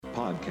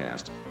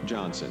Podcast,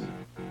 Johnson.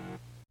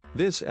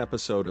 This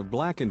episode of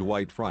Black and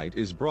White Fright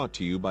is brought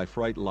to you by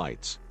Fright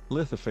Lights,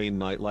 lithophane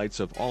nightlights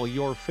of all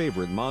your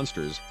favorite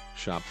monsters.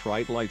 Shop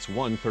Fright Lights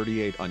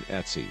 138 on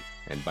Etsy,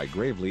 and by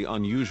Gravely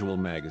Unusual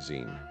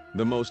Magazine,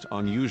 the most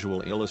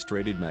unusual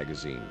illustrated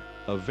magazine,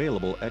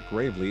 available at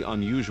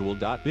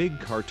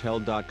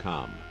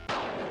gravelyunusual.bigcartel.com.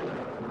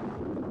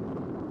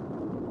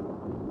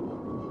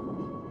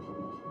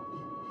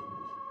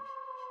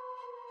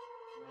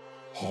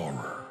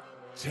 Horror,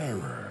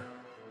 terror,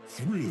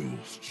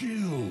 thrills,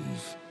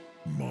 chills,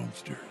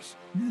 monsters,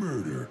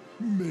 murder,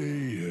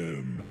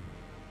 mayhem.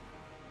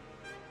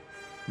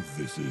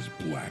 This is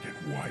Black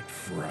and White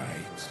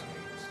Fright.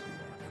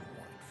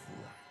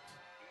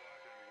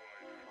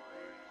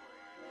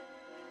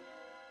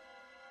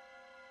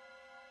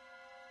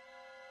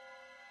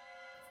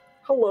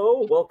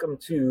 Hello, welcome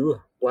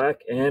to Black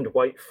and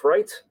White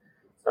Fright.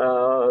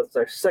 It's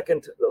our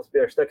second. This will be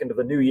our second of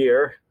the new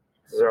year.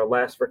 This is our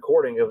last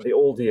recording of the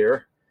old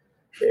year,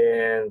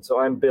 and so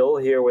I'm Bill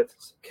here with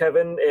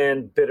Kevin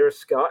and Bitter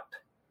Scott.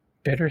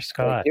 Bitter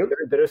Scott.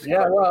 Bitter Scott.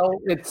 Yeah, well,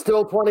 it's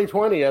still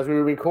 2020 as we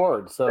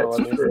record, so That's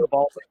I mean, true.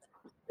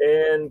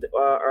 And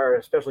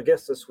our special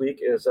guest this week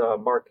is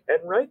Mark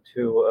Enright,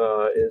 who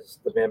is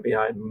the man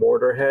behind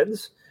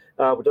Mortarheads.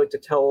 Would you like to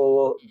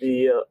tell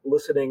the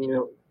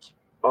listening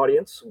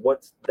audience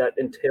what that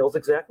entails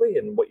exactly,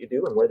 and what you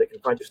do, and where they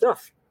can find your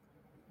stuff?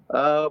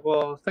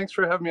 Well, thanks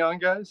for having me on,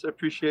 guys. I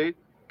appreciate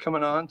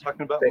coming on,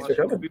 talking about Thanks for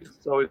coming. movies.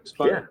 It's always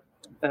fun. Yeah.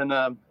 And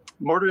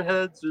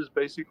Mortarheads is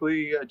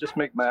basically I just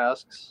make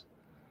masks,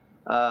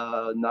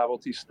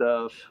 novelty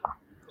stuff,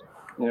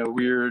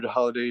 weird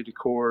holiday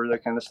decor,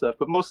 that kind of stuff.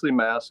 But mostly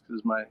masks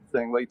is my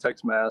thing.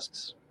 Latex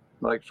masks,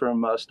 like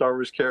from Star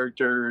Wars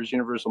characters,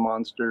 Universal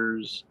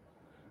monsters,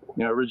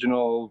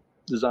 original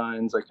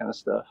designs, that kind of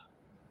stuff.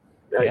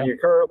 Yeah. You're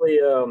currently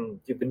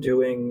you've been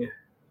doing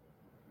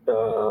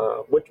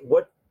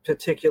what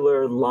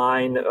particular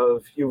line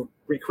of you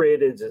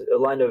recreated a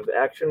line of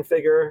action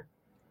figure?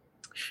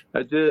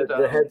 I did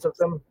The heads of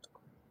them.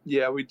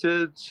 Yeah, we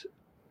did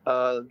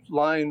a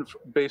line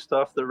based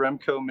off the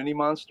Remco mini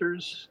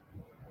monsters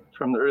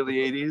from the early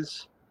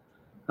 80s.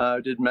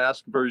 Did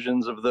masked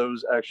versions of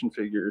those action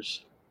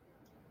figures,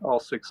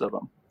 all 6 of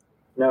them.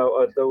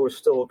 Now, those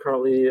still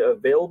currently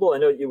available? I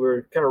know you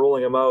were kind of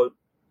rolling them out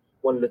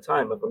one at a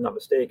time, if I'm not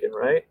mistaken,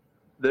 right?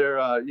 They're,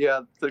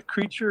 the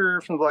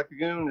creature from the Black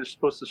Lagoon is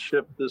supposed to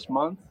ship this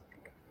month.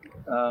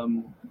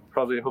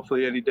 Probably,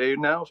 hopefully any day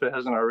now, if it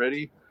hasn't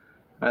already.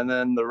 And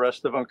then the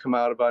rest of them come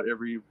out about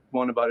every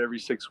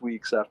 6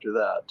 weeks after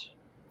that.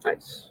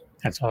 Nice.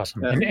 That's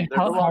awesome. And they're no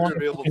how longer long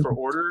available for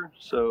order,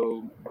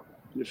 so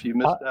if you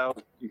missed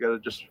out, you got to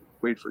just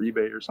wait for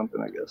eBay or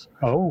something, I guess.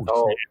 Oh.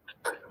 Oh,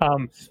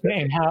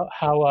 And how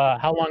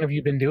long have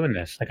you been doing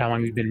this? Like, how long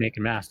have you been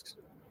making masks?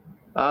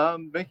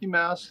 Making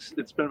masks,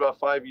 it's been about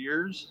 5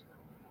 years.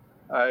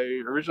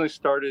 I originally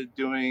started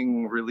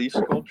doing relief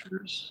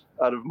sculptures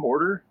out of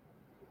mortar,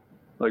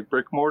 like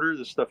brick mortar,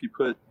 the stuff you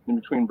put in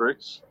between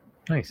bricks.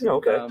 Nice. yeah,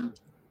 okay.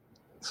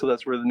 So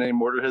that's where the name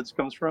Mortarheads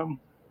comes from.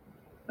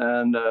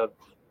 And I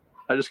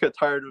just got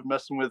tired of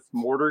messing with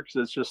mortar because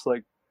it's just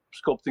like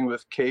sculpting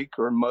with cake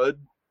or mud,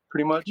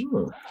 pretty much.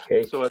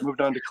 Okay. So I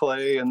moved on to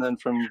clay, and then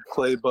from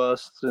clay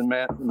busts and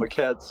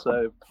maquettes,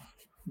 I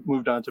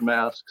moved on to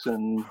masks,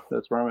 and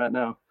that's where I'm at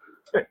now.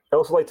 I'd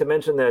also like to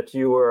mention that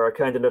you were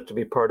kind enough to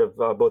be part of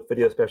both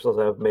video specials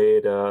I've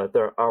made.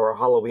 Our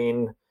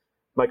Halloween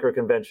micro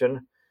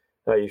convention.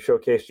 You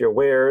showcased your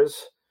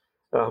wares.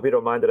 I hope you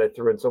don't mind that I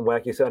threw in some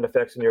wacky sound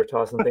effects and you're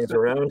tossing things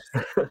around.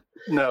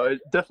 No, it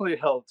definitely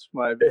helped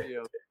my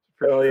video.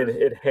 Well, it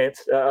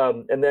enhanced.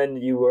 And then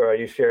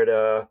you shared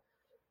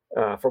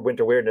for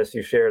Winter Weirdness,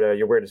 you shared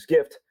your weirdest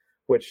gift,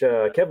 which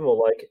Kevin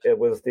will like. It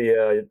was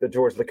the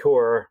George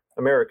Licor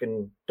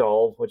American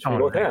doll, which we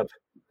both have.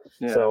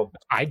 Yeah. So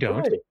I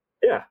don't. alrighty.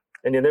 Yeah,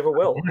 and you never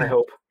will, I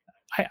hope.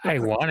 I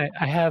want it.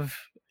 I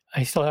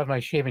still have my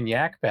shaven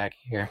yak back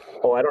here.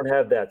 Oh, I don't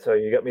have that, so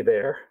you got me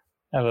there.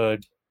 I have a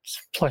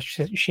plush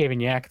shaven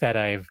yak that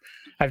I've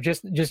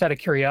just out of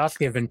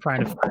curiosity, I've been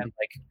trying to find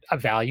like a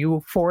value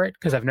for it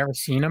because I've never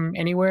seen them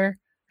anywhere,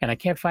 and I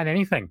can't find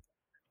anything.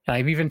 And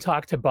I've even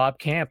talked to Bob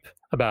Camp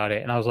about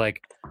it, and I was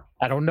like,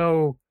 I don't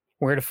know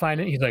where to find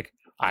it. He's like,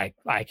 I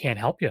can't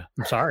help you.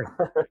 I'm sorry.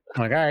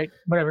 I'm like, all right,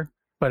 whatever.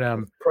 But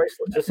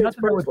Priceless. Just say not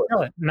it's that I would priceless.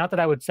 sell it. Not that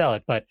I would sell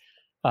it, but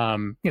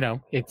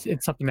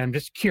it's something I'm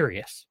just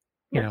curious.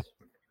 Yes.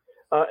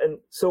 And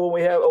so when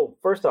we have,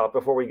 first off,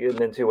 before we get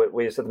into it,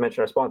 we just have to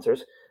mention our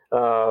sponsors.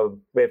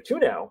 We have 2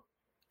 now.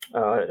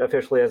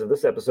 Officially, as of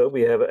this episode,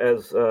 we have,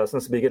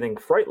 since the beginning,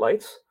 Fright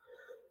Lights,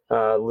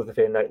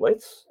 lithophane night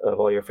lights of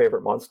all your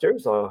favorite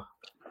monsters. I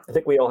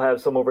think we all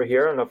have some over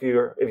here. I don't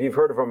know if you've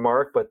heard of them,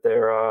 Mark, but they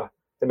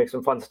make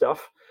some fun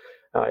stuff.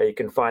 You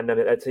can find them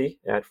at Etsy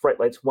at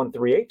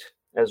Frightlights138,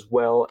 as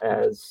well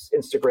as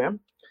Instagram.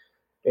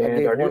 I And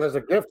gave our one new, as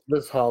a gift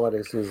this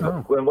holiday season.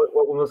 Oh.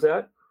 what one was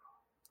that?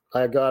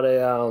 I got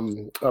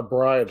a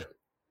bride.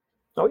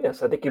 Oh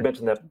yes, I think you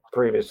mentioned that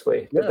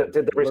previously. Yeah.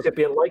 Did the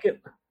recipient like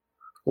it?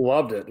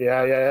 Loved it.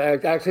 Yeah.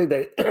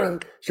 Actually,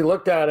 she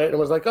looked at it and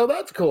was like, "Oh,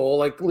 that's cool."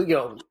 Like,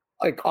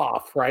 like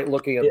off, right?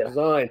 Looking at the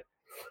design.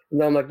 And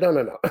then I'm like, no.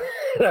 And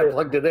I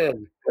plugged it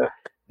in. Yeah.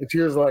 And she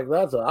was like,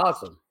 "That's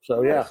awesome."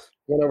 So yeah,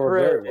 went over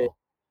Hooray. very well.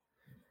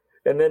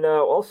 And then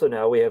also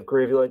now we have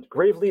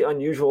Gravely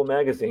Unusual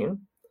magazine.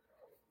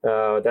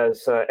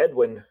 That's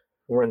Edwin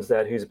who runs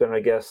that, who's been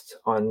a guest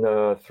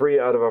on 3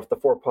 out of the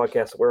 4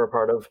 podcasts that we're a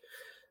part of.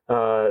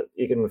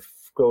 You can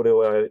go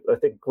to, I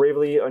think,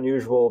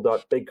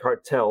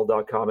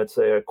 gravelyyunusual.bigcartel.com. It's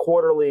a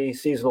quarterly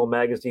seasonal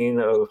magazine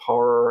of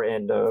horror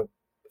and,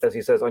 as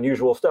he says,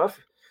 unusual stuff.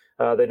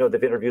 They know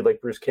they've interviewed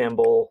like Bruce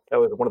Campbell. That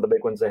was one of the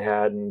big ones they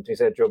had. And he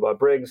said Joe Bob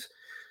Briggs.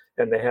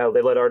 And they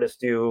let artists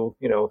do,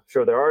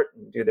 show their art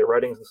and do their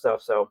writings and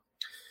stuff. So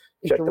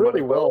it's a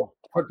really well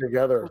put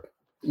together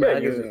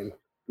magazine.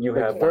 You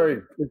have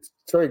it's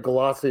very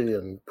glossy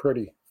and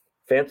pretty.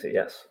 Fancy,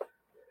 yes.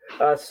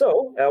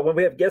 So when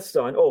we have guests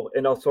on,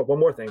 and also one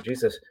more thing,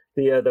 Jesus,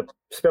 the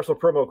special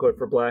promo code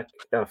for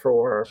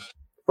for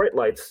Fright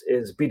Lights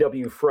is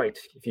BW Fright.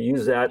 If you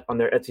use that on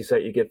their Etsy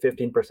site, you get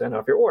 15%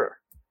 off your order.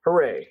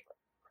 Hooray!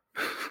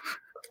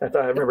 I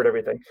thought I remembered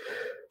everything.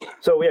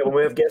 So when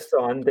we have guests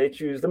on, they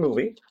choose the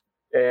movie.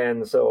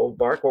 And so,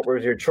 Mark, what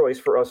was your choice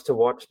for us to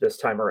watch this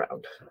time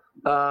around?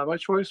 My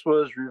choice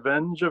was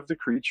Revenge of the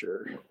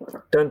Creature.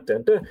 Dun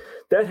dun dun.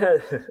 That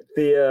had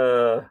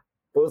the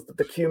what was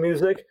the cue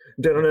music?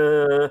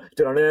 Dun-dun-dun,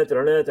 dun-dun-dun,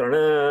 dun-dun-dun,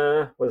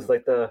 dun-dun, was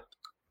like the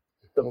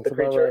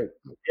creature.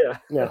 Right.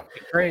 Yeah.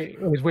 Great.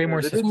 It was way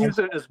more. They didn't use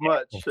it as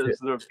much as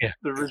the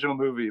original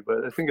movie,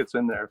 but I think it's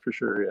in there for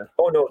sure. Yeah.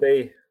 Oh no,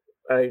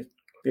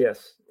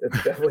 yes,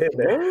 it's definitely in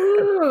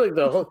there. Like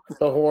the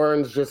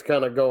horns just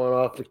kind of going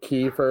off the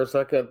key for a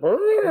second.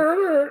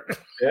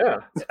 Yeah,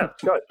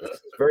 Scott,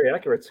 it's very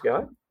accurate,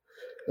 Scott.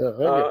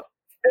 Yeah,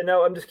 and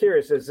now I'm just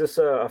curious: is this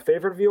a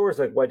favorite of yours?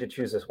 Like, why'd you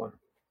choose this one?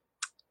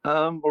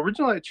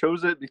 Originally, I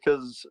chose it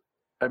because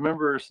I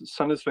remember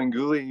Son of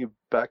Svengoolie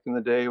back in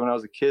the day when I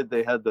was a kid.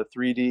 They had the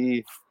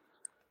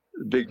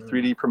big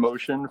 3D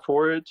promotion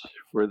for it,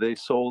 where they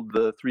sold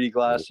the 3D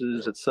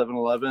glasses at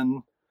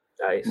 7-Eleven.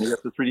 Nice. And you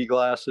got the 3D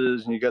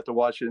glasses, and you got to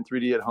watch it in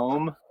 3D at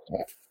home.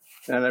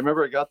 And I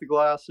remember I got the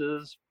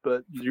glasses,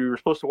 but you were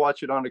supposed to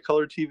watch it on a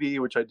color TV,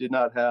 which I did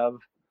not have.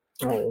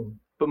 Oh.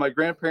 But my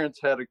grandparents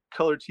had a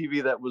color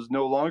TV that was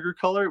no longer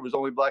color; it was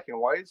only black and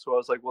white. So I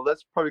was like, "Well,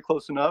 that's probably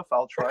close enough.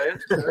 I'll try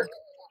it."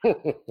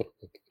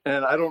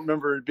 And I don't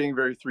remember it being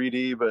very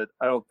 3D, but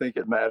I don't think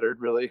it mattered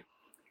really.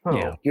 Oh.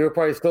 Yeah. You were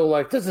probably still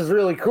like, "This is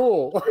really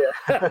cool."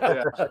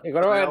 Yeah.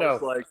 What do I know?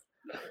 Was like,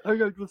 I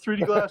got the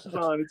 3D glasses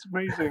on. It's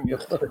amazing.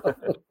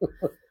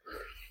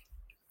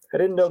 I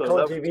didn't know So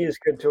color that- TVs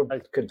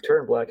could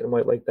turn black and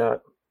white like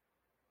that.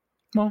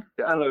 Well,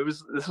 Yeah, I don't know. It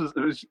was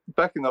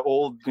back in the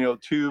old,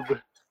 tube.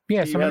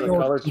 yeah. TV Some had of a the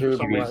color For tube,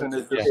 some right. reason,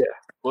 it just Yeah.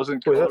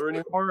 wasn't Was color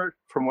anymore.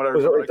 From what I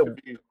was it remember, like I the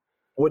could be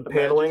wood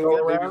paneling imagining all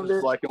it. Maybe around it was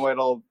it? black and white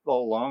all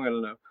along. I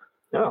don't know.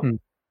 Oh. Hmm.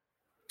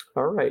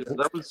 All right. So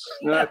that was.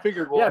 And I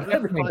figured, well, Yeah,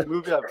 this is probably a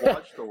movie I've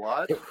watched a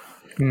lot.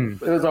 Hmm.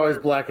 But It was then always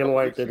a black and couple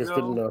white. weeks They just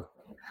ago, didn't know.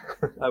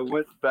 I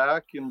went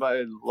back in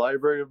my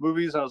library of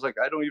movies, and I was like,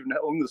 I don't even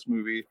own this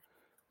movie.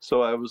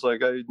 So I was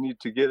like, I need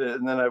to get it.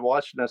 And then I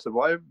watched it, and I said,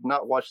 well, I've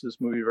not watched this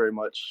movie very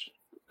much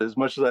as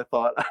I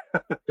thought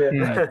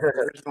Yeah.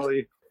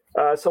 originally.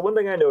 So one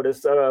thing I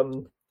noticed,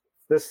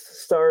 this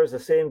stars the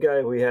same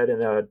guy we had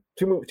in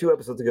two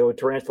episodes ago,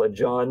 Tarantula,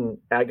 John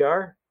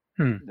Agar.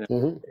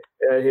 Mhm.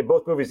 In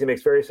both movies, he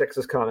makes very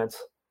sexist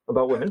comments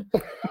about women.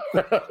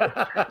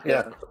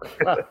 Yeah.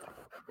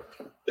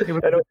 It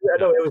was- I know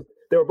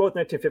they were both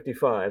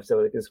 1955, so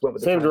it just went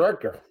with the Same time.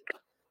 director.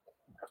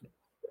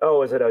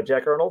 Oh, is it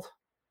Jack Arnold?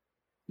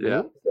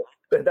 Yeah.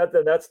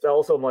 That's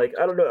also, I'm like,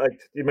 I don't know. Like,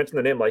 you mentioned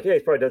the name, like, yeah, he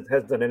probably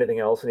hasn't done anything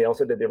else, and he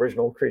also did the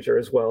original Creature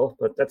as well.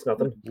 But that's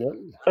nothing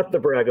to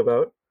brag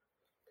about.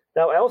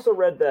 Now, I also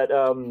read that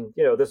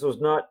this was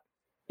not,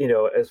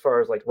 as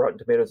far as like Rotten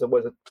Tomatoes,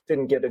 it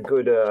didn't get a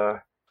good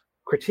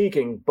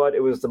critiquing, but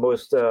it was the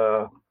most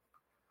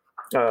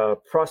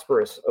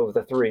prosperous of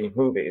the 3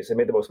 movies. It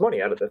made the most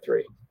money out of the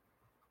 3,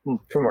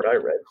 from what I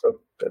read.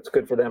 So that's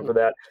good for them for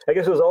that. I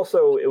guess it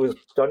was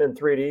done in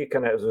 3D,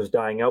 kind of as it was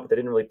dying out, but they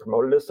didn't really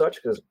promote it as such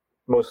because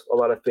a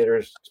lot of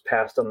theaters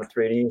passed on the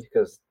 3D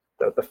because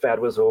the fad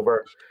was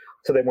over.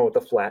 So they went with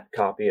the flat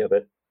copy of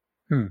it.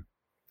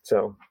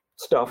 So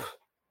stuff.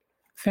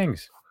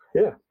 things.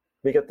 Yeah,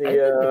 we got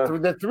I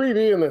think the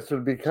 3D in this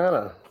would be kind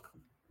of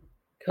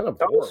boring.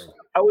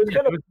 I was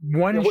kind of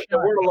One there shot.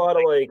 weren't a lot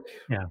of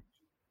Yeah.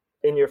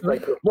 in your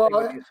like. Well,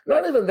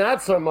 not even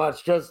that so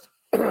much. Just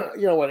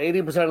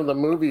 80% of the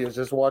movie is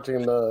just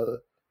watching the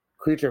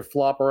creature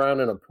flop around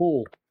in a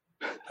pool.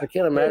 I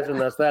can't imagine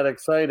that's that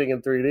exciting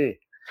in 3D.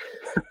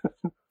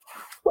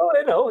 Well,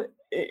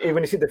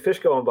 when you see the fish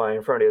going by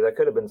in front of you, that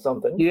could have been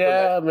something.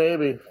 Yeah,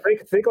 maybe.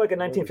 Think like a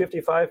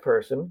 1955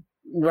 person.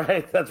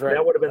 Right, that's right.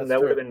 That would have been That's that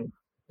would true.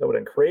 have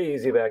been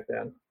crazy back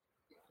then.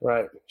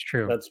 Right, It's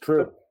true. that's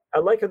true. I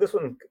like how this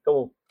one.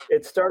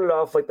 It started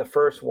off like the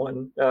first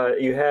one.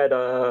 You had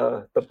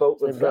the boat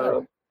with Same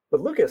guy.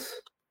 Lucas.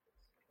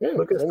 Yeah,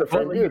 Lucas, same the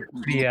friendly- dude.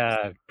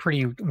 The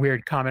pretty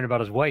weird comment about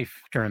his wife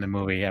during the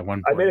movie at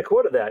one I point. made a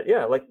quote of that.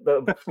 Yeah, like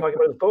talking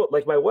about his boat,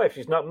 like my wife.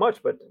 She's not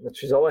much, but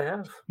she's all I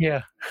have.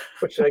 Yeah,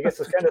 Which I guess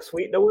is kind of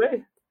sweet in a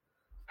way.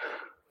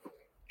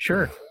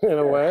 sure. In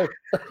a way.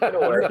 In a I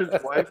wonder way. if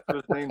his wife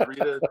was named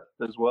Rita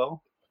as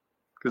well,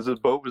 because his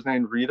boat was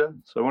named Rita.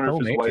 So I wonder Oh,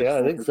 if his maybe. wife. Yeah,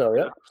 I think so,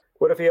 yeah.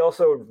 What if he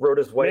also rode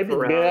his wife Maybe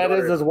around? that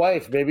is or- his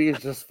wife. Maybe he's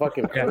just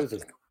fucking Yeah. crazy.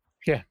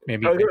 Yeah,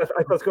 maybe. I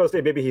was going to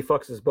say maybe he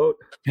fucks his boat.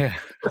 Yeah,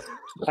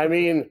 I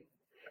mean,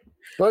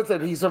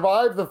 listen, he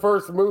survived the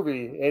first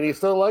movie, and he's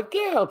still like,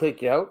 yeah, I'll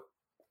take you out.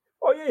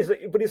 Oh yeah,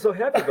 but he's so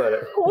happy about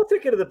it. Oh, I'll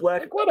take you to the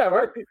black. Like,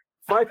 whatever.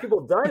 Five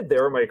people died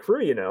there on my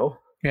crew, you know.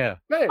 yeah.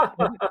 Hey,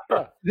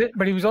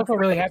 But he was also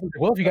really happy.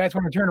 Well, if you guys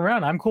want to turn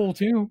around, I'm cool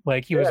too.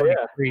 Like he was Yeah, like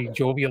yeah. pretty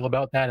jovial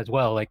about that as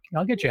well. Like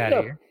I'll get you out Yeah.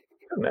 of here.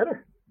 Doesn't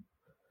matter.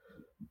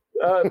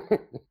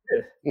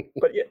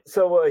 But yeah,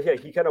 so yeah,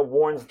 he kind of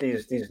warns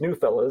these new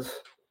fellas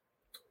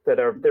that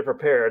they're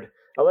prepared.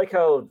 I like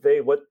how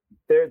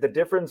the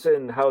difference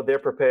in how they're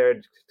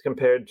prepared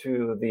compared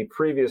to the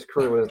previous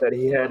crew is that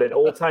he had an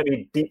old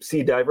timey deep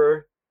sea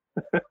diver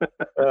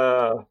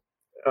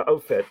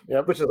outfit,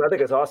 Yep. which is I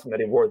think it's awesome that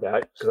he wore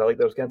that because I like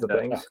those kinds of Yeah.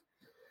 things.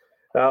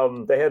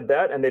 They had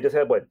that, and they just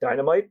had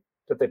dynamite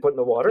that they put in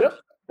the water. Yep.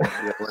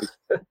 Yeah,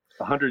 like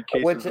 100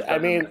 cases. Which, of I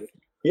mean, dynamite.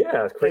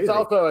 Yeah, it's crazy. it's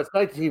also it's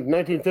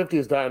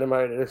 1950s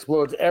dynamite. It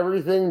explodes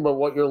everything but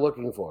what you're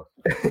looking for.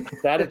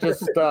 That it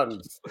just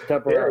stuns yeah,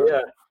 temporarily.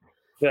 yeah.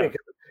 Yeah.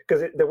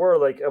 Because there were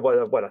like what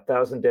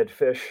 1,000 dead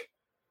fish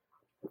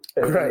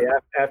in Right.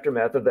 the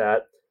aftermath of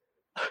that.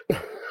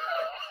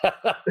 But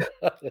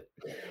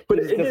But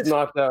it it gets is,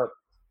 knocked out.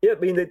 yeah, I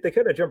mean they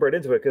kind of jump right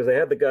into it because they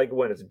had the guy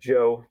go in. It's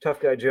Joe, tough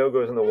guy Joe,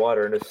 goes in the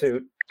water in a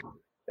suit,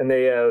 and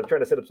they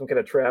trying to set up some kind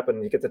of trap,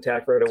 and he gets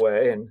attacked right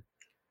away. And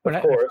But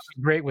of course,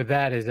 great with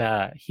that is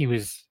he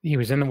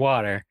was in the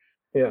water.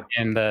 Yeah.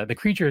 And the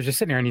creature is just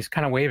sitting there and he's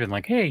kind of waving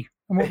like, "Hey,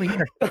 I'm over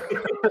here."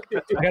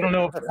 I don't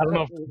know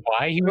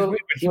why he was, waving,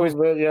 but he was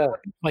Yeah.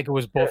 like it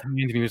was both hands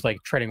and he was like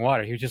treading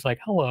water. He was just like,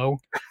 "Hello."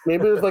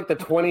 Maybe it was like the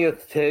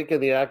 20th take,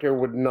 and the actor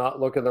would not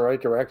look in the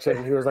right direction.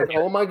 And he was like,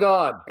 "Oh my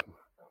god,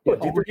 what,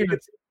 do you think you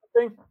could see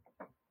something?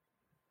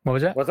 What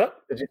was that? what's that?"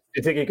 Do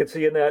you think you could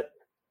see in that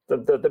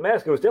the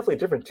mask? It was definitely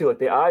different too. Like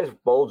the eyes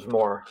bulged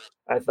more.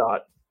 I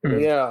thought.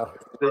 Yeah,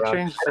 They Yeah.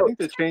 changed. I think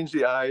they changed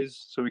the eyes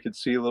so we could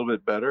see a little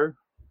bit better.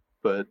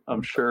 But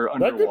I'm sure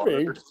That could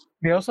underwater. be.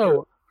 They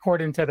also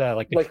poured into the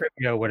Like-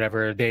 trivia or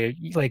whatever. They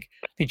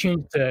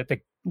changed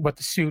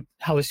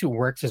how the suit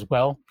works as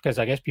well, because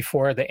I guess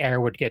before the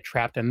air would get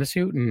trapped in the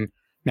suit and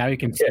now you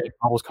can see Yeah.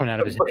 bubbles coming out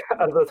of his head.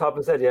 Out of the top of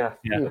his head, yeah.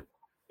 Yeah.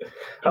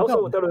 I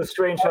also thought it was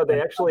strange how they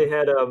actually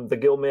had the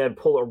gill man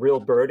pull a real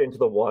bird into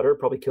the water,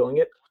 probably killing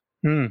it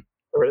Hmm.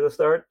 right at the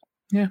start.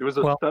 Yeah. It was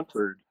a well, stunt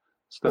bird.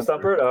 The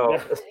stunt bird? Oh.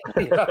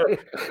 Yeah.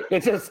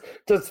 It just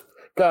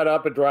got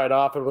up and dried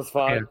off and was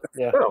fine.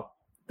 Yeah. Oh.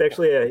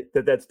 Actually,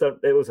 that stunt,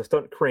 it was a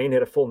stunt crane,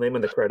 had a full name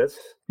in the credits.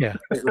 Yeah.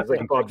 It was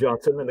like Bob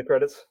Johnson in the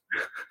credits.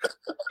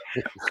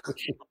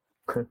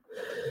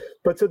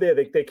 But so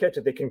they catch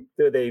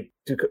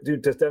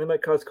it. Does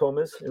dynamite cause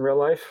comas in real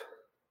life?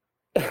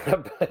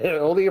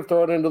 Only if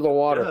thrown into the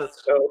water. Yeah,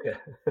 it's Oh, okay.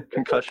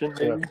 concussion,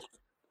 Yeah. maybe.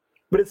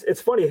 But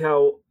it's funny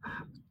how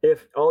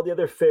if all the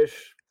other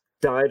fish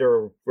died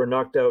or were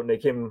knocked out and they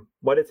came,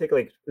 why did it take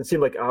it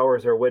seemed like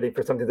hours or waiting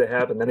for something to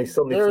happen, then they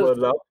suddenly There's-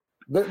 floated up.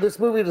 This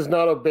movie does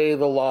not obey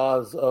the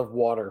laws of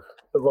water.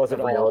 The laws of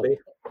at all. reality.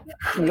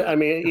 I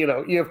mean,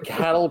 you have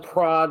cattle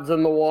prods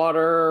in the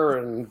water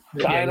and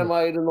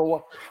dynamite in the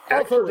water,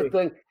 all sorts Actually- of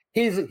things.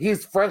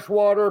 He's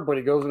freshwater, but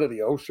he goes into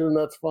the ocean.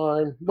 That's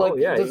fine. Like,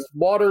 yeah, just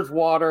water's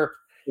water.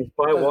 He's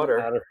by Doesn't water.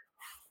 matter.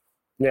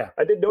 Yeah.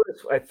 I did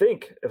notice, I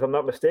think, if I'm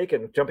not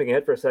mistaken, jumping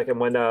ahead for a second,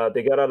 when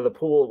they got out of the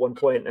pool at one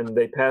point and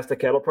they passed a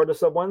cattle prod to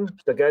someone,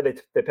 the guy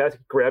they passed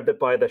grabbed it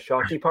by the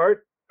shocky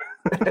part.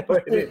 Yes,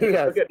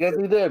 Okay, yes,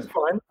 he did. it's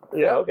fine.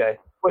 Yeah, okay.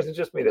 Wasn't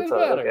just me that Doesn't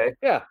saw it. matter. Okay.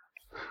 Yeah.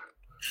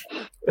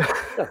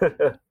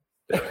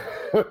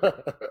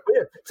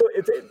 Yeah, so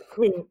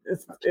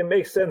it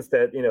makes sense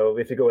that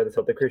if you go with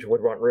this, the creature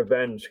would want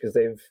revenge because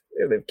they've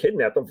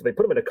kidnapped him, they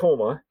put him in a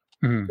coma,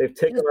 Mhm. they've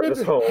taken him out of He's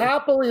his been home.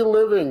 happily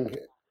living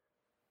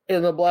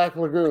in the Black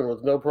Lagoon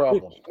with no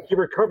problem. He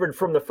recovered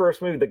from the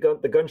first movie, the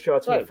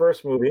gunshots from the Right.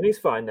 first movie, and he's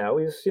fine now.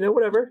 He's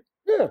whatever.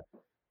 Yeah.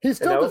 He's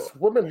still now- just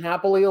swimming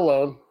happily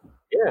alone.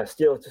 Yeah,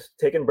 still just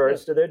taking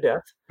birds to their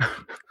death.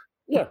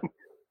 Yeah.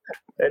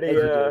 And he, As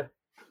you do.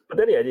 but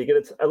then you get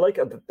it. I like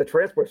the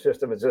transport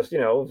system. It's just they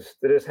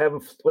just have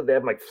them. They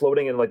have them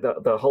floating in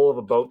the hull of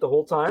a boat the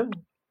whole time,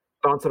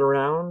 bouncing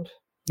around.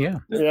 Yeah,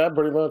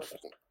 pretty much.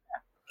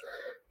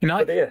 And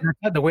But yeah.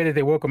 the way that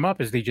they woke him up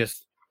is they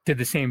just did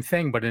the same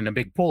thing, but in a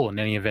big pool, and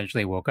then he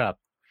eventually woke up.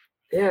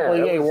 Yeah, Well,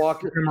 that yeah, he was-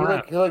 walked. him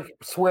around. He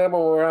swam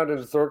around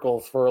in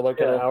circles for an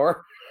Yeah.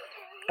 hour.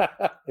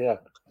 Yeah.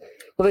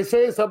 Well, they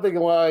say something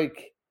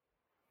like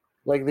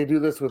they do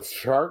this with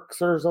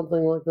sharks or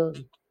something like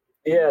that.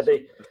 yeah.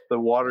 The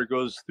water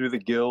goes through the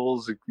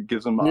gills. It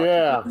gives them oxygen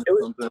Yeah. or It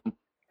was- something.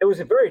 It was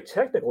a very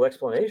technical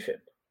explanation.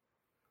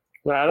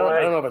 Well, I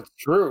don't know if it's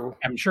true.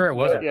 I'm sure it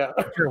wasn't. Yeah.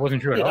 I'm sure it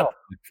wasn't true at Yeah. all.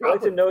 I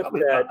like to note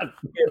that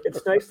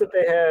it's nice that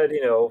they had,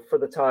 for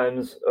the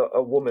times,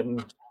 a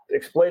woman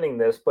explaining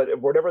this, but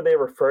whenever they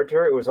referred to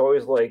her, it was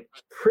always like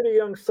pretty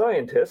young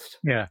scientist.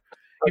 Yeah.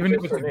 That's Even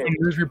just with her the name.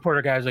 news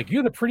reporter guy was like,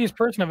 "You're the prettiest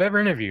person I've ever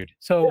interviewed."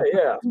 So,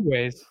 Yeah.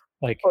 anyways,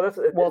 like, Oh, that's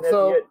Well, and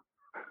so- yet-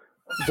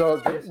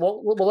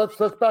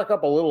 let's back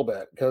up a little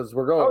bit because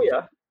we're going. oh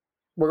yeah,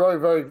 We're going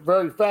very,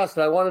 very fast.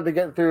 And I wanted to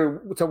get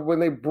through. So when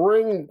they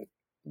bring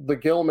the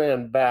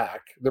Gillman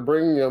back, they're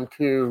bringing him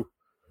to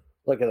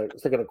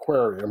it's like an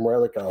aquarium, right?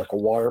 Like a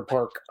water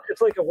park,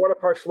 it's like a water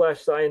park /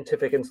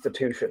 scientific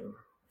institution.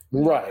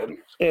 right?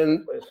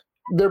 And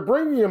they're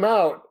bringing him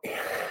out.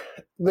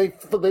 They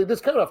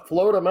just kind of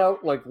float him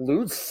out like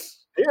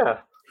loose. Yeah,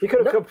 he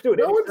could have come to it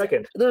no any one's-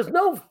 second. There's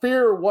no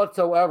fear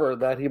whatsoever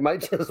that he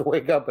might just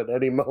wake up at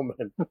any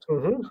moment.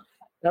 Hmm.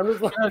 I'm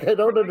just like, I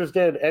don't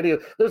understand any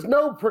of. There's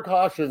no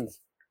precautions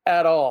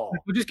at all.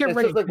 we'll just get It's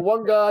ready. just like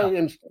one guy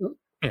in.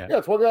 Yeah. Yeah,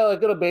 it's one guy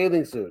like in a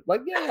bathing suit.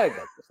 Like, yeah, I got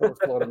this. Let's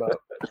float him out.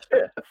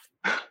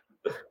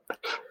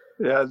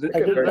 Yeah, I did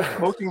they're not-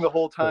 smoking the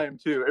whole time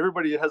too.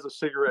 Everybody has a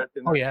cigarette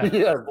in Oh yeah.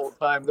 Yeah, the whole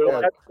time. They're Yeah.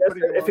 like,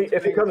 putting him If he- on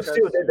if he things, comes got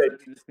to, a they- cigarette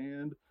in his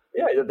hand.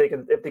 Yeah, they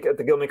can. If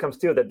the Gilman comes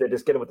to, that they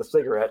just get him with a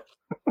cigarette,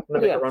 and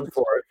then they Yeah. can run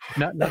for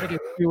it. Not to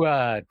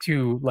get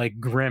too like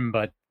grim,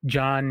 but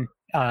John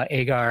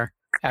Agar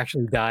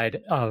actually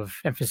died of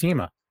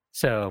emphysema.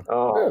 So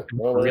Oh,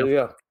 well, there you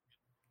go.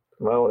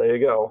 well, there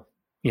you go.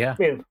 yeah,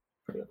 I mean,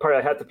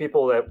 probably half the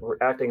people that were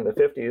acting in the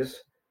 50s,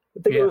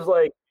 I think Yeah. it was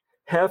like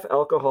half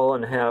alcohol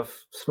and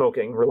half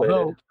smoking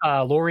related.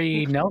 although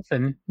Lori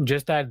Nelson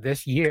just died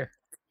this year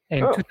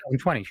in Oh.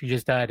 2020. She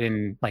just died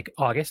in like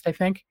August, I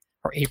think,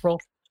 or April,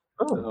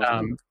 Oh,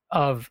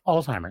 of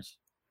Alzheimer's.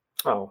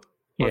 oh,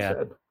 that's Yeah,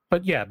 sad.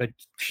 but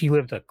she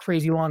lived a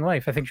crazy long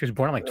life. I think she was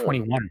born at like Yeah.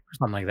 21 or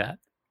something like that.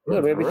 Yeah,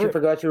 maybe she Alright.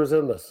 forgot she was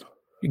in this.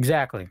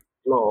 Exactly.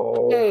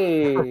 Oh,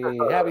 Hey,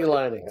 happy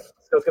linings.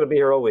 that's gonna be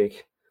here all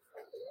week.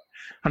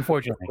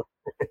 Unfortunately.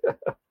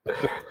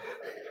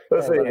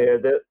 Let's see Yeah,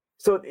 here.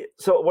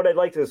 So what I'd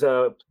like is,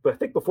 I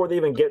think before they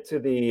even get to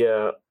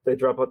they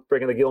drop out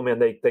bringing the Gilman,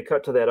 they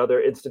cut to that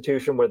other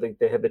institution where they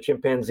had the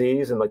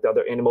chimpanzees and like the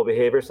other animal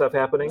behavior stuff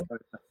happening.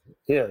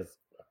 Yes.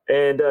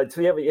 And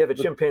so you have a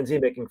chimpanzee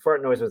making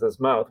fart noises with his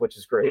mouth, which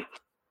is great.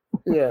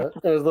 Yeah,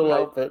 and his little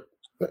outfit.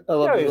 I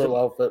love Yeah, his he's a- little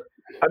outfit.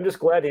 I'm just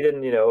glad he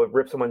didn't,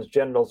 rip someone's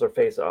genitals or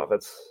face off.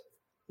 It's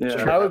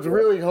Yeah. I was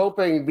really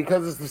hoping,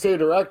 because it's the same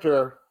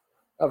director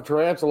of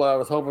Tarantula, I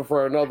was hoping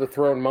for another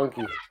thrown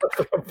monkey.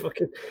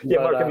 yeah.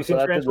 Mark, have you seen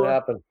that didn't Tarantula?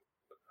 happen.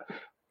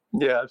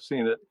 Yeah, I've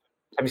seen it.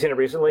 Have you seen it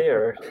recently,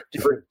 or?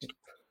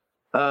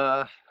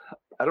 I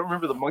don't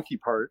remember the monkey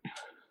part.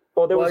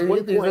 Well, there was Well,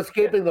 one he's point.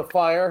 escaping the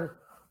fire.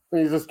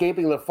 When he's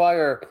escaping the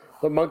fire,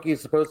 the monkey's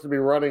supposed to be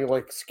running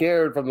like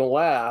scared from the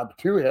lab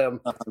to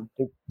him.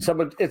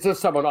 It's just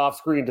someone off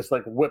screen just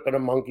like whipping a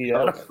monkey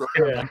Oh, out.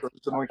 Yeah.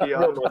 the monkey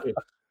Real out. monkey.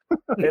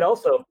 And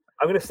also,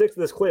 I'm going to stick to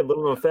this claim.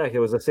 Little known fact: it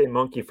was the same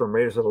monkey from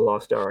Raiders of the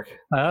Lost Ark.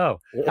 Oh,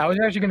 I was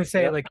actually going to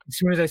say, Yeah. like, as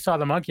soon as I saw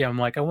the monkey, I'm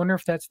like, I wonder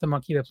if that's the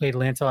monkey that played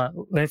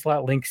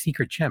Lancelot Link's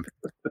secret chimp.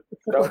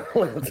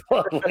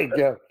 Like,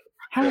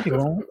 Howdy,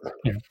 Lon.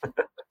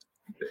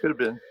 Could have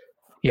been.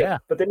 Yeah,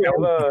 But then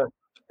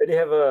you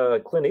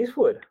have Clint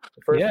Eastwood,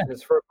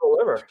 his first role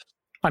ever.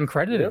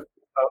 uncredited. Yep.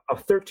 A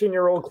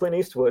 13-year-old Clint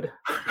Eastwood.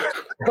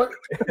 But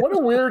what a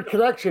weird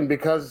connection,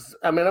 because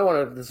I mean,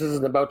 this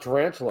isn't about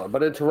Tarantula,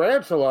 but in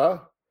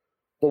Tarantula,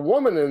 the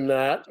woman in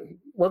that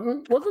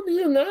wasn't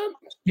he in that?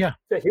 Yeah,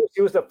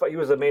 he was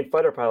the main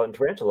fighter pilot in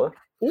Tarantula.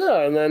 Yeah,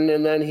 and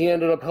then he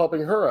ended up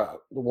helping her out,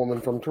 the woman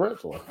from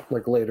Tarantula,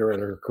 like later in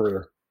her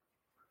career.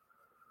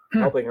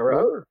 Helping her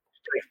out.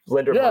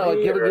 Lend her Yeah, money,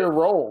 like giving or- her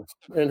roles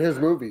in his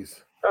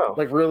movies, Oh,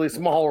 like really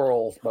small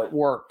roles, but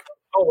work.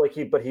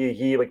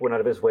 he like went out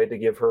of his way to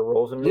give her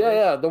roles in movies.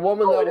 Yeah, the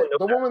woman Oh, I that didn't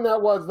know the woman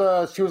that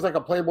was she was like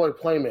a Playboy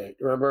playmate.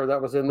 Remember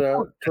that was in there,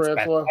 That's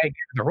Tarantula. bad.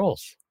 The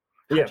rules.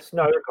 Yes,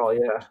 no, I recall.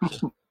 Yeah,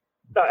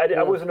 no,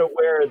 I wasn't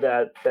aware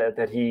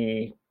that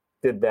he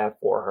did that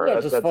for her. Yeah,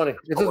 it's just That's funny.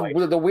 It's just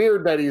polite. the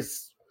weird that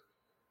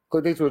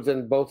Clint Eastwood's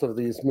in both of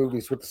these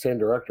movies with the same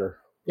director.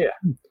 But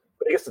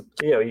I guess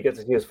you get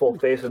to see his full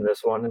face in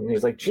this one, and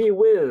he's like, "Gee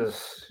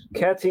whiz,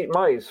 cats eat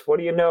mice. What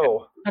do you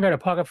know?" I got a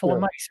pocket full of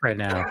Yeah. mice right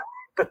now.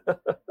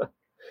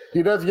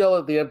 He does yell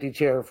at the empty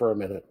chair for a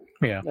minute.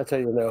 Yeah. That's how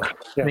you know. I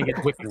Yeah, think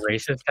it's wicked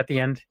racist at the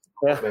end.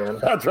 yeah. Man.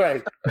 That's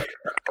right.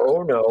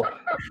 Oh no!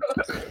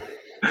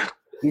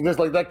 He's just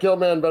like, that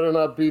Gilman better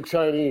not be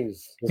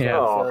Chinese. Is Yeah.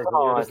 what he Oh, says. come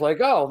And you're on. just like,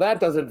 oh, that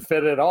doesn't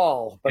fit at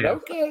all. But Yeah.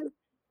 okay.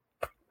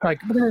 Like,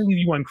 I'm going to leave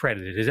you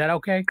uncredited. Is that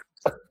okay?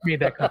 Made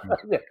that comment.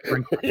 Yeah.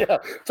 Yeah.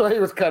 So he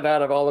was cut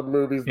out of all the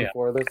movies Yeah.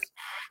 before this.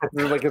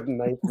 This is like his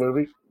ninth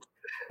movie.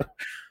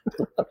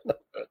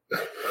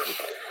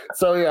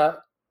 So yeah.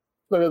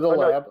 Look at the Oh, no.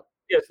 lab.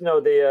 Yes, no,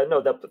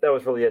 that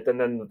was really it. And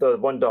then the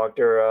one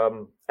doctor,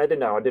 I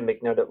didn't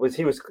make note.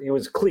 He was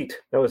Cleet.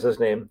 That was his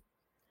name.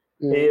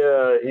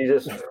 Mm, He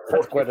just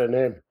That's quite a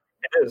name.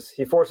 it is.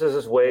 He forces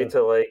his way Yeah.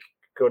 to like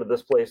go to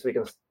this place so he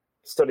can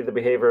study the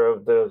behavior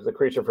of the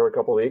creature for a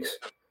couple of weeks.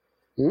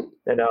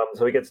 And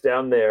so he gets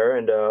down there,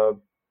 and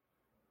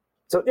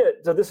so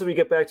this is where we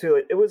get back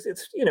to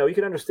it's you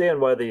can understand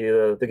why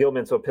the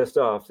Gilman's so pissed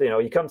off.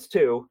 He comes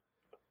to,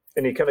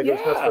 and he kind of goes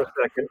nuts for a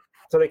second.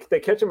 So they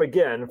catch him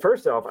again.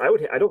 First off,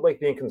 I don't like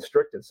being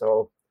constricted,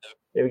 so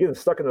getting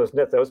stuck in those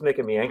nets, that was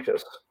making me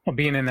anxious. Well,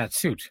 being in that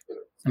suit.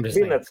 I'm just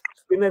being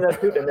in that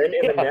suit, and then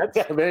in the nets.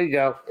 There you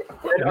go.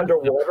 And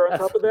underwater on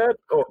top of that.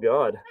 Oh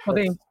God. Well,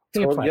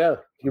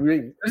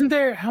 isn't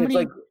there how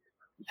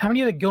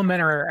many of the Gilmen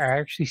are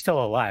actually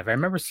still alive? I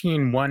remember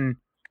seeing one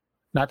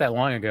not that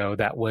long ago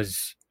that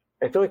was.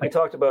 I feel like we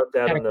talked about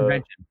that on the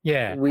convention.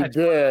 Yeah, we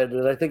did,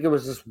 and I think it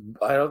was just.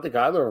 I don't think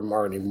either of them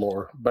are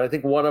anymore, but I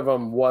think one of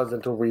them was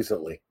until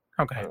recently.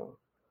 Okay,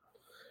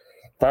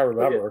 if I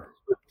remember.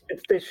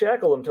 They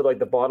shackle him to like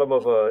the bottom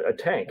of a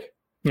tank.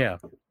 Yeah,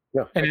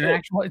 and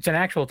it's an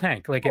actual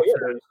tank. Like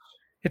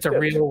it's a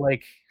real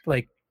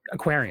like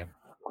aquarium.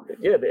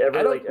 Yeah,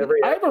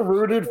 I haven't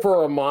rooted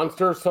for a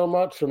monster so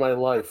much in my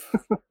life.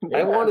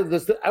 I wanted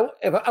this. I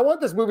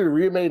want this movie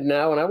remade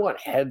now, and I want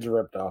heads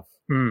ripped off.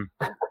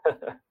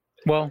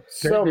 Well,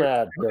 so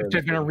mad. If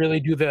they're going to really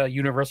do the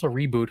Universal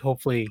reboot,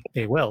 hopefully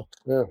they will.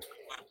 Yeah.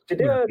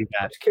 I'm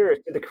just curious.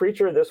 Did the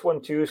creature in this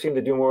one too seem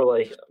to do more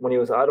like when he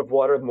was out of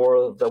water, more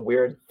of the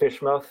weird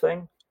fish mouth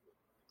thing?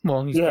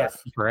 Well, he's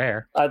gasping for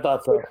air. I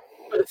thought so.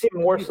 But it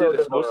seemed more so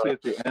than mostly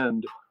at the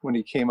end when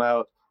he came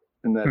out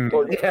in that.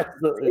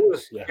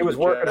 He was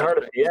working hard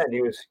at the end.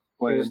 He was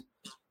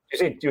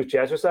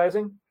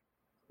jazzercising.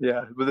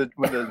 Yeah, when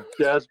the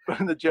jazz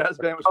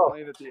band was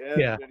playing at the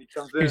end, and he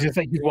comes in. He's just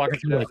like he's walking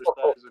through like,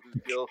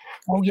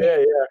 oh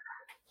yeah.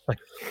 Like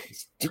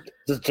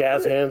just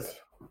jazz hands.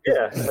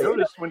 Yeah. I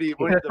noticed when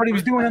that's what he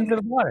was doing under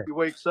the water. He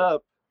wakes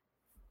up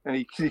and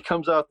he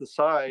comes out the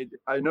side.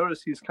 I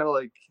noticed he's kind of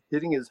like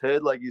hitting his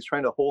head like he's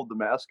trying to hold the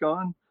mask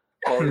on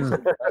while he's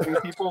stabbing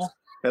people.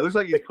 It looks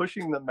like he's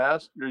pushing the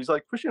mask, or he's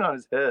like pushing on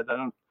his head.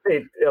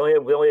 We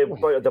only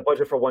have the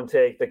budget for one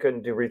take. They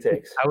couldn't do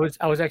retakes.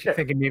 I was actually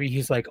thinking maybe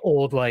he's like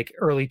old, like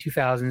early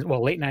 2000s,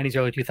 well, late 90s,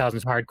 early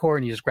 2000s hardcore,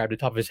 and he just grabbed the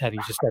top of his head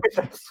and he just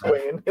started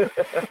swinging.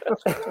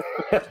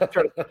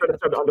 trying to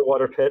start an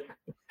underwater pit.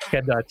 He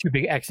had 2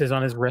 big X's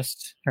on his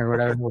wrist or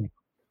whatever because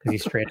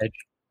he's straight edge.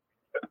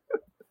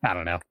 I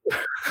don't know.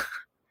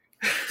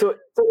 So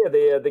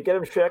they get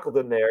him shackled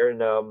in there, and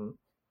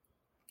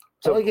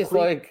so it's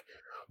like.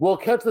 We'll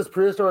catch this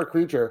prehistoric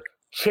creature,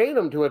 chain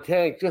him to a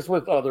tank just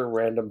with other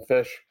random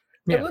fish,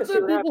 and let's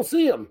let people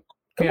see him.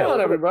 Come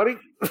on, everybody.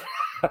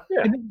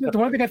 The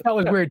one thing I thought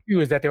was weird, too,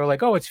 is that they were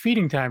like, oh, it's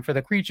feeding time for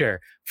the creature.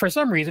 For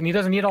some reason, he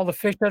doesn't eat all the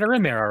fish that are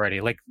in there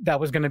already. Like,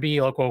 that was going to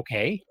be, like,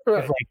 okay.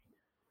 Right. Like,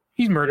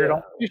 he's murdered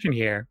all the fish in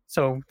here,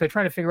 so they're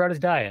trying to figure out his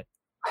diet.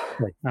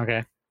 Like,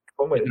 okay.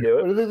 One way to do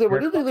it. What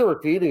do you think they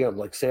were feeding him?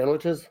 Like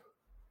sandwiches?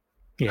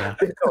 Yeah.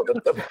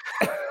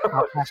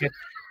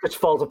 Which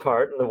falls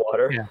apart in the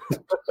water. Yeah.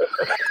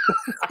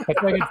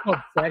 That's why it's so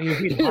sad. You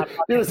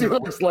see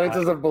like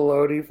slices of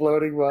bologna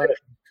floating by.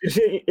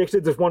 Actually,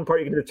 there's one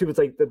part you can do too. It's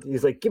like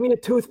he's like, "Give me a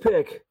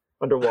toothpick,"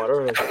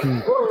 underwater.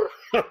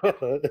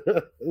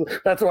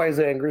 That's why he's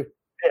angry.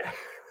 Yeah.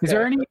 Is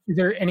there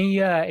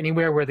any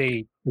anywhere where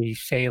they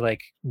say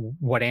like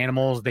what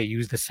animals they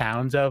use the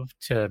sounds of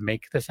to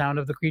make the sound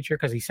of the creature?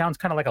 Because he sounds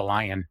kind of like a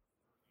lion.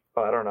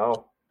 Oh, I don't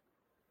know.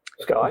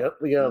 Scott?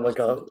 Yeah, like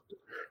a.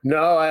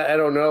 No, I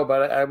don't know,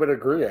 but I would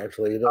agree.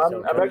 Actually, it sounds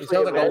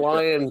like a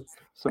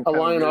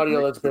lion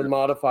audio that's been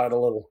modified a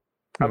little.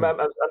 I'm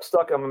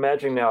stuck. I'm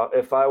imagining now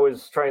if I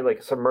was trying to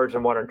like submerge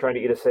in water and trying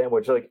to eat a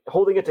sandwich, like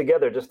holding it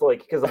together, just like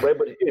because the bread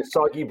is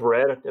soggy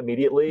bread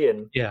immediately,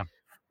 and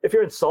if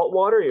you're in salt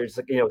water, you're just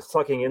like,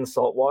 sucking in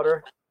salt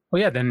water.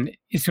 Well, yeah. Then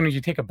as soon as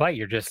you take a bite,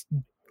 you're just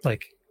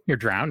like you're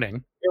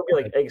drowning. It would be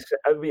like egg. It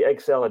would be egg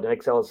salad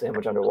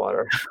sandwich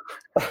underwater.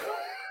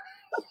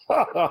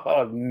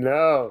 Oh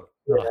no!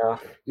 Yeah,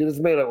 you just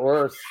made it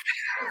worse.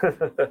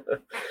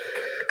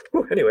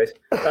 Anyways,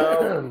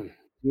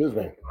 excuse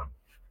me.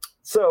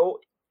 So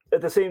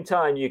at the same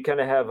time, you kind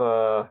of have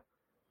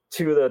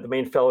two of the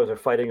main fellows are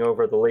fighting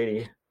over the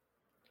lady.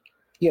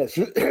 Yeah,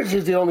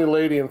 she's the only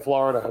lady in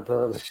Florida,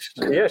 apparently.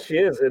 Yeah, she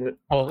is. And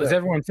as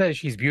everyone says,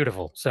 she's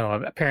beautiful.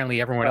 So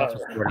apparently, everyone else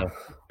is Florida.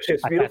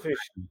 She's beautiful,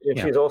 and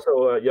she's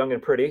also young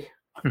and pretty,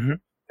 and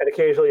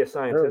occasionally a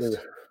scientist.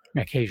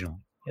 Occasionally.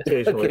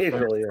 Yes.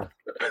 Occasionally,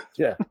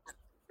 yeah.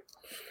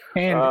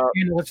 And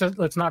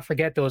let's not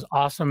forget those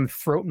awesome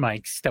throat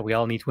mics that we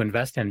all need to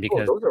invest in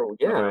because those are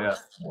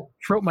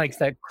throat mics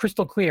that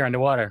crystal clear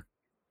underwater.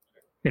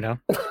 Yeah.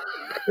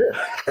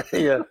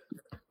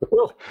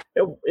 Well,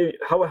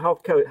 how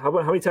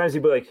many times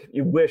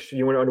you wish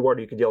you went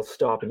underwater you could yell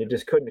stop and you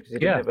just couldn't because you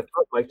didn't have a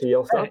throat mic to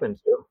yell stop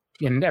into.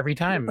 And every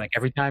time I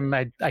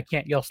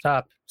can't yell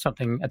stop,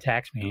 something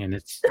attacks me, and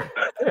it's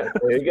there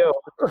you go.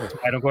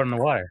 I don't go in the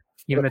water,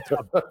 even the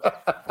tub.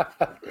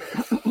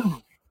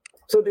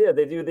 So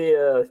they do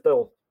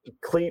they'll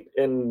Cleet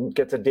and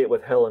gets a date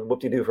with Helen.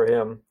 Whoop-de-doo for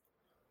him.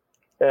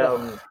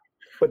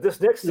 But this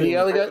next scene, The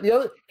other guy,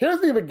 he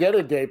doesn't even get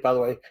a date, by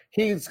the way.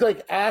 He's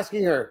like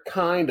asking her,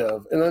 kind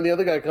of, and then the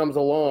other guy comes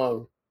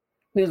along.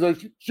 And he's like,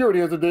 "She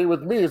already has a date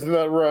with me, isn't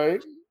that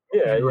right?"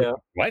 yeah.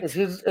 What? And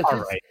she's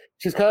right.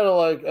 she's kind of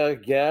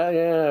like, "Yeah,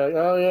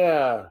 oh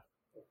yeah."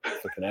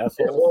 Fucking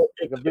asshole. Well,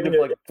 I've been for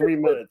like 3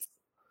 minutes.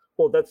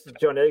 Well, that's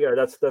John Agar.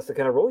 That's the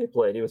kind of role he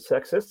played. He was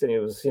sexist, and he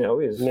was,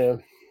 Yeah.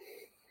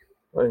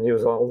 and he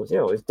was all,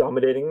 he's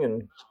dominating,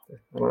 and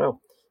I don't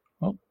know.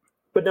 Well.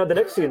 But now the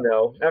next scene,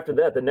 though, after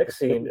that, the next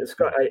scene, is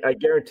Scott. I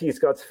guarantee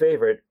Scott's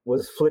favorite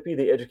was Flippy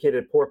the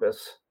Educated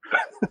Porpoise.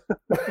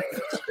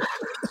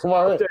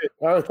 Why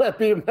would that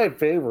be my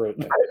favorite?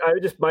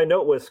 My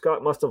note was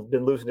Scott must have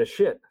been losing his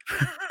shit.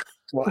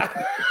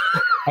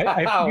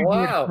 I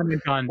Wow.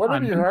 What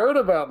have you heard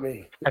about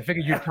me? I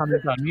figured you'd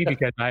comment on me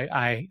because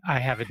I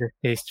have a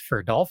distaste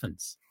for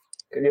dolphins.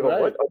 Can you have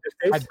a what? Oh,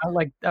 I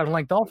don't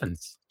like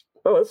dolphins.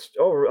 Birds.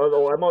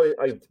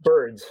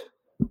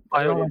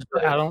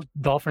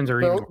 Dolphins are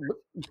Bill, even.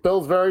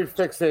 Bill's very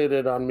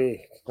fixated on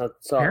me.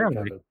 Sorry,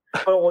 Apparently. Kevin.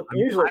 Oh, well, I'm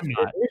usually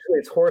not.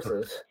 it's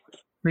horses.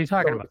 What are you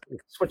talking about?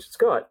 Switch to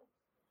Scott.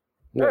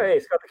 Yeah. Hey,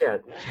 Scott the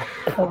cat.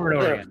 Over and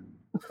over Yeah. again.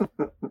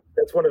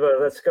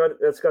 That's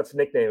Scott's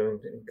nickname.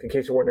 In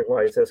case you're wondering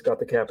why he says Scott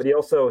the cat, but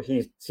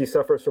he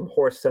suffers from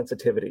horse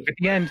sensitivity. At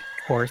the end,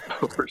 of course.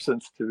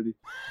 Oversensitivity.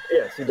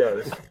 Yes, he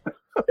does.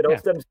 It all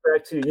stems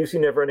back to you've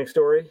seen Neverending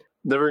Story,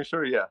 Never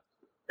Story, yeah.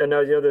 and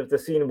now the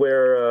scene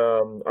where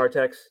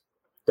Artax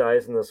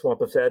dies in the Swamp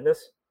of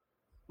Sadness.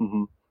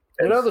 Mm-hmm.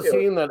 You know the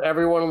scene that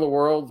everyone in the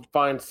world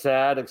finds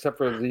sad except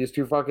for these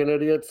two fucking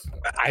idiots?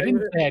 I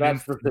didn't say I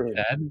That's didn't the think thing.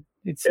 that.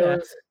 It's It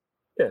was,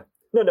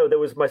 No, there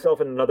was myself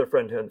and another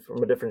friend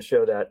from a different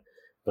show that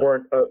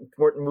weren't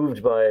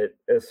moved by it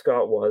as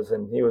Scott was,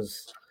 and he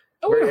was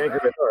very angry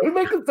with You us.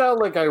 make it sound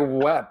like I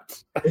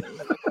wept.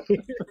 He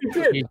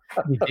did. you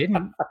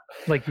didn't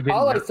like you didn't.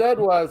 All I said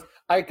was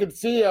I could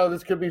see how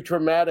this could be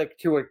traumatic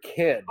to a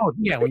kid. Oh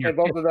yeah, when you're And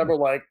both of them were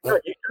like, No,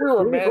 we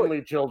were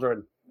manly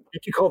children. You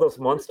could call those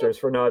monsters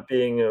for not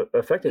being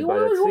affected You by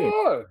that really scene.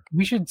 were.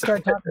 we should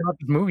start talking about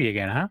this movie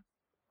again, huh?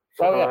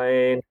 Oh, yeah.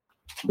 Fine.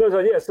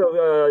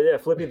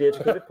 Flippy the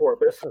Educated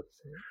Porpoise.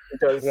 He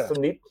does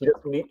some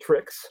neat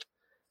tricks.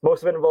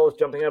 Most of it involves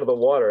jumping out of the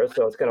water,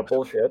 so it's kind of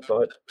bullshit,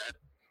 but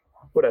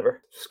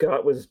whatever.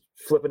 Scott was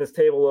flipping his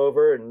table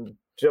over and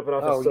jumping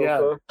off his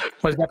sofa.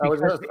 Was that I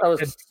was because just- I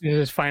was- he did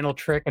his final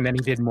trick and then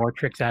he did more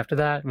tricks after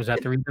that? Was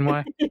that the reason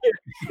why?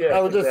 Yeah,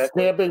 I was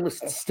exactly.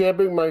 just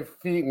stamping my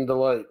feet in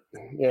delight.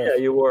 Yeah, Yes.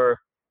 you were.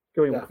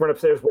 You Yeah. run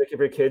upstairs, wake up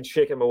your kids,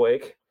 shake them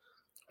awake.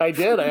 I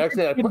did. I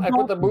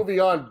put the movie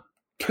on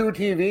 2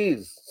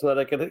 TVs so that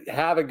I could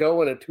have it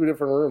going in 2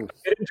 different rooms.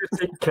 You didn't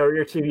just carry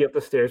your TV up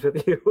the stairs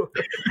with you,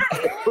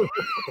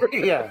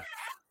 Yeah,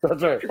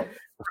 that's right. rip it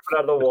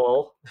out of the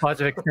wall.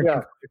 Lots of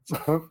extension.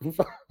 Yeah.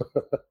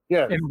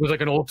 Yeah. And it was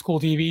like an old school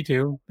TV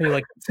too. They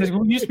like it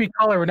used to be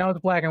color, but now it's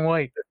black and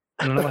white.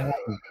 I don't know what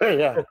happened.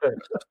 Yeah.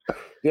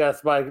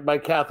 Yes, my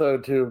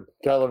cathode tube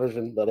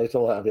television that I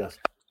still have. Yes.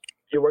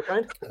 You what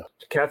kind?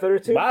 Catheter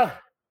tube? My, I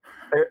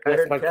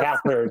that's heard my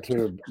catheter. cathode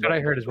tube. But I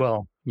heard as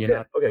well. You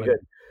know. Yeah. Okay. Good.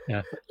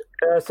 Yeah.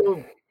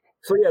 So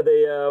yeah,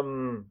 they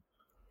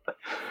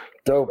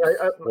Dope. I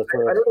That's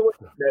don't right. know what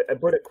I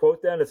put a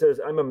quote down. It says,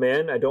 "I'm a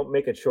man. I don't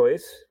make a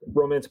choice.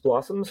 Romance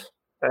blossoms."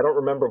 I don't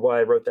remember why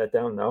I wrote that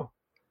down though.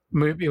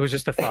 It was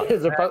just a thought.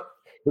 Is it?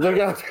 Is it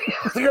gonna,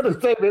 I was gonna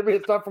say maybe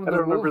it's not from I the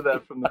don't remember movie.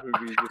 that from the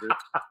movie either.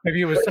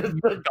 Maybe it was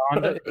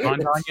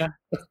dawned on you.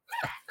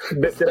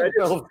 Did I just?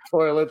 Bill's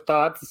toilet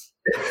thoughts.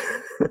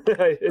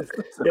 This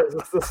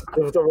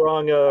was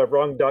the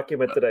wrong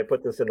document that I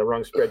put this in the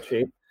wrong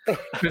spreadsheet.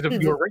 Because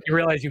you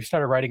realize you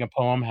started writing a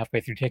poem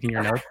halfway through taking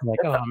your notes. You're like,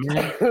 oh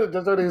man.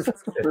 That's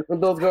what when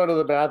Bill's going to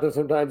the bathroom,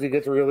 sometimes he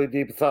gets really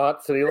deep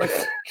thoughts and he like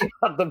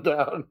jot them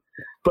down.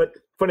 But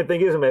funny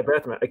thing is, in my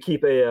bathroom, I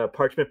keep a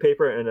parchment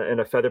paper and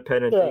a feather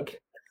pen and Yeah. ink.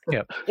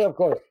 Yeah, of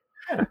course.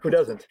 Yeah, who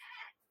doesn't?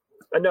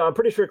 No, I'm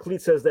pretty sure Cleet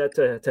says that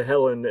to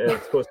Helen.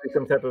 It's supposed to be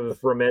some type of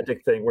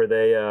romantic thing where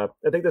they. I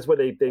think that's where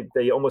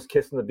they almost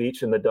kiss on the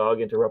beach, and the dog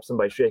interrupts them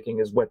by shaking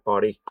his wet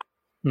body.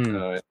 Oh,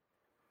 yeah.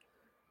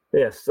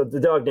 Yes, so the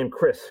dog named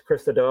Chris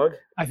the dog.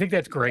 I think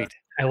that's great.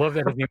 I love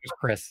that his name is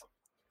Chris.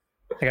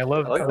 Like I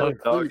love I like how the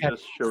dog that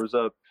just shows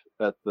up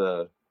at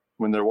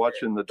when they're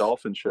watching the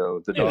dolphin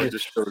show. The dog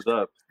just shows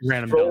up.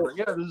 random Troll. dog.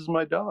 Like, yeah, this is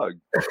my dog.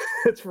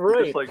 That's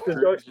right. Just like The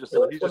dog's he's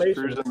no just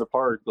explanation. cruising the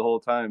park the whole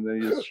time.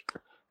 Then he just,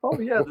 oh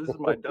yeah, this is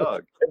my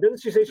dog. And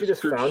didn't she say she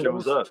just Just found him?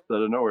 shows up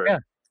out of nowhere. Yeah.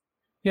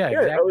 Yeah, Yeah,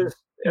 exactly. It was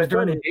I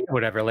during thought the date or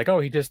whatever. Like, oh,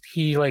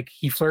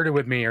 he flirted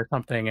with me or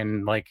something,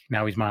 and like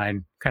now he's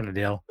mine, kind of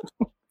deal.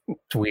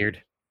 It's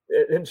weird.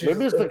 and she's,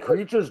 Maybe it's the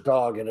creature's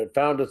dog and it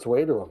found its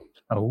way to him.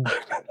 Oh,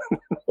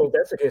 well, if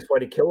that's the case.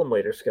 Why'd he kill him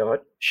later,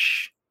 Scott?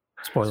 shh.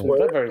 Spoiler. Spoiler.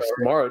 That's very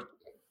smart.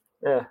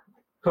 Yeah.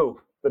 Who?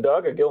 The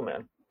dog or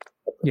Gilman?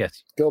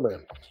 Yes.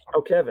 Gilman.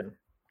 Oh, Kevin.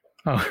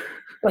 Oh,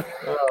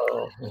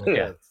 Oh.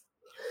 Yeah.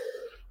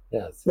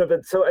 Yes. No,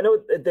 but so I know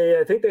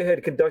I think they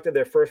had conducted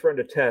their first round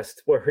of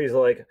tests where he's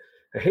like,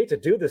 I hate to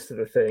do this to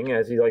the thing,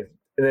 as he like,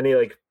 and then he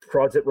like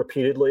prods it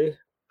repeatedly.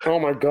 Oh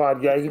my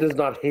god, yeah, he does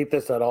not hate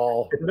this at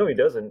all. No, he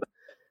doesn't.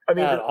 I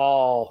mean, At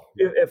all.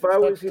 if I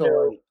was, Such you know,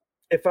 delight.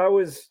 if I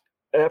was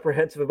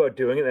apprehensive about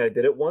doing it and I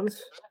did it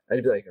once,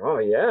 I'd be like, oh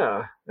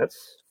yeah,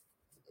 that's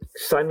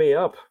sign me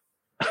up.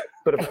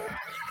 But of,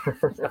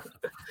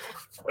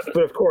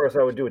 but of course,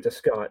 I would do it to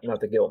Scott, not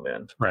the Gill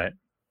man. Right.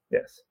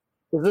 Yes.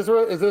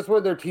 Is this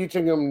where they're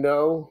teaching him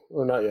no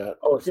or not yet?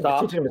 Oh,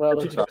 Stop, teaching him,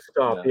 rather? teaching him to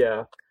stop.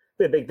 Yeah.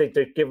 Yeah. They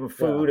give him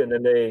food and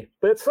then they.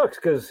 But it sucks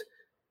because.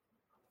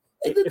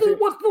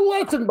 What's the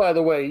lesson, by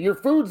the way? Your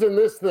food's in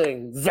this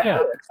thing.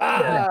 Zap.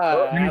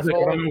 Yeah. And he's like,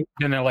 Asshole.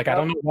 and they're like, I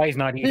don't know why he's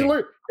not He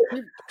eating.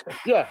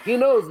 he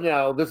knows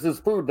now this is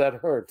food that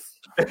hurts.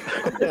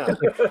 Yeah.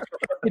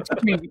 It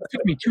took me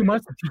 2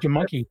 months to teach a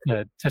monkey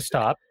to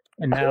stop,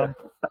 and now,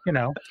 you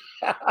know.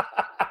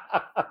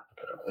 A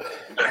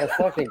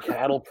fucking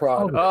cattle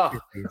prod. Oh,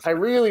 I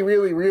really,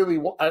 really, really,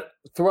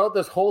 throughout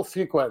this whole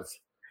sequence,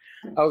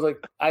 I was like,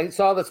 I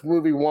saw this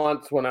movie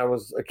once when I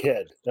was a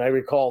kid, and I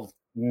recalled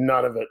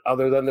none of it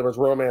other than there was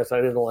romance.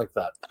 I didn't like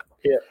that.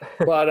 Yeah.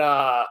 But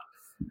I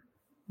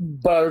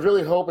was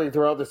really hoping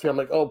throughout this scene, I'm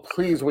like, oh,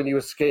 please, when you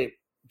escape,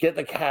 get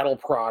the cattle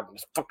prod and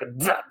just fucking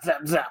zap,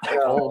 zap, zap.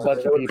 A whole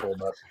bunch of people,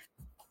 but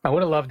I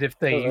would have loved if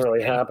they doesn't used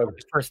really it happen.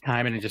 the first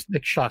time and it just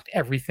like, shocked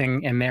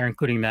everything in there,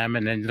 including them,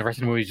 and then the rest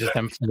of the movie is just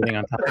them sitting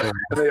on top of it.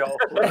 And they all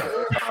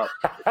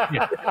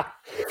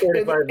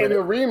in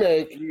the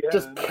remake,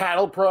 just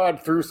cattle prod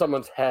through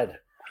someone's head.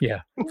 Right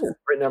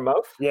in their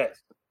mouth.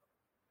 Yes.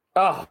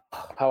 Oh,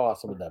 how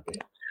awesome would that be?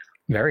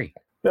 Very.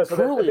 No, so I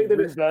Truly, think they're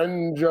just,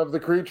 revenge of the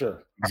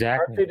creature.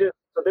 Exactly.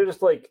 they're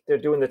just like they're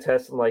doing the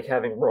test and like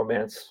having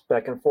romance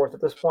back and forth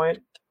at this point.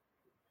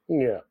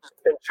 Yeah.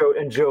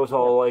 And Joe's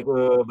all like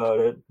about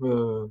it.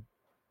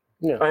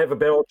 Yeah. I have a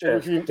barrel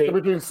In chest.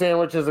 between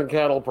sandwiches and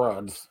cattle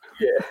prods.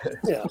 Yeah.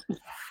 Yeah.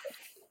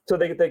 So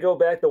they go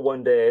back the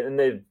one day and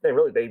they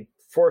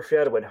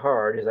foreshadow it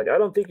hard. He's like, I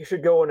don't think you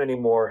should go in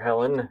anymore,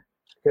 Helen,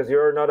 because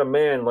you're not a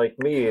man like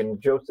me and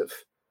Joseph.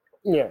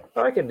 Yeah.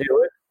 I can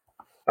do it.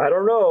 I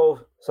don't know.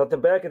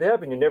 Something bad could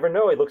happen. You never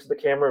know. He looks at the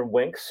camera and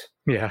winks.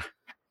 Yeah.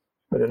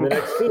 And then the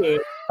next scene.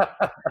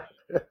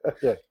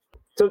 Yeah.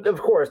 So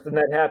of course, then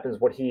that happens.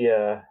 What he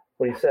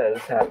says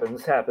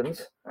happens.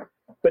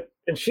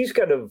 And she's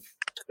kind of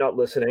not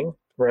listening,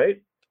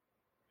 right?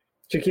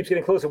 She keeps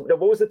getting closer. Now,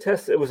 what was the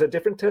test? It was a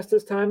different test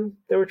this time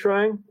they were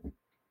trying.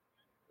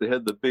 They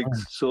had the big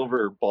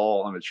silver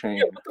ball on a chain.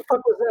 Yeah, what the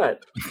fuck was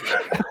that?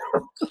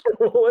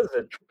 What was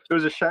it? It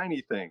was a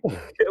shiny thing.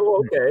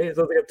 Oh, okay,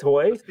 so it's like a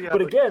toy. Yeah,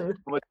 But again,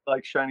 much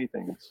like shiny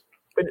things.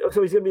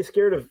 so he's gonna be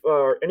scared of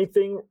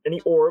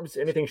any orbs,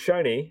 anything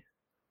shiny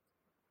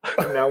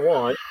from now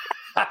on.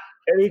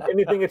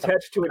 Anything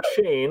attached to a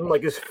chain,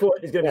 like his foot,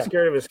 he's gonna be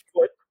scared of his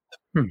foot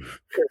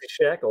because he's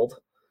shackled.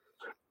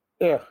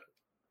 Yeah.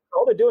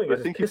 All they're doing I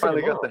is think he pissing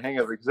finally him got off. the hang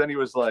of it because then he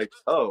was like,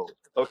 "Oh,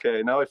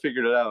 okay, now I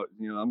figured it out.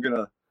 I'm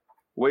gonna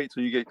wait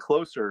till you get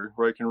closer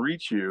where I can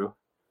reach you.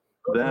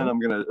 Then I'm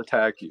gonna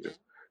attack you."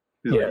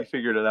 He's like, he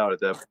figured it out at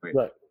that point.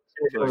 Right.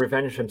 He's gonna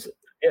revenge himself.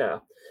 Yeah.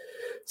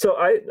 So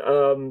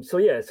so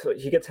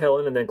he gets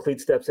Helen, and then Cleet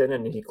steps in,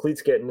 and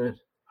Cleet's getting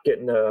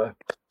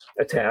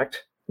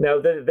attacked. Now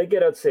they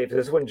get out safe. Is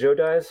this when Joe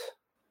dies?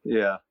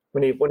 Yeah.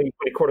 When he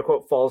quote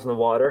unquote falls in the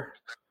water.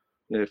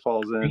 Yeah, he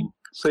falls in,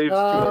 saves two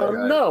other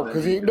guys, No, and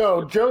because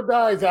then Joe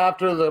dies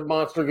after the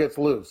monster gets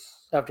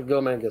loose. After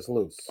Gilman gets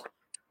loose.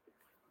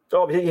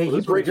 Oh,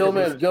 he breaks.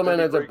 Gilman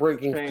ends up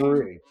breaks breaking chain.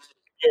 free.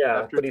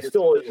 Yeah, after but he he's gets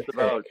still pissed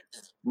about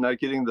not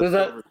getting the There's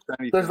that- silver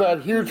shiny There's thing.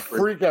 that huge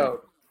freak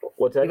out.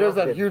 What's that? He does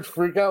that huge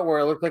freak out where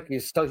it looks like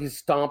he's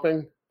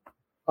stomping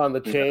on the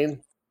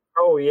chain.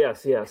 Oh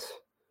yes.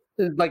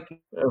 It's like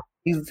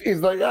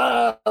he's like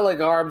like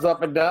arms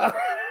up and down,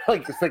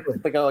 like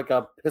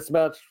a piss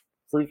match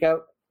freak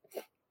out.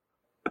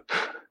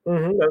 That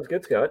was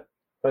good, Scott.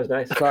 That was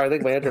nice. Sorry, I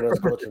think my internet's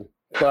glitching.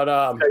 But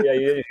Yeah,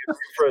 you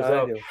froze I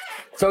up. do.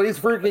 So he's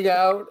freaking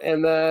out,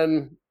 and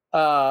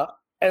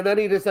then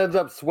he just ends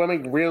up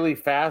swimming really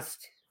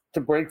fast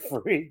to break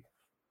free.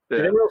 Yeah.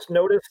 Did anyone else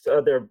notice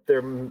they're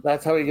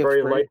That's how he gets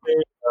very free. likely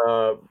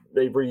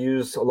they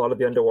reuse a lot of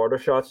the underwater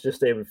shots.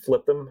 Just they would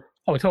flip them.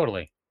 Oh,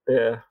 totally.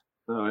 Yeah.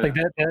 Oh, yeah. Like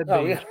that.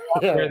 Oh, yeah.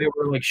 Yeah. Where they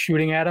were like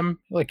shooting at him,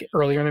 like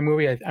earlier in the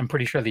movie. I'm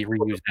pretty sure they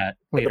reused that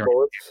With the later.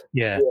 bullets.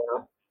 Yeah.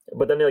 Yeah.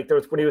 But then there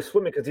was when he was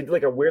swimming because he did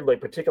like a weird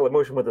particular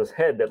motion with his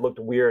head that looked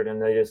weird,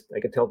 and I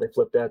could tell they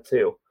flipped that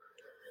too.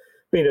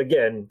 I mean,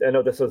 again, I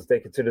know they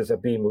consider this a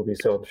B movie,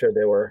 so I'm sure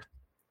they were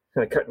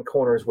kind of cutting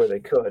corners where they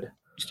could.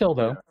 Still,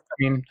 though, I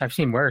mean, I've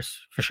seen worse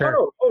for sure.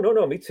 Oh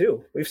no, me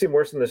too. We've seen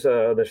worse in this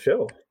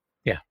show.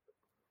 Yeah.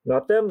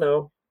 Not them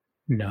though.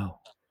 No.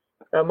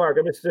 Mark,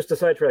 I'm just a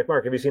sidetrack.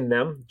 Mark, have you seen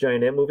Them,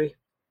 Giant Ant movie?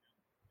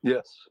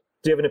 Yes.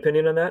 Do you have an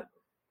opinion on that?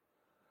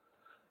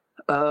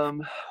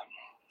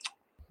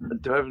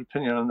 Do I have an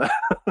opinion on that?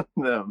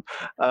 No.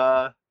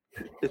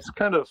 It's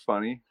kind of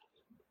funny.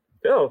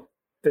 Oh,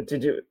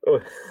 did you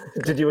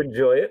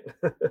enjoy it?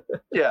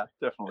 Yeah,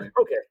 definitely.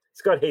 Okay,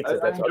 Scott hates I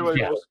it. That's enjoy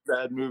yeah. most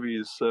bad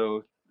movies,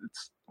 so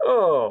it's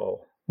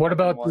Oh, What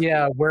about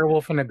the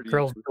werewolf in a Pretty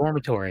girl's easy.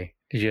 dormitory?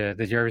 Did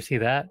you ever see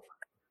that?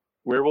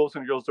 Werewolves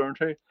in a Girls'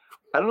 Dormitory.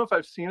 I don't know if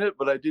I've seen it,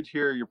 but I did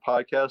hear your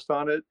podcast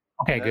on it.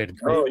 Okay, good.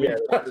 Oh, yeah.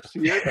 To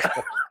see it.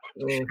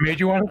 Made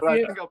you want to But see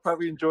I it? think I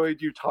probably enjoyed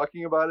you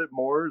talking about it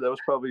more. That was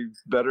probably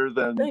better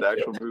than Thank the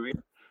actual you. movie.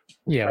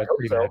 Yeah, it was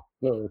pretty bad.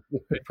 No.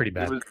 It was pretty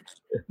bad.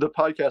 The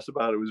podcast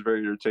about it was very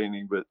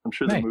entertaining, but I'm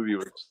sure the Nice. movie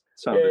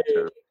sounded Yay.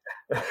 terrible.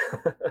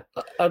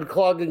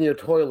 Unclogging your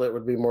toilet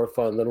would be more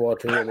fun than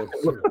watching it.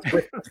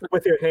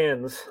 with your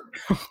hands.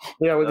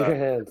 Yeah, with your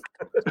hands.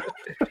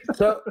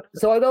 So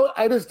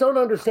I just don't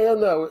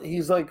understand though.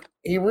 He's like,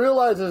 he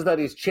realizes that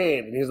he's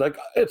chained, and he's like,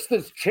 it's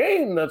this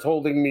chain that's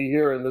holding me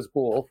here in this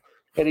pool,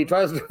 and he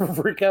tries to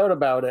freak out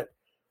about it.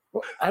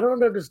 I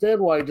don't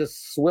understand why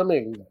just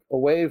swimming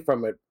away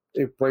from it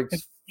breaks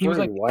He was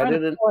free. like Why trying to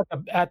did it? go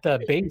at the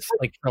base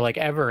like for like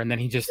ever, and then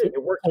he just It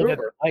worked pulled at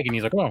over. the leg, and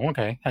he's like, "Oh,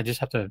 okay, I just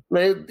have to."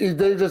 They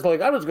just like,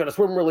 I'm just gonna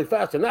swim really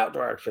fast in that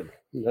direction,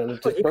 and then it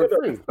But just he broke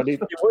could've- free. But he,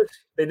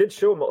 They did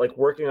show him like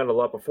working on it a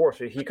lot before,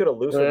 so he could have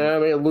loosened I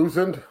mean, it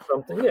loosened.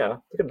 something. Yeah,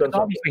 he could have done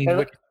something. Obviously, he's And-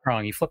 wicked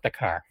strong. He flipped the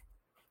car.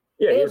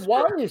 Yeah, And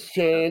while he's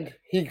chained,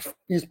 he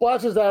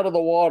splashes out of the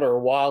water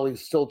while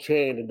he's still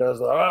chained and does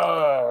the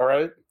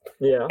right.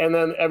 yeah. And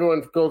then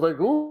everyone goes like,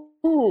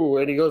 ooh,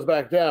 and he goes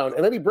back down.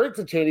 And then he breaks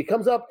the chain. He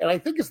comes up, and I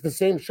think it's the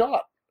same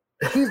shot.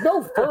 He's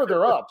no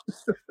further up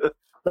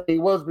than he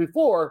was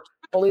before,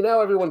 only now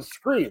everyone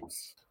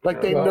screams. Like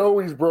they Well- know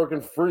he's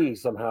broken free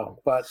somehow.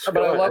 But I Scott,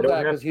 I love don't that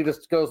have- because he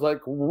just goes like,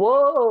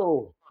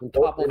 whoa, and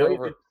Well, topples you know, you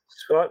over. could,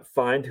 Scott,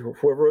 find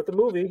whoever wrote the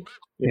movie.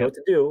 You know what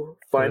to do.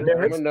 Find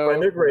their heads, No,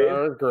 find their grave,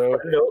 no, put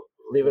a note,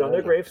 leave it on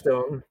their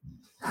gravestone.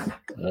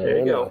 There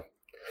you go.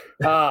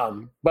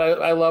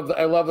 But I love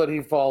that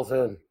he falls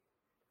in.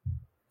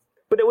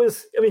 But it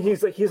was, I mean,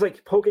 he's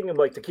like poking him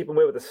like to keep him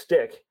away with a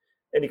stick,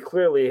 and he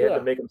clearly had Yeah.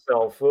 to make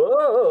himself.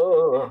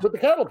 Oh. With the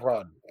cattle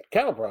prod.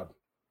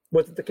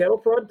 Was it the cattle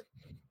prod?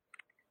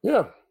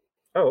 Yeah.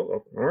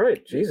 Oh, all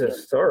right.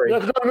 Jesus, sorry. Yeah,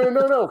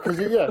 no. Because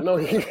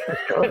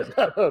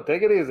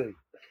take it easy.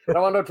 I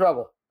don't want no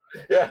trouble.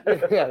 Yeah.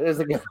 Yeah,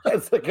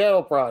 it's the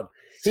cattle prod.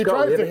 He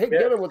Scott, tries to yeah.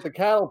 get him with the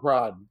cattle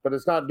prod, but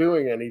it's not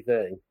doing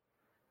anything.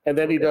 And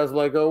then he does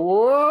like a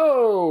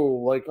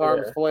whoa, like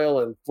arms Yeah. flail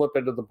and flip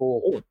into the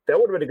pool. Oh, that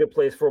would have been a good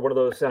place for one of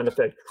those sound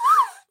effects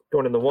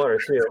going in the water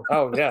too.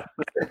 Oh yeah,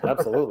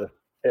 absolutely.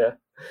 Yeah.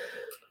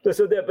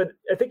 So that, but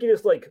I think he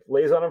just like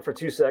lays on him for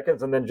 2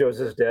 seconds, and then Joe's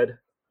just dead.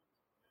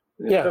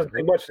 Yeah. Doesn't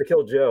take much to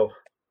kill Joe.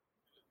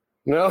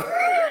 No,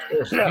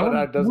 No no, one-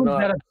 that does no one's not.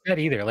 that upset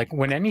either. Like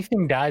when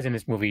anything dies in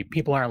this movie,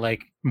 people aren't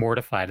like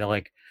mortified. They're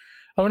like,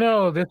 "Oh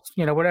no, this,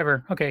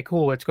 whatever. Okay,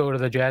 cool. Let's go to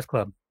the jazz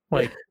club."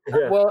 Like,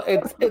 Yeah. Well,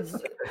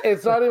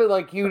 it's not even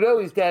like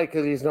he's dead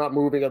because he's not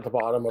moving at the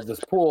bottom of this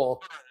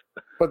pool,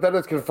 but then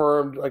it's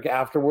confirmed like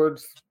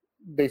afterwards.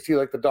 They see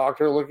like the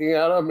doctor looking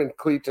at him, and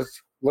Cleet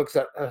just looks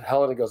at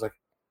Helen and goes like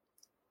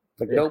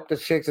Yeah. nope,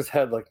 just shakes his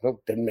head like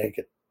nope, didn't make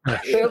it.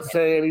 They don't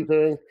say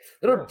anything.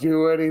 They don't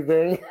do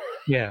anything.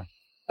 yeah,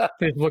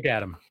 just look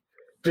at him.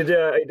 Did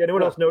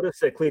anyone else notice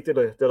that Cleet did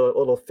a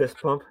little fist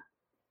pump?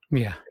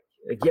 Yeah,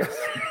 Like, yes.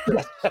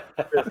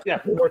 Yeah,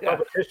 More yeah.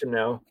 competition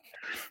now.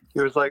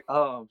 He was like,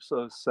 "Oh, I'm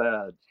so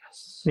sad."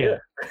 Yes.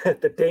 yeah.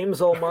 The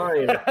dame's all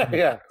mine.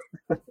 Yeah.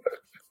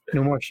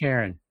 No more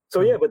Sharon.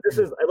 So yeah, but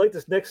I like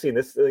this next scene.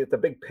 This the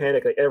big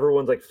panic. Like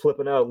everyone's like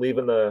flipping out,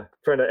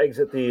 trying to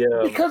exit the.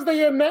 Because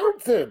they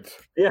announce it.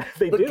 Yeah,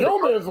 they The do.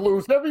 Gilman's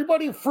loose.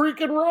 Everybody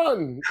freaking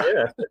run.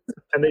 Yeah,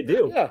 and they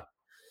do. Yeah.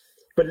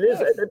 But it is.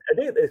 Yes. I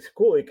think it's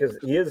cool because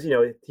he is.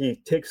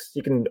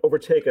 He can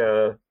overtake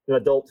an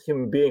adult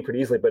human being pretty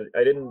easily. But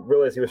I didn't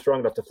realize he was strong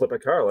enough to flip a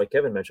car, like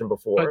Kevin mentioned But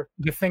before.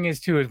 the thing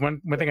is, too, is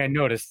one thing I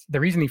noticed. The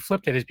reason he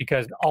flipped it is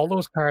because all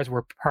those cars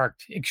were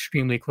parked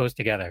extremely close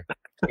together.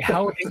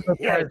 How would those cars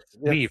Yes.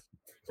 leave?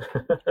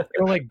 They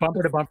were like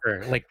bumper to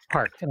bumper, like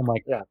parked. And I'm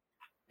like, Yeah.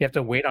 You have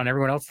to wait on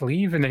everyone else to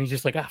leave, and then he's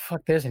just like,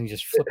 fuck this, and he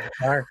just flipped the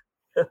car,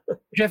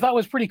 which I thought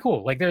was pretty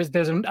cool. Like there's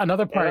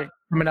another part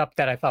coming up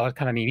that I thought was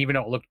kind of neat, even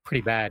though it looked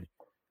pretty bad.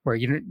 Where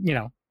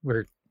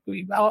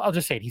I'll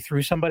just say it. He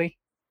threw somebody.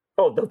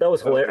 Oh, that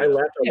was hilarious. I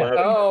laughed out Yeah. loud.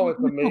 Oh, it's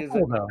amazing.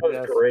 Cool, though. That was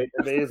Yes, great.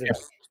 amazing.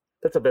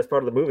 That's the best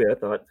part of the movie, I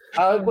thought.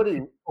 I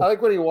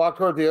like when he walked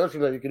toward the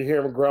ocean and you could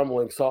hear him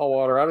grumbling, salt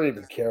water. I don't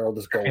even care. I'll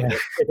just go with it.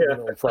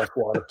 Yeah. Fresh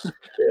water.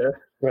 Yeah.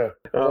 Yeah.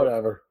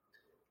 Whatever.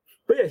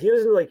 But yeah,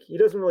 he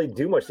doesn't really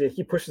do much.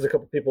 He pushes a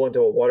couple people into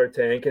a water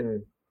tank,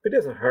 and he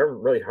doesn't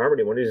really harm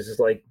anyone. He's just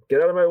like,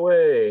 get out of my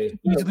way.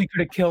 Easily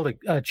could have killed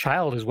a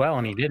child as well,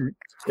 and he didn't.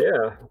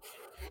 Yeah.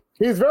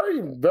 He's very,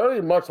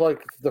 very much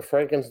like the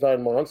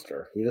Frankenstein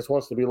monster. He just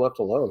wants to be left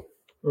alone.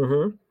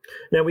 Mm-hmm.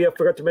 Now we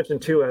forgot to mention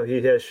too how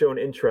he has shown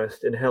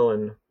interest in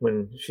Helen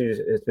when she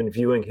has been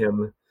viewing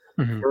him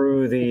Mhm.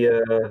 through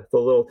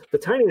the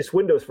tiniest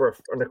windows for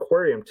an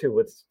aquarium too.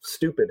 It's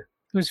stupid.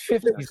 It was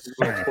 50s.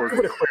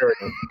 Stupid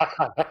aquarium.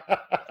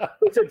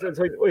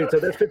 So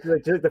that's 50,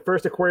 like the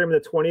first aquarium in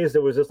the 20s.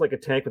 There was just like a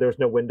tank, but there was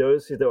no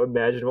windows. You don't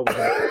imagine what was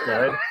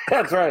inside.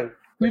 That's right.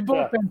 We've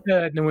both been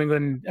to New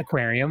England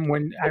Aquarium.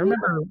 When I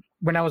remember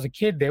when I was a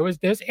kid,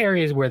 there's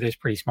areas where there's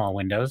pretty small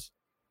windows.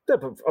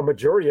 A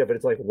majority of it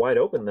is like wide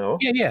open, though.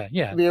 Yeah.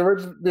 The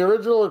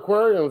original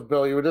aquariums,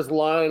 Bill, you would just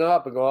line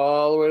up and go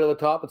all the way to the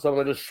top, and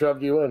someone just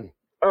shoved you in.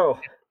 Oh,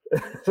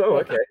 so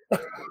okay.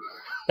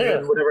 Yeah.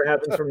 And whatever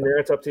happens from there,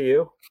 it's up to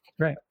you.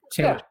 Right.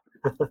 Yeah.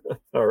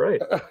 All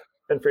right.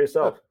 And for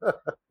yourself,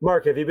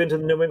 Mark, have you been to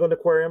the New England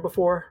Aquarium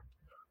before?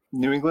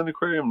 New England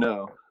Aquarium,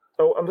 no.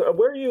 Oh,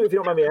 where are you? If you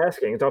don't mind me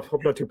asking, don't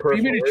hope not too You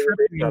personal. made a trip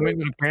to New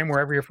England Aquarium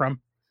wherever you're from.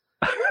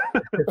 I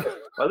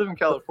live in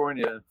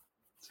California.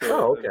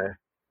 Oh, okay.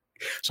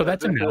 So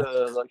that's a I've been no.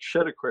 to, like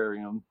Shed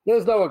Aquarium.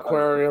 There's no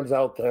aquariums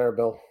out there,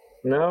 Bill.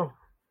 No.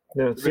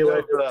 Sea We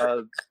life.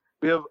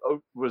 have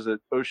was it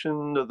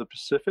Ocean of the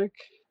Pacific?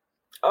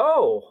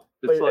 Oh,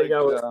 It's wait, like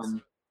no,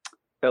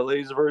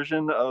 LA's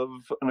version of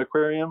an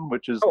aquarium,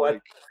 which is Oh,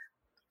 like,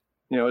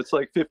 it's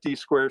like 50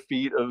 square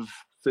feet of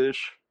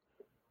fish,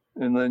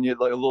 and then you have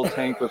like a little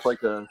tank with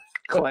like a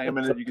clam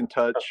in it you can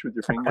touch with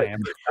your finger. Clam.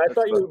 I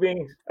thought you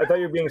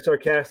were being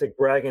sarcastic,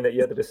 bragging that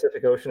you had the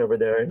Pacific Ocean over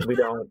there, and we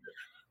don't.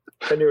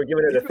 And you were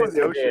giving it a You go to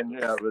the 15 ocean,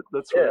 yeah, but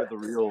that's where the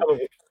real.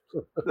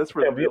 That's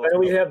where Yeah, the real. I know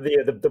we have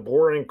the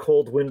boring,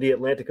 cold, windy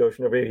Atlantic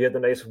Ocean over here. You have the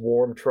nice,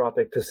 warm,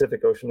 tropic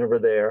Pacific Ocean over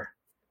there.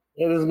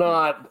 It is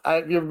not.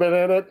 You've been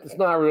in it. It's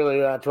not really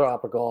that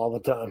tropical all the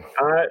time.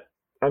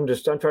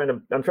 I'm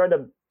trying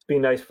to be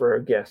nice for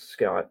a guest,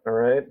 Scott. All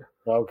right.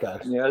 Okay.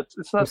 Yeah,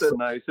 it's not that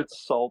nice.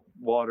 It's salt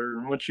water,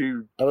 and once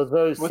you I was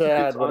very Once it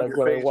sad gets when on I, your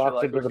when I face,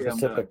 walked you're like, into the okay,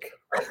 I'm done.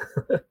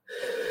 Pacific.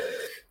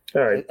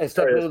 All right. I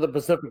stepped into the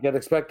Pacific and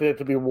expected it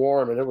to be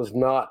warm, and it was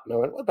not. And I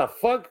went, "What the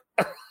fuck?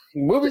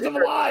 Movies have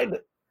lied."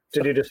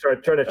 Did you just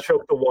start trying to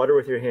choke the water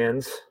with your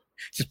hands?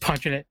 Just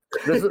punching it.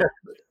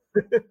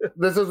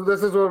 This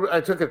is where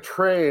I took a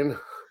train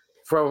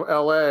from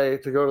LA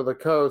to go to the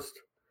coast,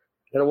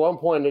 and at one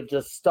point it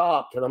just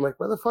stopped, and I'm like,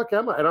 "Where the fuck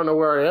am I? I don't know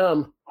where I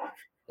am."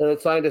 And the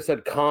sign just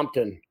said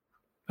Compton.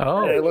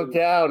 Oh, And I looked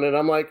down, and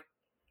I'm like,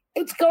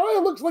 "It's going.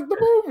 It looks like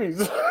the movies.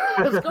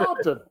 It's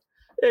Compton."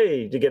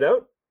 Hey, did you get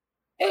out?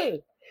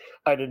 Hey,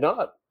 I did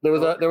not. There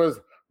was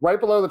right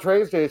below the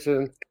train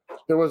station.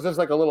 There was just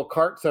like a little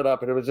cart set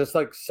up, and it was just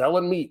like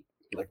selling meat,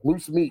 like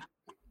loose meat.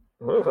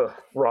 Ugh,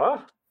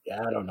 raw?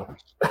 Yeah, I don't know.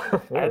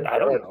 I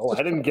don't know.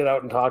 I didn't get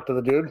out and talk to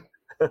the dude.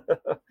 Very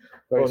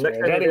Well, next strange.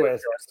 time you get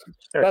Anyways,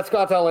 that's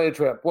Scott's LA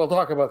trip. We'll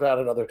talk about that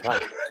another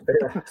time.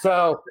 Yeah.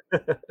 So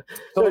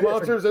the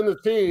monster's in the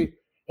sea,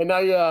 and now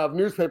you have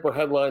newspaper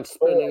headlines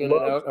spinning in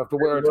and out of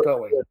where it's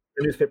going.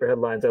 The newspaper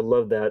headlines. I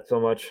love that so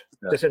much.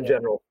 Just in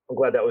general. I'm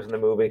glad that was in the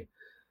movie.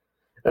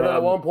 And then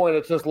at one point,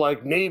 it's just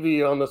like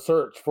Navy on the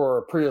search for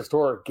a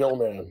prehistoric gill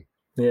man.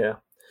 Yeah.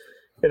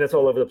 And it's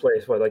all over the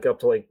place. What, like up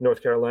to like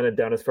North Carolina,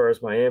 down as far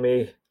as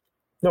Miami.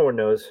 No one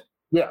knows.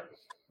 Yeah,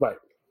 right.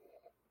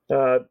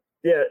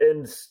 Yeah,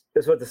 and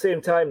so at the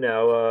same time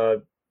now,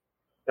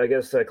 I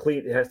guess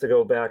Cleet has to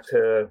go back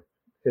to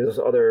his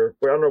other.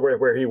 I don't know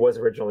where he was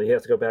originally. He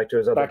has to go back to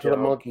his other. Back to the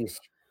job. monkeys.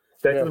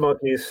 Back Yeah. to the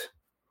monkeys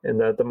and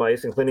the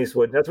mice and Clint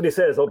Eastwood. That's what he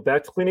says. Oh,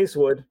 back to Clint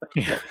Eastwood.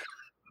 yeah.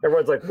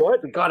 Everyone's like, "What?"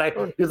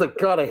 He's like,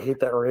 God, I hate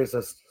that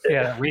racist.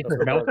 Yeah.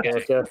 Reefer milk.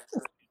 Yeah.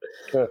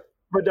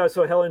 But no,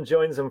 so Helen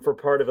joins him for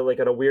part of it, like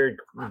on a weird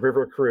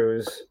river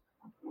cruise.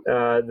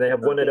 They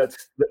have one night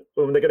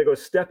when they're gonna go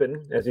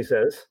stepping, as he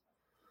says.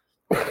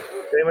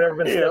 Anyone ever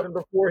been stepping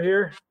before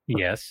here?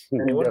 Yes.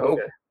 Anyone? Nope.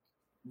 Okay.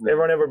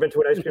 Everyone ever been to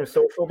an ice cream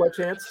social by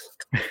chance?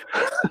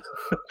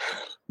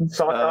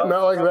 Sock hop?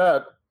 Not like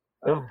that.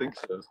 I don't think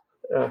so.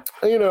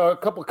 You know, a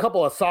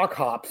couple of sock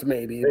hops,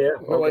 maybe. Yeah,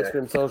 No okay. ice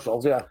cream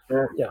socials. Yeah.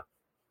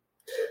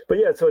 But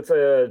yeah, so it's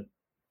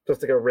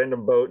just like a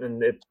random boat,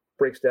 and it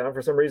breaks down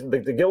for some reason. The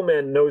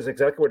Gillman knows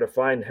exactly where to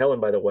find Helen,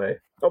 by the way.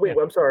 Oh wait,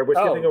 I'm sorry, we're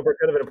skipping over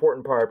kind of an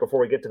important part before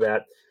we get to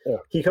that. Yeah.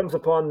 He comes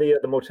upon the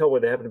motel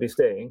where they happen to be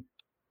staying,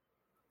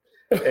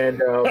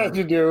 and As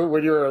you do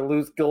when you're a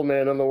loose gill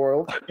man in the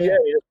world. yeah,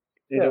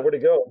 you know where to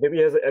go. Maybe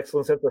he has an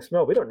excellent sense of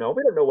smell. We don't know.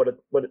 We don't know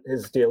what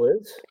his deal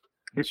is.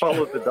 He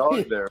followed the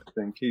dog there. I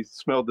think he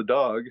smelled the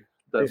dog. He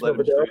That smelled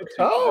led him the dog? straight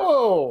to.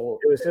 Oh,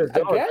 It was his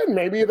dog. again,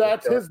 maybe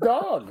that's his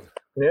dog.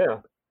 Yeah.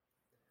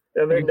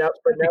 I mean, now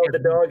the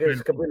dog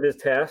has completed his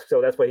task, so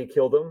that's why he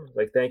killed him.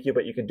 Like, thank you,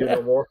 but you can do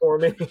no more for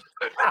me.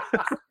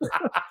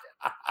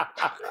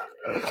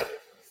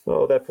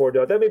 Oh, that poor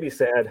dog. That made me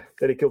sad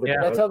that he killed the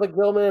Yeah. That's dog. how the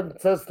gill man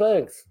says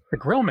thanks. The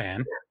grill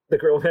man. The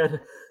grill man.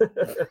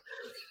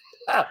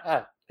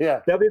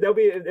 Yeah. That'll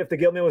be if the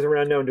grill man was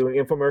around now and doing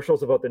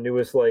infomercials about the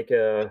newest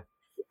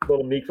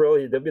little meat grill.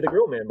 That'd be the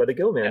grill man by the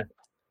gill man.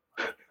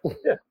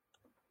 Yeah.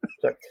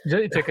 Sorry.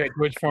 It's like a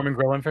George Foreman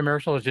grill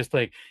infomercial. It's just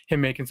like him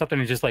making something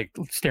and just like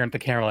staring at the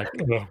camera like,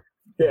 ugh.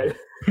 Yeah.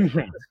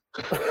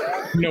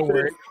 No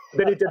word.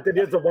 Then he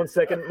does a 1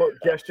 second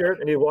gesture,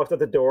 and he walks out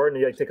the door, and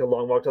he take a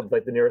long walk to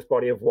like the nearest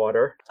body of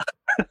water.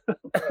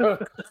 And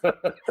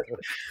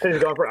he's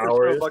gone for Throw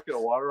a hours. bucket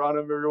of water on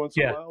him every once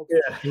in Yeah. a while.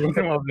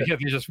 Yeah. Well,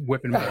 he's just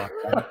whipping water.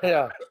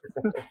 Yeah.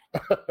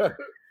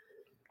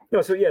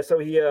 No, so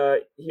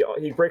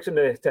he breaks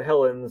into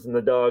Helen's, and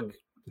the dog.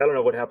 I don't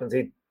know what happens.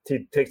 He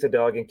takes the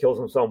dog and kills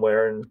him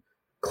somewhere, and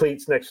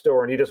Cleet's next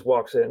door, and he just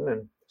walks in,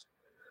 and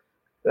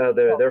They're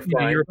You know,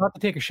 fine. you're about to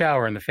take a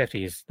shower in the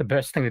 50s. The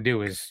best thing to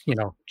do is,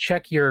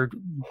 check your,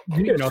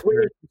 Yeah,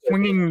 your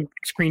swinging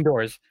screen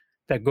doors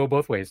that go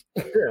both ways,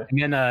 Yeah.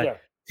 and then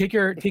take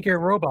your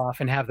robe off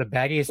and have the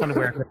baggiest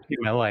underwear I've ever seen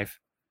in my life.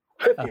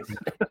 50s.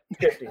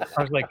 50s.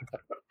 I was like,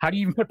 how do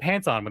you even put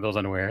pants on with those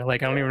underwear?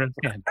 Like, I don't even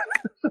understand.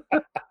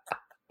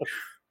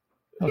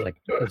 I was like,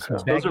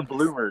 Those are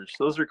bloomers.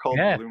 Those are called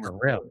bloomers. for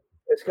real.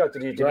 Hey, Scott,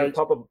 did you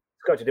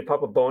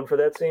pop a bone for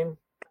that scene?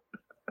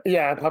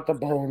 Yeah, I popped a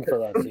bone for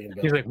that scene.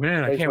 He's like,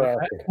 man, I Thanks can't for wait.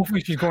 asking.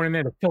 Hopefully she's going in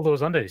there to fill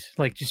those undies.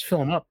 Like, just fill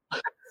them up.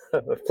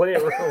 Plenty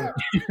of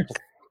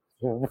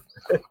room.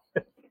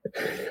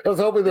 I was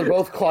hoping they'd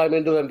both climb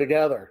into them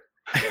together.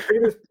 I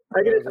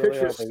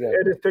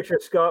just picture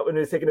Scott when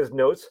he's taking his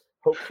notes.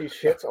 Hope she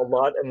shits a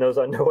lot in those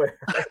underwear.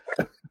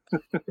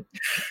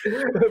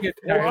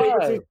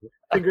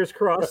 Fingers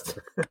crossed.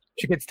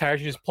 She gets tired.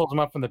 She just pulls them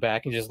up from the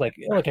back and just like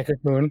a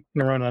cocoon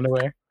in her own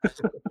underwear.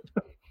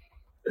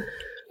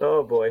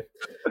 Oh boy.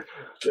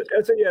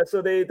 And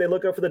so they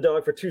look out for the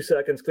dog for 2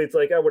 seconds. Cleet's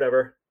like, oh,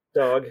 whatever,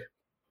 dog.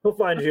 He'll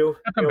find you.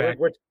 I'll come back.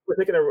 We're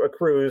taking a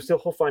cruise. He'll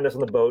find us on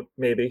the boat,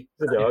 maybe.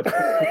 The dog.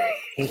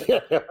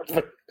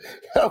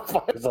 He'll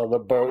find us on the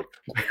boat.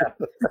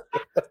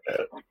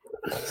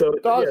 So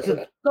Dogs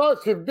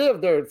should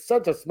live there.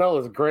 Such a smell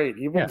is great.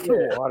 Even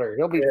through water,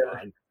 he'll be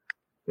fine.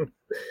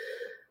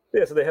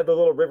 Yeah, so they had the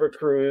little river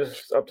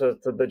cruise up to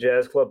the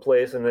jazz club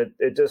place, and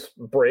it just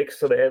breaks.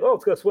 So they had,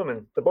 let's go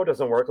swimming. The boat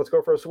doesn't work. Let's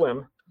go for a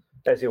swim,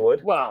 as you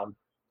would. Wow,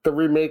 they're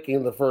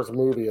remaking the first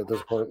movie at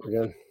this point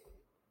again.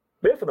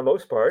 Yeah, for the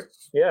most part.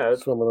 Yeah.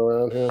 Swimming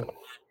around here.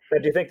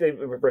 And do you think they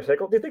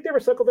recycled? Do you think they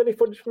recycled any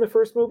footage from the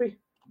first movie?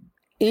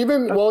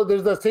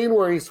 There's that scene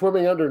where he's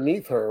swimming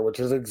underneath her, which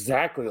is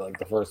exactly like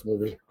the first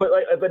movie. But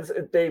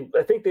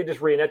I think they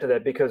just reenacted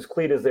that because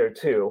Cleet is there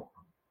too.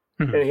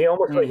 Mhm. And he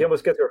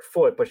almost gets her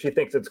foot, but she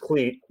thinks it's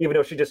Cleet, even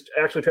though she just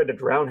actually tried to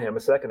drown him a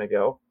second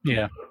ago.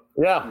 Yeah.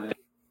 Yeah,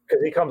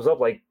 Because he comes up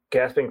like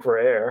gasping for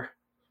air.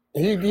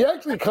 he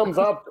actually comes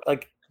up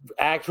like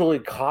actually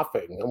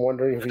coughing. I'm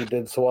wondering if he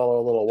did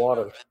swallow a little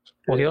water.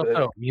 Well,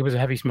 he was a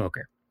heavy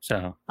smoker,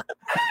 so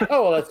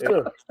Oh, well, that's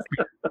true.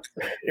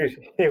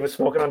 He was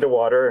smoking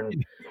underwater,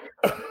 and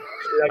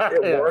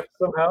it worked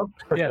somehow.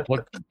 yeah.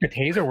 Well, the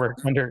taser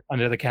worked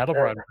under the cattle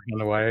prod on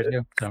the wire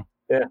too. So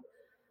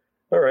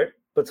All right.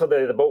 But so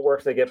the boat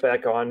works, they get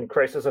back on,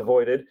 crisis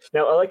avoided.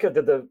 Now, I like it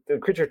that the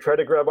creature tried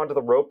to grab onto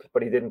the rope,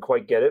 but he didn't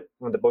quite get it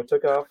when the boat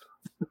took off.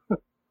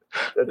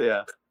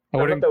 Yeah. I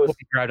would have that was-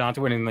 grabbed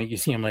onto it and like you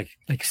see him like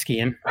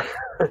skiing.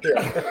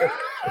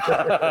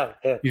 Yeah.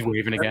 He's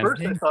waving At again.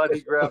 first, I thought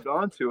he grabbed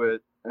onto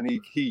it and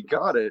he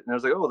got it, and I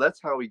was like, "Oh, that's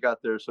how he got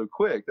there so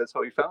quick. That's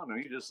how he found him.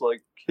 He just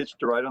like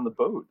hitched a ride on the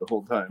boat the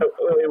whole time."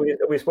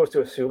 Are we supposed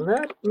to assume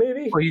that,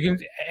 maybe? Well,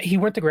 he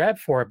went to grab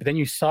for it, but then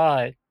you saw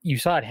it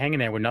hanging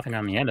there with nothing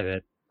on the end of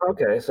it.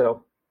 Okay,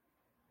 so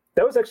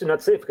that was actually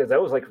not safe because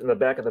that was like in the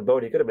back of the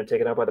boat. He could have been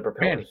taken out by the Man,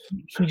 propellers.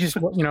 he just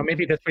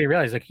maybe that's what he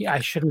realized. Like I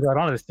shouldn't got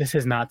on this. This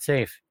is not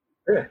safe.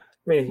 Yeah, I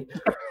mean,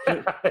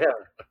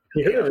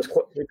 he could have just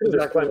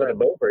climbed on the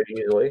boat very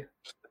easily.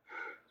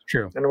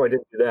 True. I don't know why I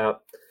didn't do that.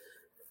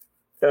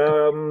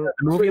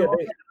 movie so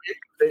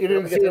You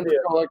didn't see him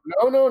go like,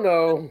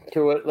 no,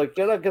 to it. Like,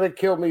 you're not going to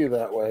kill me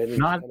that way. And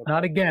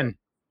Not again.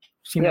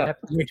 Seen that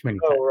happen way too many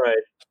Oh, times.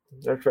 right.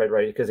 That's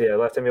right. Because,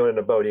 last time you went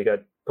in a boat, you got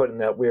put in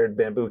that weird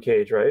bamboo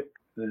cage, right?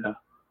 Yeah.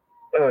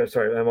 Oh,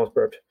 sorry. I almost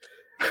burped.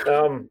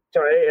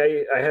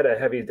 Sorry, I had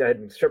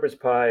shepherd's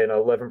pie and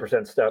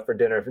 11% stuff for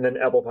dinner, and then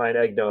apple pie and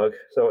eggnog.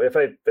 So if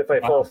I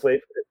fall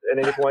asleep at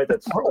any point,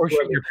 that's Or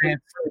shit your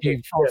pants. You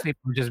fall asleep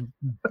and just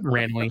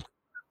randomly.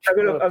 I'm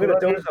gonna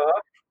doze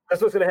off.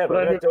 That's what's gonna happen.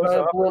 I'm gonna doze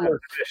off.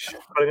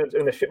 I'm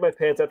gonna shit my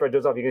pants after I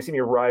doze off. You can see me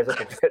rise up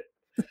a bit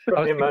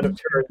from the amount of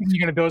turns.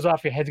 You're gonna doze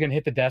off. Your head's gonna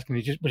hit the desk, and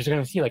we're just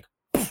gonna see like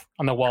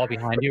on the wall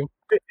behind you.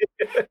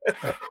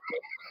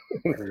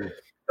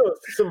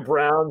 Some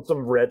brown, some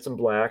red, some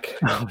black.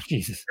 Oh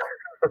Jesus!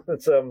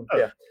 It's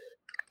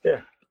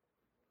a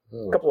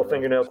couple of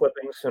fingernail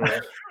clippings. And,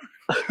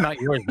 Not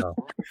yours though.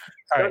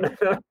 All right,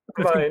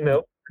 mine,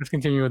 no. let's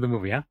continue with the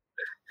movie, huh?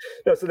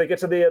 No, so they get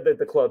to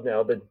the club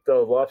now, the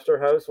lobster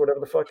house, whatever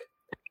the fuck.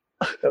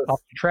 That was Off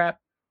the trap.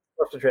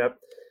 lobster trap.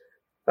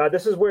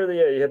 This is where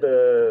you had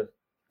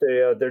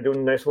they're doing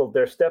a nice little,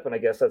 they're stepping, I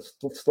guess. That's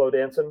slow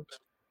dancing.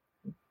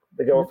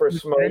 They go for a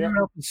Did smoke. anyone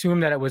else assume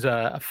that it was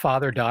a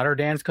father-daughter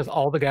dance because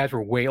all the guys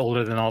were way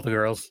older than all the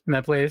girls in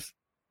that place?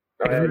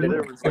 There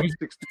was like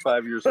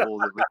 65 years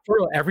old. For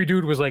real, every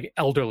dude was like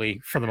elderly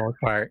for the most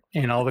part,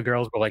 and all the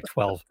girls were like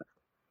 12.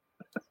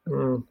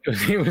 Mm.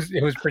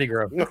 It was pretty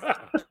gross.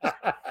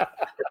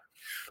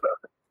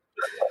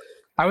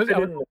 I was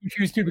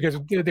confused too because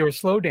they were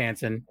slow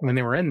dancing when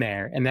they were in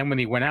there, and then when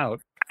they went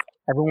out,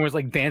 everyone was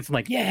like dancing,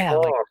 like yeah. Oh,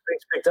 Like,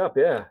 things picked up,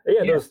 yeah.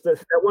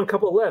 That one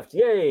couple left,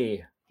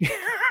 yay.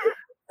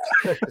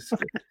 the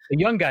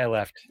young guy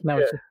left. Now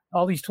it's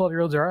all these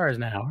 12-year-olds are ours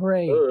now.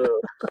 Hooray!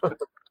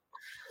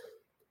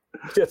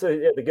 Just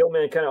the gill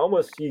man kind of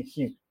almost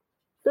he.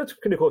 That's a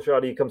pretty cool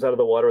shot. He comes out of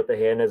the water with the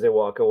hand as they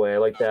walk away. I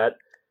like that.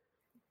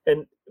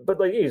 And but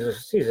like he's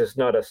just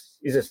not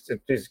he just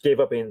gave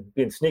up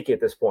being sneaky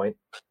at this point.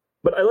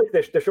 But I like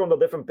they're showing the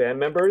different band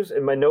members,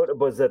 and my note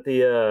was that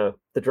the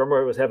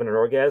drummer was having an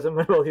orgasm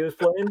while he was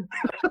playing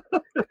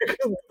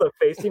because of the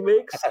face he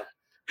makes.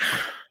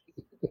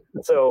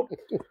 So,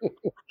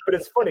 but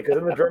it's funny because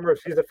in the drummer,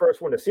 she's the first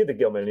one to see the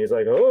Gilman, and he's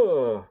like,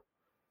 "Oh,"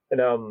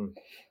 and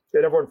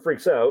everyone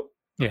freaks out.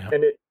 Yeah,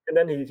 and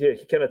then he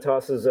kind of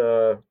tosses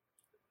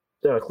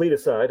Cleet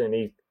aside, and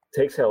he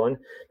takes Helen.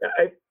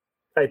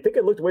 I think I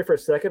looked away for a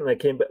second,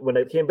 and when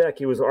I came back,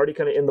 he was already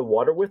kind of in the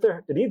water with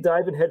her. Did he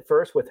dive in head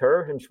first with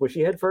her, and was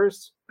she head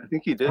first? I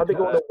think he did. How'd they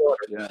go in the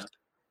water? Yeah,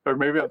 or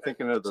maybe I'm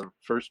thinking of the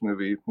first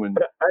movie when.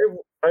 But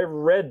I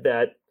read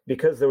that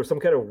because there was some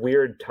kind of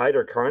weird tide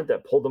or current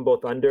that pulled them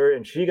both under,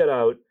 and she got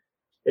out,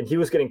 and he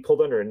was getting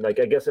pulled under, and like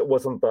I guess it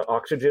wasn't the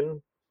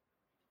oxygen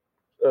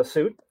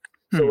suit,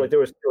 so like there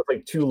was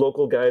like two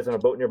local guys on a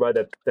boat nearby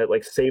that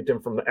like saved him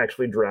from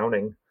actually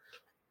drowning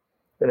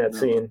in that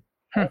scene.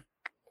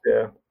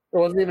 Yeah. It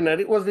wasn't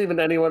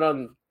even anyone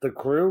on the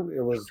crew.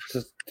 It was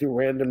just two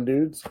random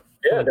dudes.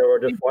 Yeah, they were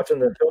just watching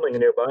the filming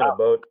nearby on a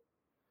boat.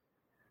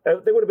 I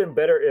think it would have been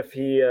better if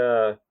he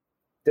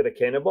did a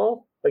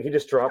cannonball. Like he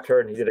just dropped her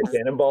and he did a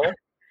cannonball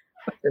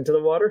into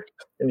the water,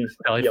 and he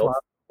belly yelled.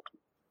 flop.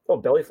 Oh,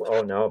 belly flop!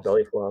 Oh no,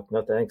 belly flop!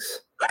 No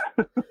thanks.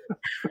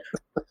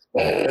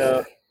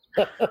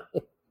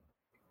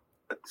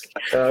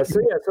 So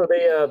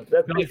they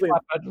that's Belly basically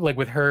flop, like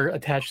with her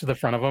attached to the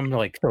front of him,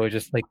 like so it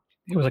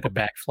was like a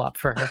back flop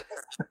for her.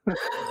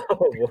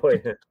 oh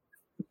boy,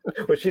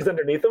 but she's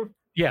underneath him.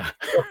 Yeah.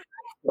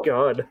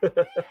 God,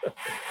 that'd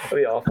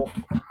be awful.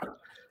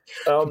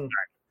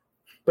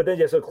 But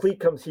then so Cleet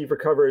comes, he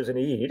recovers, and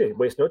he didn't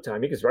waste no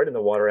time. He gets right in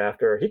the water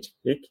after.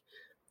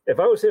 If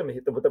I was him,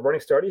 with the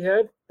running start he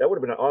had, that would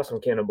have been an awesome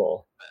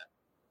cannonball.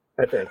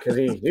 I think because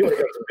he would have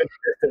got some good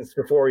distance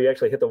before he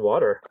actually hit the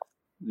water.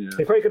 Yeah.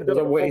 He probably could have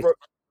done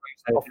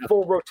a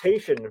full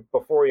rotation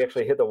before he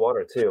actually hit the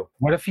water too.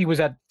 What if he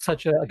was at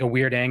such a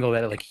weird angle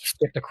that like he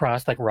stepped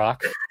across like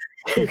rock?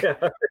 Yeah,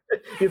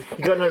 he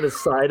got on his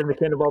side in the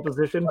cannonball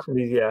position,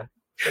 and Yeah.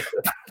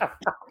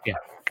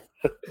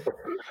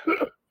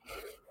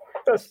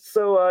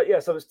 So I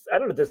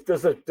don't know.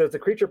 Does the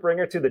creature bring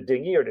her to the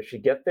dinghy, or does she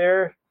get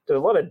there? There's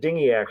a lot of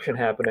dinghy action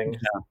happening.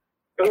 Yeah.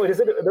 Oh, are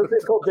those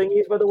things called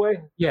dinghies, by the way?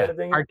 Yeah,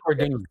 hardcore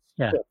dinghies.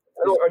 Yeah.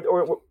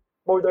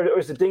 Or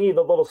is the dinghy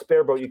the little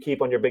spare boat you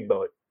keep on your big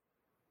boat?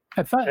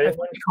 I thought you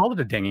called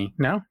it a dinghy.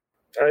 No.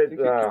 I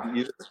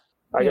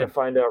gotta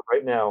find out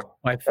right now.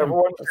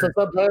 Everyone, it's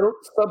the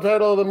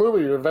subtitle of the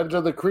movie: "Revenge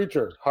of the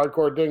Creature."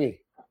 Hardcore dinghy.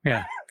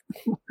 Yeah.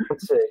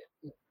 Let's see.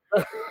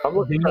 I'm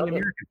looking Dinghy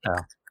American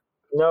style.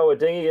 No, a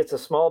dinghy. It's a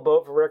small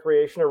boat for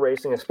recreation or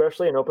racing,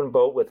 especially an open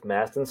boat with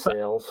mast and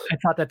sails. I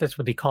thought that's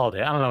what they called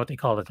it. I don't know what they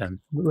called it then.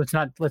 Let's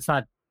not.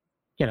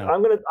 You know.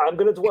 I'm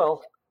gonna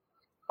dwell.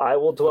 I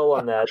will dwell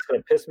on that. It's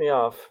gonna piss me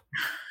off.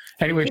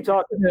 Anyway,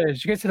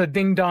 she gets to the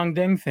ding dong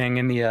ding thing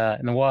in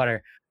the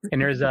water,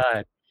 and there's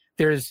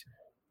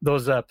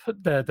those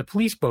the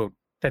police boat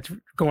that's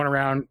going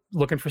around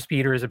looking for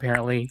speeders.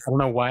 Apparently, I don't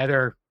know why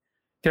they're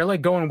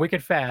like going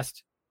wicked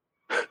fast,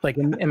 like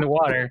in the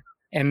water,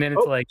 and then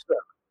it's like.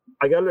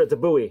 I got it at the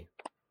buoy.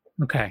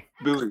 Okay.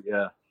 Buoy,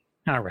 yeah.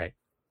 All right.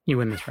 You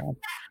win this round.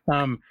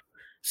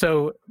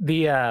 So but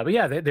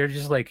yeah, they're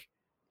just like,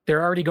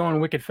 they're already going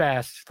wicked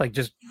fast, like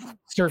just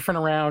surfing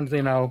around,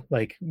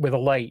 like with a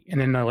light. And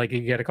then like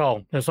you get a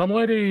call. Some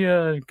lady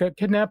got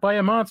kidnapped by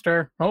a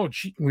monster. Oh,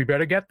 we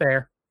better get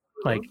there.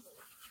 Like,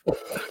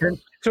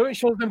 so it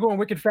shows them going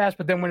wicked fast,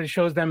 but then when it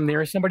shows them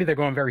near somebody, they're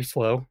going very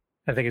slow.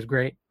 I think it's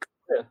great.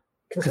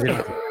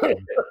 Yeah.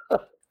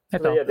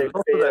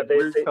 That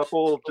weird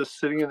couple just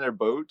sitting in their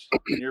boat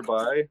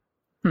nearby,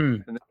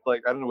 and it's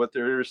like I don't know what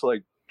they're just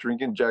like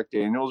drinking Jack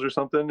Daniels or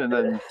something, and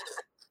then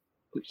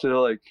they're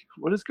like,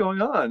 "What is going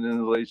on?" And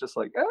the lady's just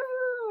like, "Ah."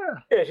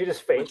 Yeah, she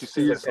just faints. You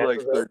see, it's like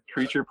the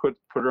creature put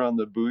her on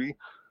the buoy.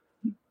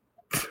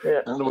 Yeah,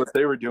 I don't know what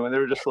they were doing. They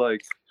were just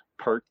like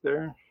parked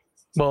there.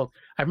 Well,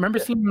 I remember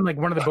seeing like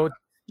one of the boats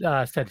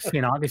said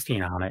St.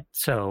 Augustine on it,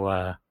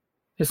 so.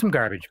 There's some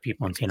garbage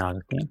people in St.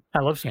 Augustine. I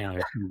love St.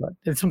 Augustine, but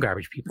there's some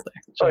garbage people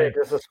there. So, yeah,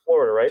 this is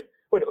Florida, right?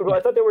 Wait, I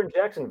thought they were in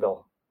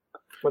Jacksonville.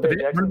 Were they in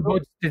Jacksonville? The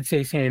boats did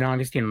say St.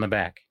 Augustine on the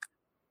back.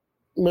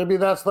 Maybe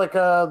that's like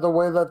the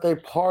way that they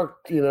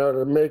parked,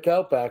 to make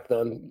out back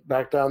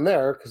down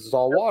there, because it's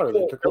all water.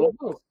 They took a little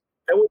boat.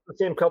 That was the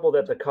same couple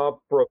that the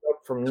cop broke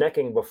up from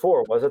necking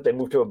before, was it? They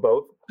moved to a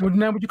boat.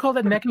 Now, would you call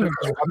that necking? Or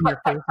rubbing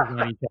your faces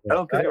on each other? I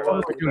don't think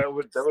it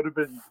was. That would have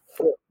been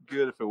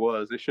good if it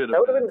was. They should have.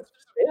 That would have been,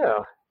 yeah.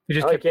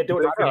 You can't do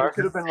it. It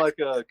could have been like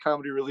a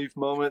comedy relief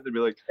moment. They'd be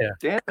like,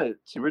 "Damn it,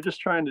 we're just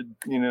trying to,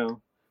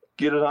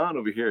 get it on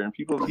over here," and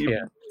people keep.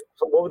 Yeah.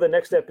 So, what would the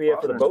next step be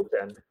after the boat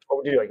then? What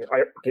would you do? Like,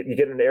 you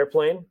get in an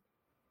airplane?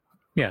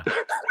 Yeah.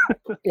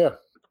 Yeah.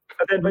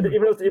 But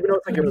even though it's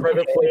like a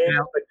private plane,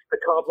 like the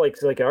cop like,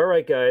 "All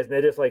right, guys," and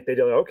they just like they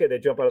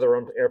jump out of their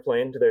own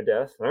airplane to their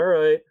death. All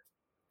right.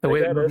 The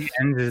way the movie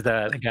ends is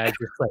the guy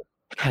just like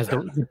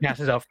he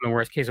passes out from the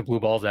worst case of blue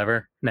balls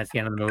ever, and that's the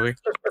end of the movie.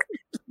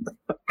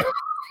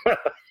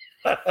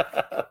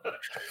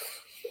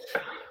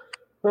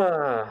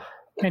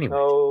 Anyway,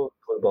 Oh,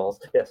 blue balls.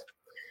 Yes.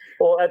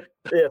 Well,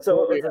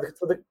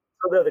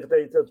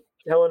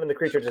 Helen and the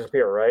creature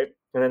disappear, right?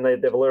 And then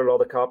they've alerted all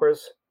the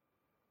coppers.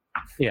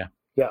 Yeah.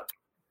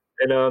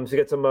 And so you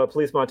get some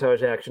police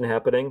montage action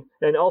happening,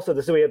 and also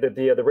this is we had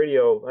the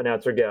radio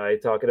announcer guy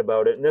talking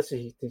about it, and this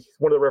is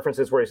one of the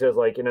references where he says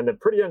like, the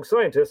pretty young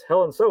scientist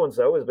Helen so and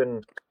so has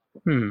been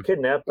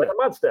kidnapped by a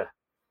monster.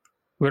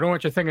 we don't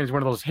want you thinking is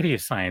one of those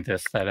hideous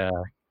scientists that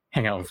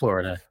hang out in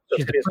Florida.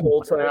 She's This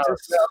old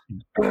scientist.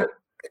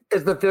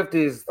 It's the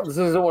 50s. This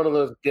isn't one of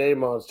those gay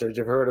monsters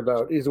you've heard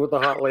about. He's with the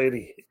hot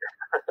lady.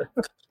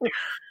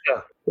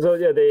 So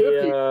yeah,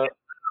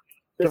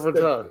 Different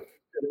time.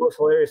 the most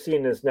hilarious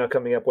scene is now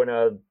coming up when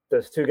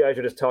those two guys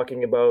are just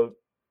talking about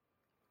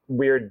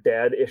weird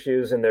dad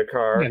issues in their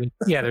car.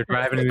 Yeah, they're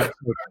driving.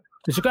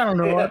 It's like, I don't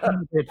know.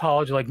 They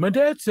apologize. Like, my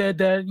dad said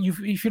that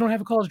if you don't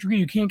have a college degree,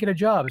 you can't get a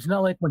job. It's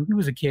not like when he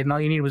was a kid and all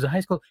you needed was a high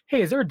school.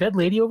 Hey, is there a dead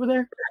lady over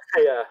there?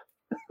 Yeah.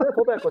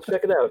 Pull back. Let's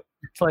check it out.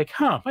 It's like,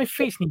 my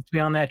face needs to be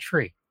on that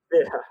tree.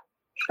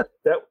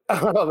 Yeah.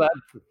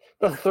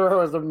 The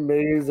throw is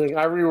amazing.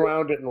 I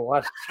rewound it and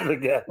watched it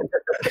again.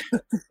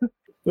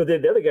 But the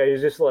other guy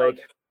is just like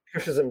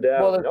pushes him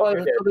down. Well,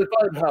 they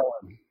find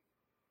Helen.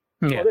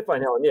 Yeah. Oh, they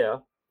find Helen. Yeah.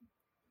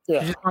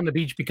 She's just on the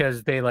beach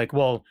because they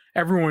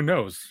everyone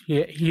knows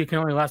he can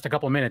only last a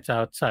couple of minutes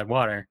outside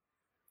water.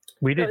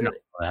 We didn't know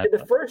that.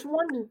 The first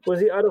one he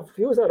was out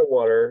of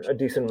water a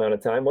decent amount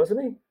of time,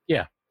 wasn't he?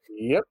 Yeah.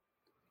 Yep.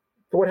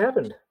 But what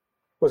happened?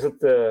 Was it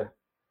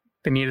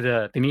they needed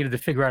to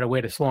figure out a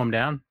way to slow him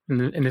down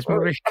in this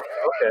movie?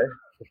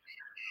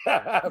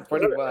 Okay.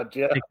 Pretty much,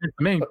 yeah. Makes sense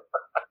to me.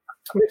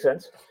 Makes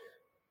sense.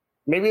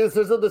 Maybe this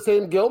isn't the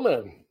same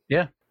Gilman.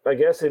 Yeah. I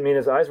guess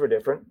his eyes were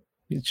different.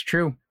 It's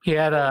true. He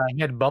had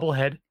bubble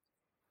head.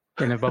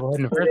 And a bubble head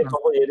in the first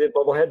one. He did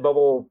bubble head,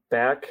 bubble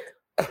back.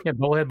 Yeah,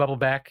 bubble head, bubble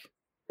back.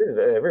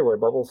 Everywhere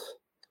bubbles.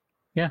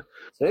 See? Yeah.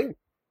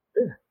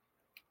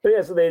 But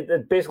yeah, so they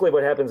basically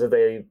what happens is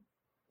they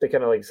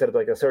kind of like set up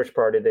like a search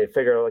party. They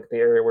figure out like the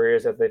area where he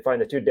is. That they find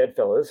the two dead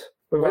fellas.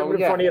 It would have been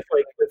funny if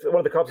one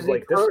of the cops is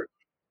like this.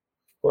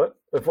 What?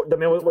 The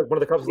man was like one of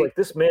the cops is like,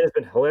 this man has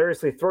been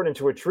hilariously thrown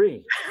into a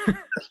tree.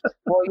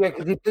 Well, yeah,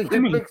 because he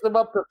picks him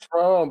up to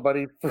throw him, but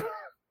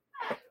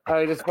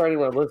I just for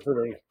anyone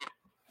listening,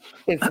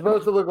 it's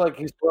supposed to look like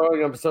he's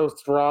throwing him so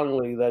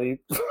strongly that he,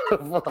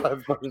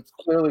 but it's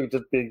clearly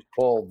just being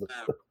pulled.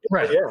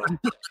 Right. Yeah.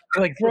 He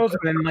like throws him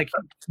and like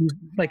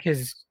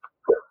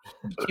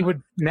he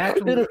would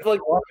naturally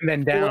walk and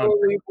then down.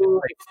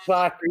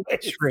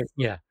 Straight.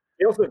 Yeah.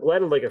 He also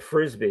glided like a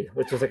frisbee,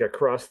 which is like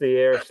across the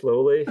air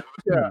slowly.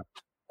 Yeah.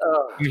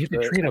 You hit the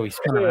tree though, he's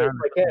spinning Hey, around.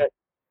 my cat.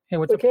 Hey,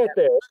 what's The up? cat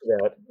there.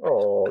 That.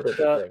 Oh, this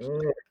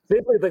thing.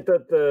 Basically, like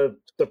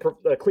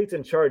the cleat's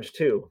in charge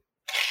too,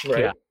 right?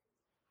 Yeah.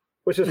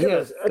 Which is kind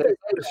of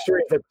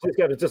strange. That this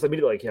guy was just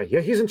immediately like,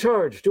 yeah, he's in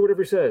charge. Do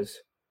whatever he says.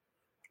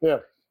 Yeah.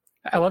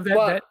 I love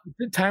that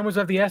time was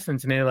of the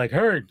essence, and they're like,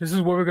 "Hey, this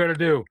is what we're gonna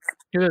do."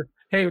 He's like,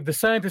 hey, the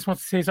scientist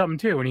wants to say something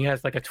too, and he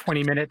has like a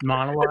 20-minute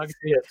monologue,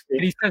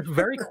 and he says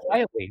very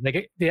quietly,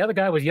 like the other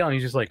guy was yelling.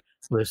 He's just like,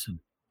 "Listen,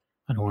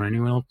 I don't want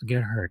anyone else to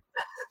get hurt.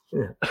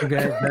 You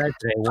guys died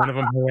today. One of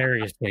them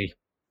hilariously.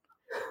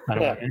 I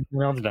don't want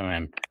anyone else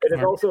dying." And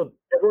it's also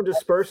everyone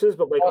disperses,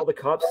 but like all the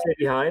cops stay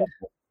behind.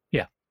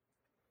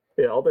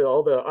 Yeah, all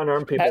the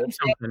unarmed people.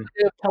 They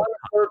have one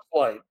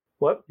searchlight.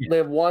 What? They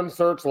have one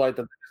searchlight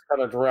that's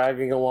kind of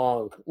dragging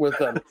along with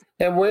them.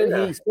 And when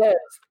he says,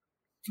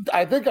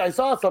 I think I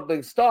saw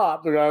something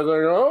stop, the guy's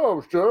like,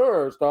 oh,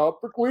 sure,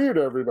 stop the clean,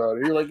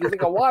 everybody. Like, you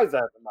think, oh, why is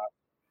that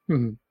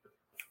not?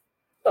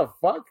 The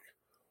fuck?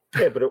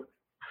 Yeah, but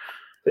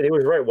he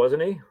was right,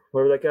 wasn't he?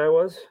 Whoever that guy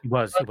was? He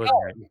was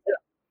right. Yeah.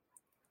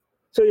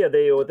 So yeah,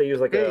 they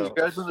use like Hey,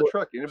 guys in the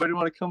truck, anybody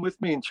want to come with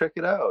me and check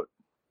it out?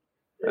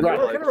 And Right.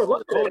 they're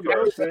like, "Oh, yeah,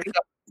 okay."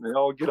 They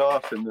all get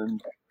off, and then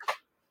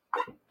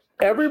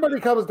Everybody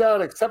comes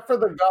down except for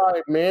the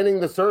guy manning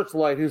the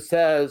searchlight who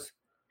says,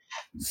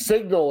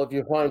 signal if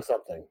you find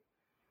something.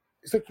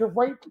 He's like, you're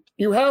right.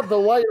 You have the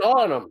light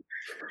on him.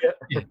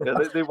 yeah,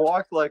 they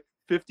walk like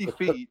 50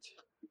 feet.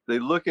 They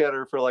look at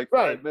her for like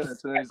 5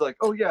 minutes, and then he's like,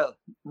 "Oh yeah,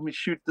 let me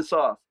shoot this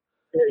off."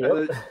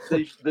 And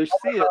they see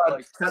it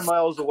like 10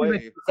 miles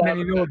away. And then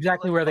you know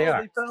exactly where they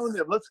are. They found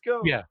him. Let's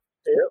go. Yeah.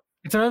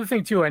 It's another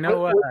thing too. I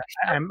know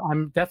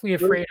I'm definitely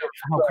afraid of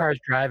how cars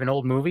drive in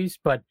old movies,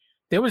 but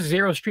there was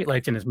 0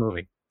 streetlights in this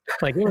movie.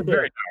 Like it was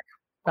very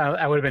dark.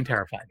 I would have been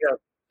terrified.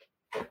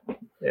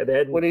 Yeah, they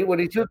had When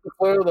he shoots the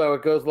flare though,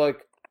 it goes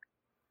like,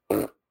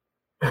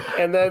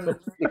 and then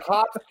the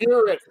cops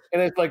hear it,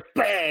 and it's like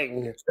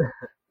bang.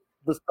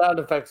 The sound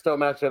effects don't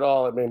match at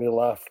all. It made me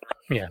laugh.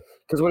 Yeah.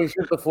 Because when he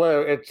shoots the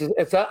flare,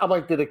 I'm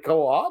like, did it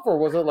go off or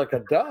was it like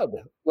a dud?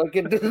 Like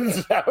it didn't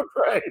sound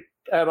right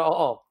at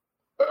all.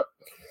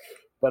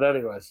 But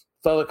anyways,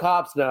 so the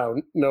cops now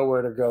know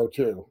where to go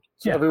too.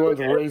 So everyone's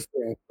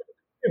racing.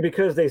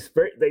 because they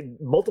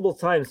multiple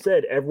times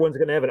said everyone's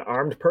going to have an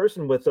armed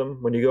person with them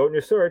when you go in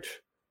your search.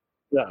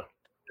 Yeah.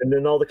 And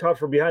then all the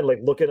cops were behind, like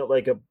looking at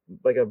like a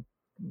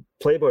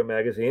Playboy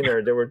magazine,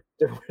 or they were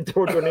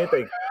doing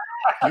anything.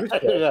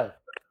 Yeah.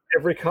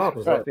 Every cop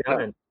was left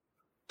behind.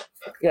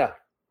 Yeah.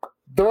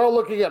 They're all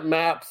looking at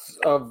maps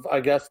of,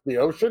 I guess, the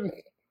ocean.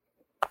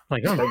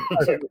 Like, oh,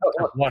 there's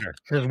water.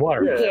 There's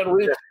water. You can't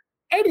reach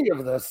any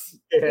of this.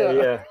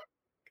 Yeah.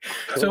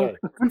 So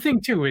one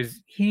thing too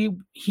is he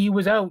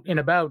was out and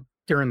about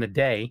during the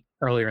day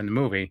earlier in the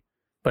movie,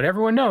 but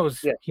everyone knows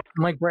he doesn't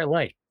like bright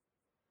light.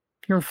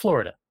 You're in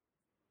Florida.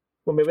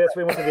 Well, maybe that's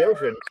why he went to the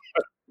ocean.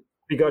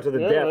 He got to the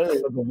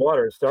depths of the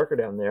water. It's darker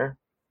down there.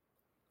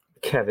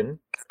 Kevin.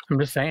 I'm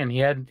just saying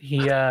he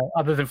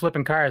other than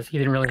flipping cars, he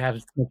didn't really have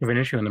much of an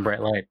issue in the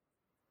bright light.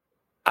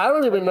 I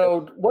don't even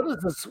know what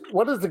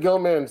does the Gill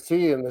Man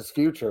see in this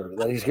future?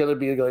 That he's gonna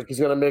be like, he's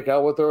gonna make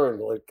out with her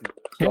and like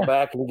go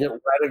back and get wet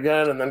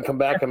again, and then come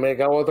back and make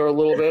out with her a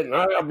little bit, and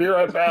I'll be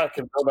right back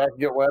and go back and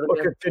get wet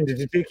again. Did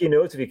you think he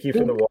knows if he keeps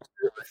in the water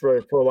for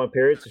a long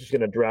period, so she's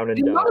gonna drown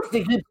and die?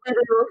 He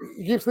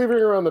keeps leaving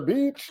her on the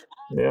beach.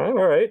 Yeah,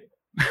 all right.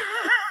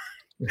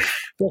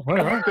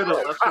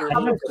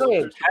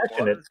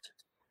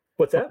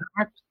 What's that?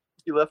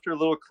 He left her a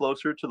little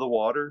closer to the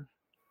water.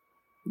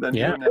 Then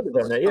back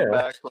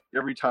like,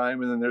 every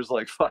time, and then there's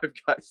like 5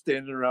 guys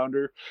standing around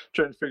her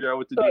trying to figure out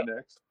what to do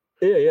next.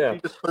 Yeah. He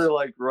just put her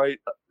like right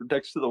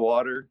next to the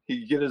water. He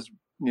could get his,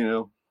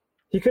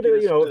 he could have,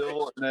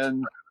 and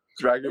then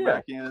drag her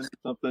back in.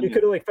 Something. He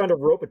could have like found a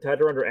rope and tied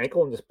her around her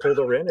ankle and just pulled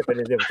her in. If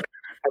anything,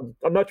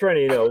 I'm not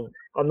trying to,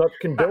 I'm not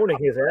condoning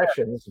his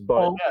actions,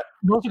 but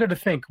you also got to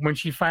think when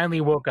she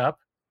finally woke up.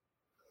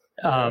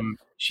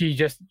 She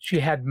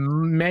had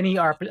many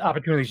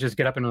opportunities to just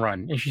get up and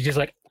run, and she's just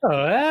like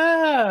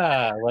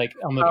like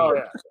on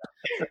the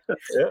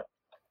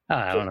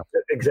I don't know,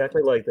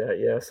 exactly like that.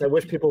 Yes, I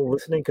wish people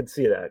listening could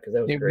see that because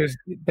that was great.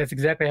 That's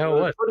exactly how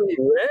it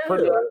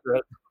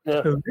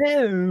was.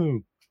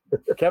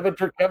 Kevin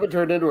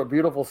turned into a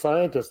beautiful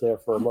scientist there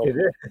for a moment.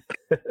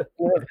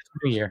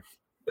 Year.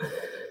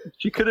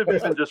 She could have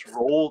even just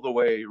rolled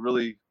away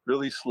really,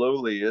 really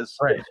slowly as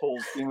this whole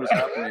thing was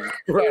happening.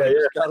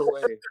 Just got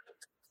away.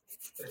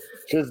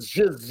 She has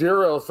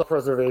zero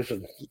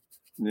self-preservation.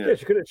 Yeah,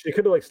 she could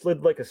have like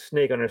slid like a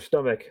snake on her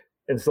stomach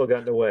and still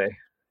gotten away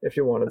if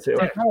she wanted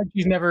to.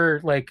 She's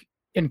never like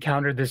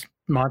encountered this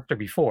monster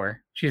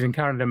before. She's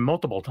encountered him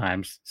multiple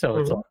times, so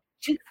it's like,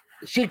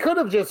 she could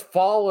have just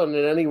fallen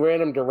in any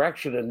random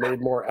direction and made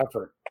more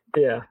effort.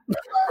 Yeah,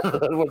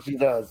 than what she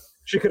does.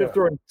 She could have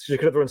thrown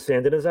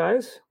sand in his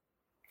eyes.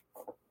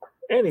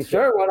 Anything.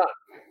 Sure, why not?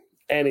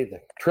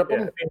 Anything. Trip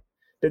him.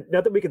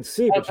 Not that we can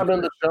see. Punch him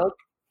in the junk.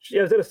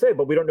 Yeah, I was going to say,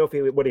 but we don't know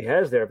what he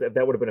has there. If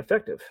that would have been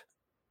effective.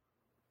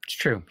 It's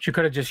true. She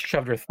could have just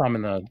shoved her thumb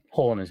in the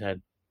hole in his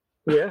head.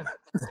 Yeah.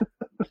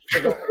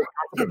 There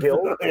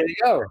you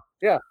go.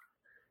 Yeah.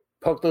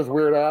 Poke those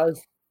weird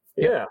eyes.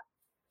 Yeah.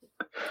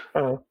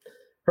 Her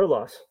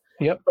loss.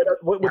 Yep. But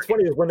what's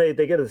funny is when they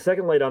get a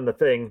second light on the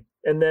thing,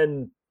 and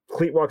then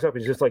Cleet walks up,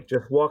 he's just like,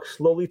 just walk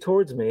slowly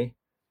towards me.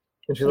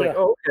 And she's like,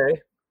 oh, okay.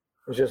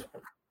 And just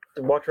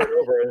walks right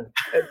over. And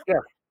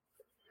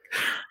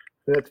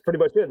and that's pretty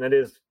much it. And that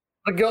is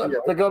the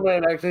Gill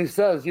Man actually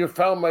says, "You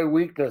found my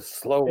weakness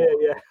slowly."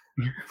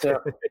 Yeah.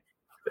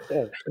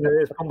 And then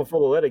it's pumping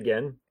full of lead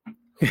again.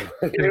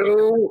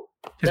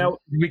 Now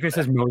weakness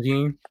is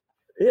moseying.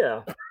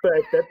 Yeah, but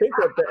I think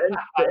that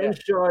the end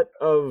shot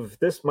of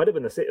this might have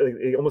been the same,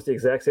 almost the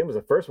exact same as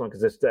the first one,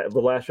 because it's the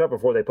last shot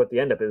before they put the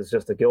end up is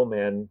just the Gill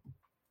Man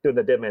doing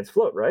the dead man's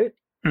float, right?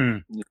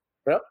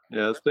 Yep.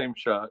 Yeah, same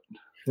shot.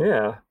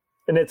 Yeah.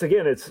 And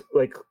it's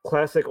like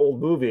classic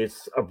old movie.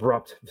 It's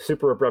abrupt,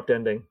 super abrupt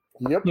ending.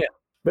 Yep. Yeah.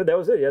 But that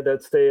was it. Yeah,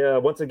 that's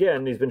once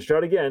again, he's been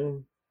shot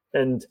again.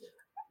 And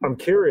I'm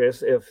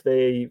curious if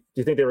do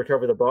you think they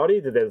recover the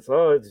body? Did they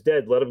it's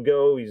dead, let him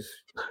go, he's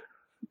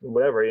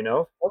whatever,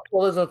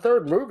 Well, there's a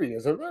third movie,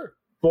 isn't there?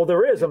 Well,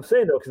 there is. I'm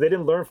saying though, because they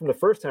didn't learn from the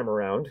first time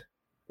around.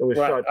 It was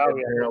shot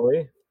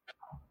apparently.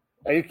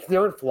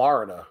 They're in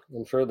Florida.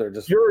 I'm sure they're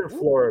just. You're in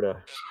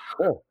Florida.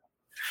 Oh.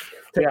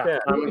 Take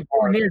that.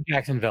 Or near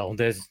Jacksonville.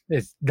 There's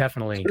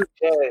definitely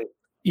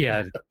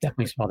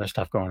definitely some other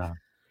stuff going on.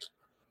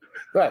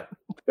 Right.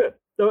 Good.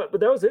 But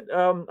that was it.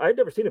 I'd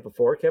never seen it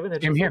before. Kevin,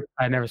 had you seen it?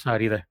 I never saw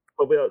it either.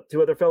 But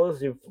 2 other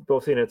fellas, you've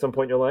both seen it at some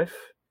point in your life?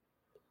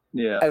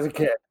 Yeah. As a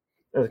kid.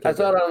 I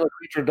saw it on the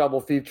Creature double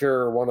feature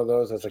or one of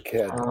those as a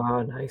kid.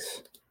 Ah,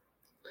 nice.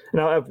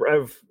 Now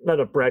I've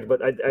not a brag, but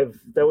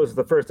that was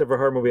the first ever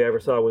horror movie I ever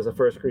saw. Was the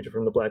first Creature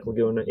from the Black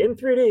Lagoon in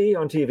 3D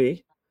on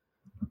TV.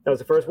 That was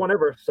the first one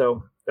ever,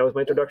 so that was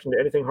my introduction to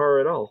anything horror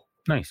at all.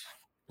 Nice.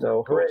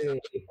 So hooray!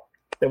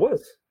 It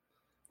was.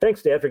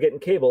 Thanks, Dad, for getting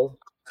cable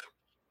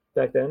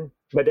back then.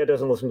 My dad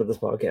doesn't listen to this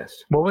podcast.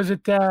 What was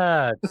it?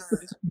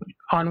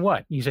 On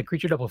what? You said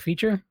Creature double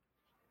feature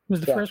was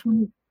the first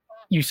one.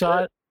 You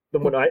saw it. The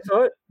one I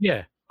saw it?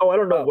 Yeah. Oh, I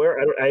don't know where.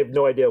 I have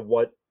no idea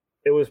what.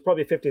 It was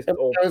probably 50s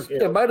old.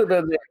 It might have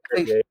been.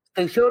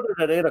 They showed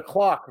it at 8:00 a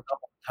couple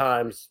of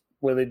times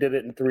when they did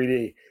it in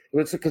 3D. It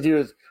was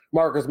because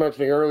Mark was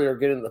mentioning earlier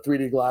getting the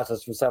 3D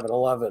glasses from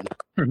 7-Eleven.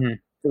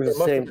 Mm-hmm. It was It the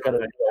must same have kind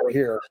of been deal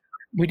here.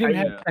 We didn't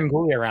have Yeah.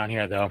 Svengoolie around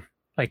here though.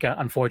 Like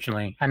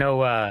unfortunately, I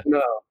know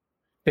No,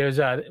 there's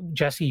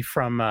Jesse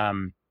from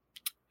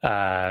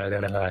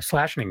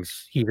Slashnings.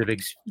 He's a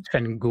big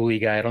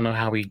Svengoolie guy. I don't know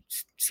how he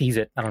sees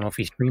it. I don't know if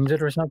he streams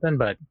it or something,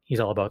 but he's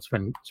all about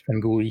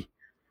Svengoolie.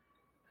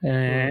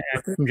 I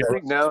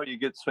think now you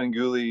get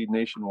Svengoolie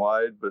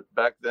nationwide, but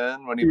back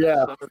then when he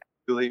Yeah. was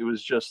Svengoolie, it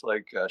was just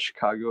like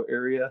Chicago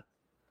area.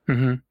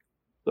 hmm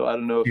So I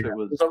don't know if Yeah. it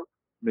was So-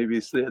 maybe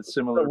they had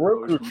similar. The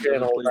Roku promotions in other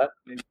channel places, that-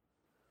 maybe.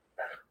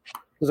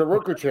 there's a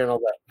Roku channel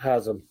that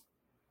has them.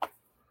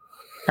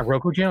 A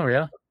Roku channel,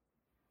 yeah.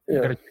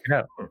 Yeah. Gotta check it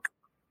out.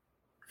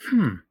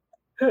 Huh.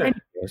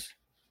 Anyways,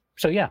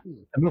 so yeah,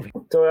 the movie.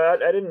 So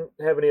I didn't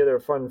have any other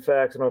fun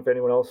facts. I don't know if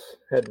anyone else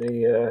had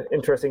any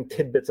interesting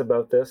tidbits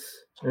about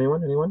this.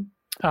 Anyone?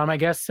 I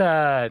guess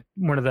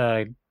one of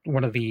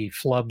the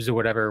flubs or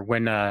whatever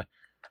when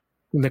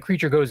the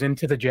creature goes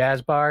into the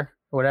jazz bar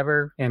or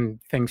whatever and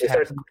things He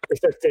happen,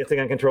 starts dancing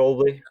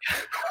uncontrollably.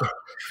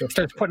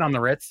 starts putting on the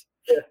Ritz.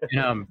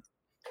 Yeah. And,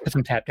 put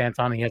some tap dance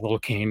on. He has a little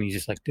cane. He's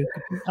just like,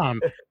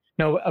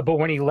 no. But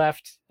when he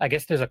left, I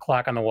guess there's a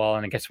clock on the wall,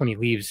 and I guess when he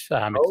leaves, it's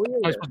only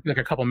supposed to be like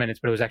a couple minutes,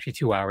 but it was actually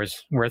 2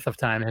 hours worth of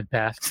time had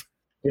passed.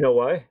 You know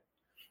why?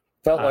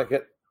 Felt like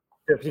it.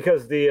 Yeah,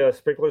 because the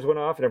sprinklers went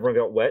off and everyone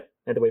got wet.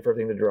 Had to wait for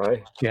everything to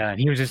dry. Yeah, and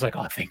he was just like,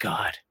 oh, thank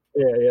God.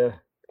 Yeah.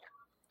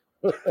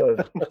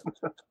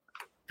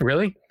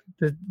 Really?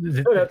 No,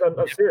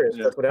 I'm serious.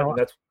 Yeah. That's what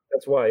happened.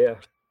 That's why. Yeah.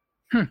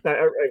 Hmm.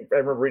 I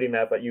remember reading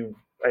that, but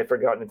I'd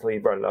forgotten until you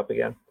brought it up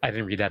again. I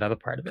didn't read that other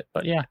part of it,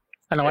 but yeah,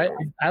 I know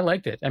I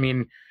liked it. I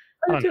mean,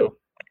 I don't too. know.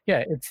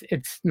 Yeah,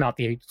 it's not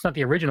the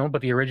original,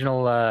 but the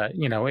original,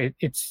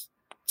 it's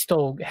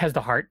still has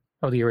the heart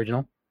of the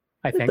original.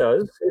 I It think.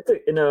 does.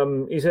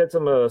 He's had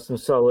some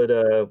solid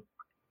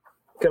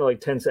kind of like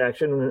tense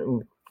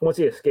action. Once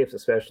he escapes,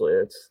 especially,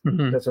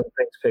 Mhm. that's when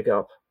things pick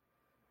up.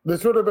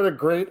 This would have been a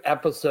great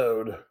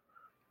episode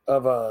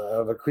of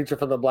a Creature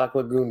from the Black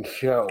Lagoon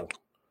show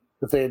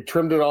if they had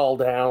trimmed it all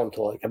down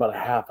to like about a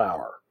half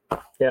hour.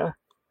 Yeah.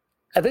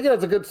 I think it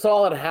has a good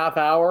solid half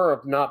hour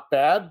of not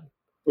bad,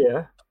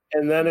 Yeah.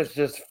 and then it's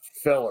just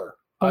filler.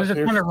 Oh, there's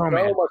a ton of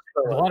romance. much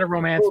There's a filler. lot of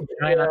romance.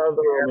 Yeah,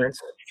 the romance.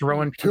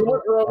 Throwing Too people.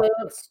 much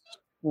romance,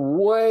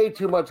 way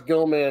too much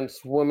Gilman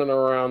swimming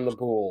around the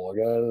pool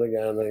again and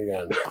again and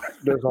again.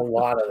 There's a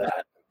lot of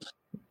that.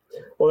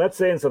 Well, that's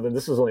saying something.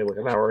 This is only like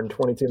an hour and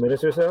 22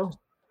 minutes or so.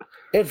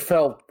 It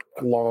felt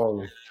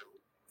long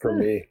for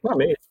me. Not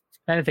me.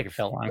 I didn't think it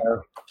felt long.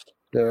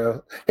 Yeah,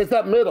 it's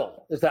that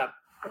middle. It's that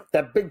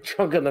big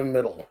chunk in the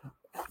middle.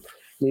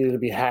 Needed to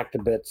be hacked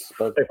to bits,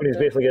 but Like when he's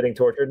basically getting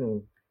tortured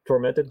and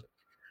tormented.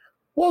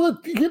 well,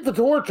 you get the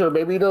torture.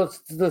 Maybe those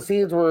the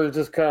scenes where it's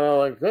just kind of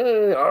like,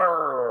 hey,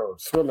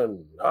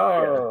 swimming,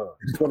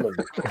 swimming.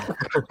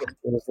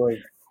 And it's like,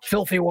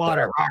 Filthy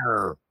water.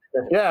 Arr.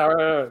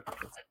 yeah,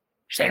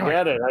 Sandwich.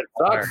 get it.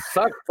 That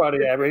sucks,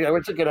 buddy. I mean, I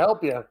wish I could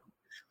help you.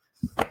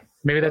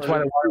 Maybe that's why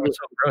the water was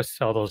so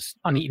gross. All those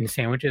uneaten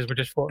sandwiches were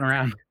just floating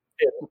around.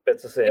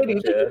 Bits of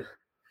sandwich. Yeah.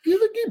 Do you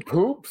think he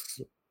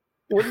poops?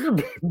 Wouldn't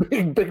there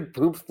be big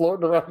poops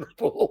floating around the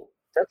pool?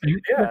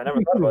 Yeah, I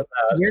never thought about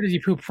that. Where does he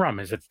poop from?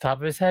 Is it the top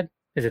of his head?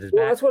 Is it his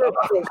Well, back? that's what I'm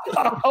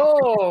thinking.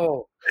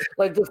 Oh,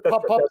 like just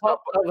pop, pop,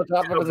 pop on the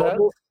top of his head.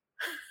 Bubbles.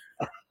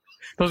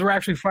 Those were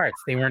actually farts.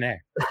 They weren't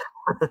air.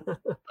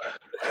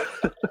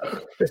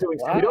 So we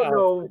don't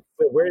know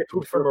where he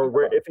poops from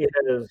or if he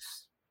had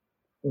his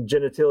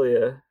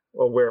genitalia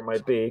or where it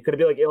might be. Could it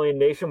be like Alien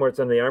Nation where it's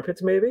in the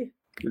armpits maybe?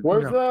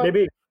 Where's No. that?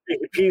 Maybe he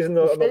pees on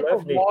the shape left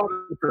of and he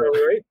water. poops on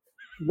the right.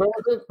 Where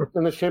was it?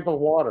 In the shape of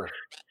water.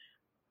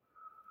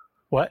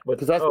 What?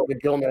 Because that's Oh, the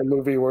Gilman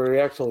movie where he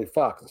actually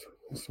fucked.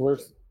 So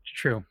where's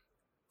True.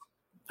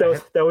 that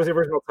was the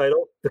original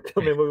title, the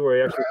Gilman movie where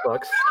he actually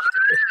fucks.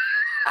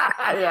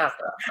 yeah.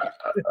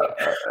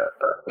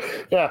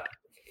 Yeah.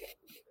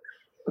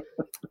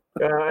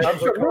 I'm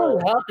I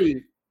really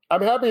happy.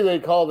 I'm happy they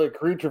called it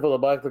Creature from the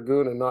Black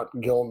Lagoon and not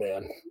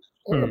Gilman.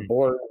 What a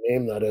boring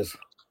name that is.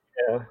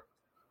 yeah.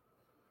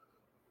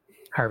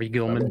 Harvey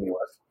Gilman.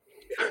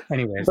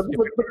 Anyways, But-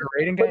 but-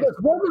 rating But guys?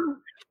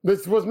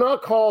 this was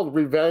not called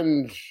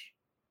Revenge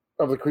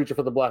of the Creature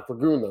from the Black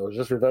Lagoon, though. It was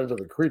just Revenge of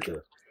the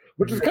Creature,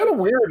 which is kind of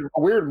weird. A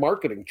weird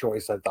marketing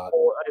choice, I thought.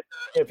 Well,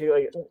 if you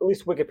like, at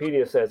least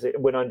Wikipedia says it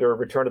went under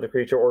Return of the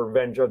Creature or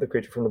Revenge of the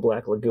Creature from the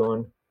Black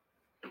Lagoon.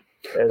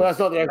 But that's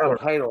not the actual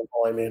title.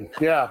 I mean,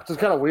 yeah, it's just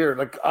kind of weird.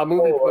 Like a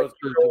movie poster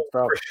and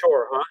stuff. For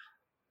sure, huh?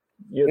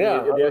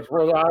 Yeah, the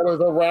actual I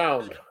was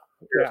around.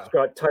 Yeah,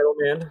 Scott Title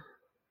Man.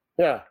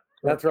 yeah,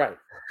 that's right.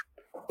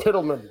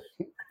 Tittleman.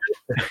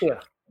 Yeah.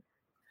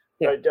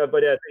 Yeah.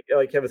 But I think,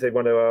 like Kevin said,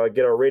 want to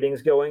get our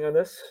ratings going on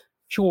this.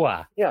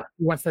 Sure. Yeah.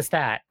 Who wants to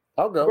start?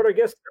 I'll How go. about our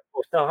guest?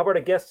 No, how about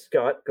a guest?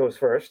 Scott goes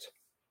first.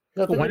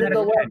 I think he One didn't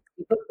out go of last.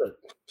 He picked it.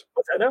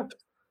 What's that now?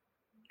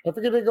 I think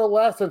he didn't go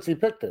last since he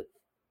picked it.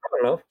 I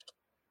don't know.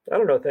 I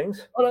don't know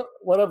things.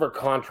 Whatever,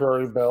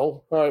 contrary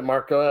Bill. All right,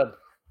 Mark, go ahead.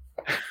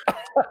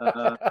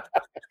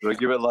 Do I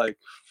give it like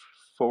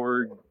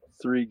 4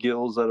 3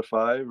 gills out of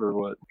 5 or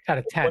what? Out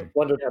of 10.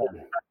 1 to 10.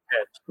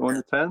 1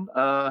 to 10?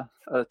 Out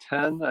of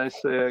 10, I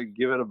say I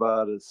give it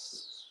about a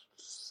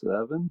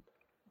 7.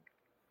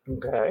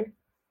 Okay.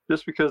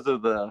 Just because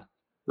of the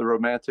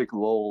romantic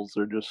lulls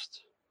are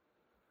just,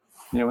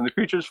 when the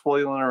creature's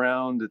flailing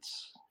around,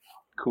 it's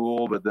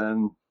cool, but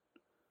then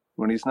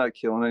when he's not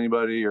killing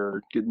anybody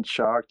or getting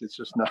shocked, it's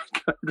just not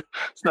good.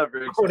 It's not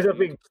very What is that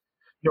being,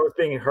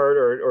 being hurt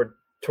or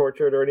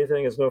tortured or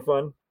anything is no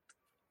fun?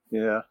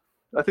 Yeah.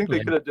 I think they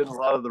could have done a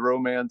lot of the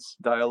romance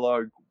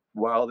dialogue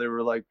while they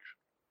were like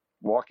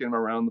walking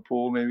around the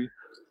pool, maybe.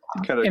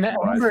 Kind of. And I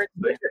remember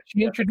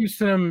she introduced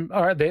them,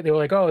 or they were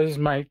like, "Oh, this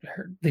is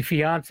the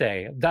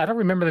fiance." I don't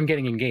remember them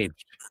getting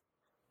engaged.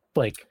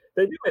 Like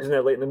they do mention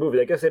that late in the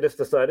movie. I guess they just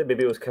decided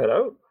maybe it was cut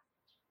out.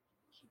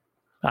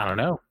 I don't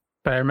know,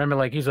 but I remember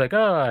like he's like,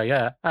 "Oh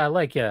yeah, I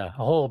like you," a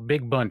whole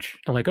big bunch.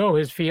 I'm like, "Oh,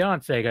 his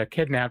fiance got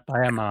kidnapped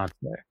by a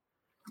monster."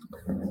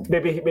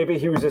 Maybe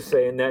he was just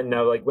saying that. And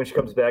now, like when she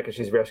comes back and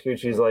she's rescued,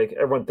 she's like,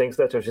 everyone thinks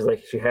that, so she's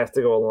like, she has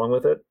to go along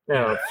with it.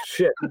 No,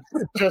 shit.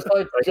 just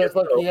like he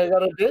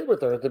got a date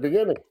with her at the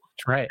beginning.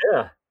 That's right.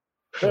 Yeah.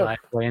 He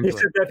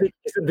said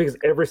because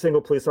every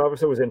single police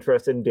officer was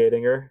interested in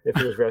dating her if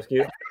he was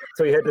rescued,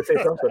 so he had to say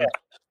something.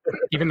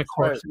 Even the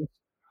corpses.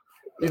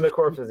 Even the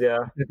corpses, yeah.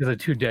 Because the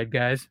 2 dead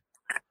guys.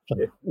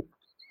 Yeah.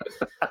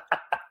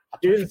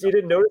 You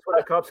didn't notice when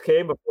the cops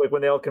came, like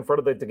when they all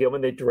confronted the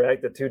Gilman, they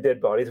dragged the 2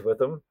 dead bodies with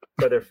them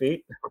by their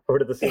feet over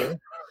to the scene.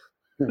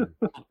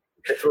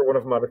 They threw one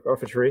of them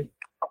off a tree.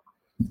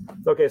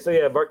 Okay, so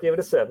yeah, Mark gave it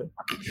a 7.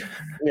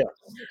 Yeah.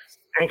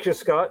 Anxious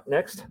Scott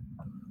next.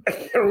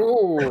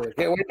 Ooh,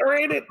 can't wait to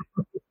read it.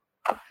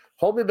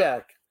 Hold me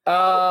back.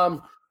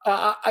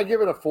 I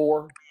give it a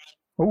 4.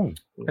 Ooh,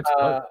 that's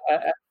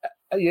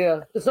yeah,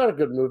 it's not a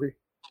good movie.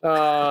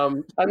 I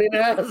mean,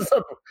 it has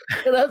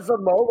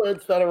some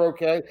moments that are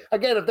okay.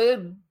 Again, if they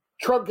had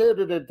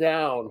truncated it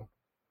down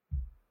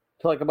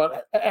to like it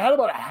had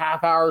about a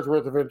half hour's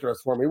worth of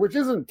interest for me, which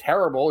isn't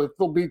terrible. It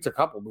still beats a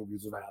couple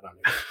movies we've had on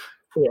it.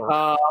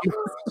 Yeah.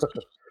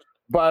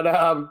 But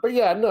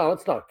yeah, no,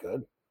 it's not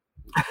good.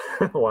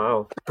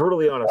 Wow,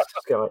 brutally honest,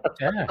 Scott.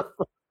 Yeah.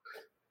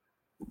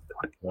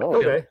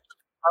 Okay.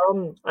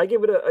 I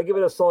give it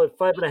a solid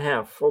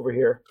 5.5 over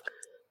here.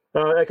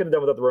 I could have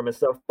done without the romance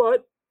stuff,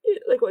 but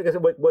like I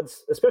said,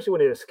 especially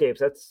when it escapes,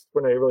 that's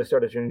when I really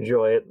started to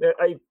enjoy it.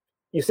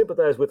 You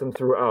sympathize with him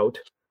throughout,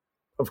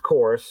 of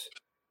course,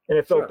 and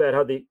it felt bad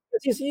how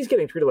he's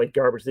getting treated like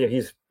garbage.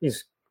 He's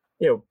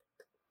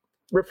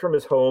ripped from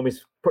his home.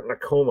 He's put in a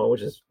coma,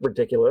 which is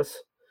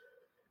ridiculous.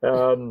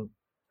 And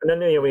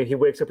then he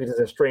wakes up. He's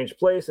in a strange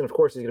place, and of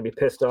course he's going to be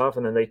pissed off.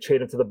 And then they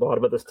chain him to the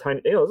bottom of this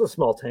tiny, it's a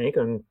small tank,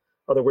 and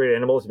other weird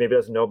animals he maybe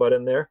doesn't know about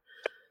in there.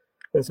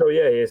 And so he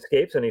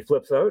escapes and he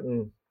flips out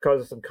and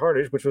causes some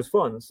carnage, which was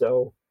fun.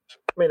 So, I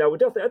mean, I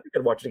think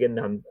I'd watch it again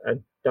down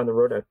the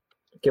road. I'd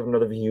give it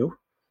another view.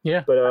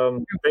 Yeah. But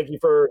thank you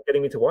for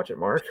getting me to watch it,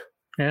 Mark.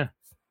 Yeah.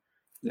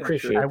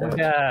 Appreciate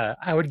that.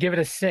 I would give it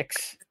a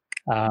 6,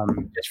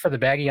 just for the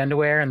baggy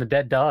underwear and the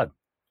dead dog.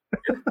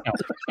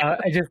 I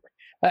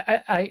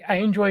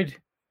enjoyed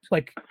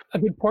like a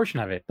good portion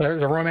of it, but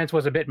the romance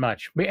was a bit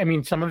much. I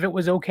mean, some of it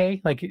was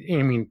okay. Like,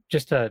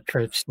 just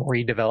for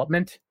story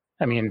development.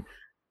 I mean,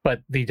 but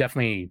they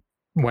definitely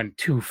went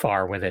too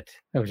far with it.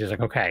 It was just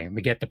like, okay,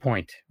 we get the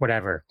point.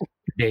 Whatever,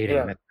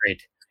 dating, that's great.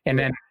 And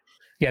then,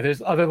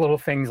 there's other little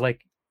things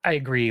like I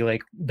agree,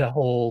 like the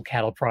whole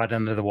cattle prod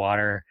under the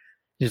water.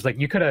 Just like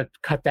you could have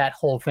cut that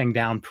whole thing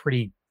down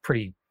pretty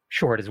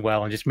short as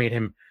well, and just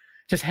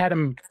had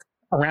him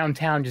around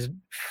town just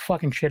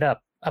fucking shit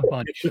up a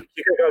bunch. You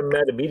could have gotten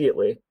mad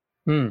immediately.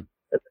 Got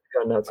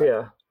nuts,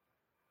 yeah.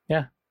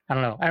 Yeah, I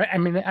don't know. I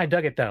mean, I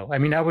dug it though. I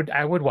mean, I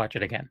would watch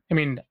it again. I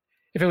mean,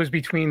 if it was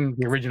between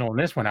the original and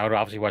this one, I would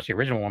obviously watch the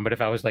original one. But if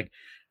I was like,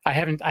 I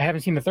haven't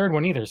seen the third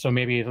one either, so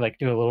maybe like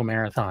do a little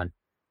marathon.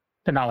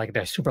 They're not like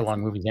they're super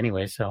long movies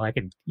anyway, so I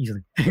could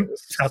easily.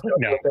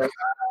 No.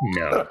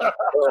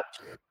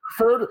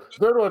 Third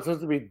one's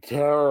supposed to be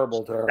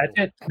terrible. That's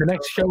it. The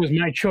next show is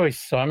my choice,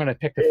 so I'm going to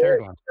pick the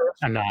third one.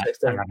 I'm not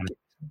going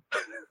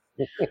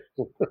to.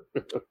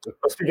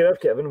 Speaking of,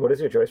 Kevin, what is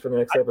your choice for the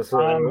next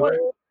episode?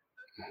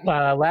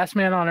 Last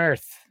Man on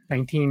Earth,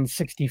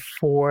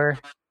 1964.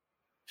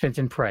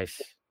 Vincent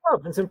Price. Oh,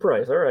 Vincent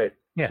Price. All right.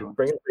 Yeah.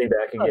 Bringing me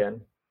back again.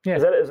 Yeah.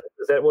 Is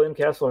that William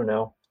Castle or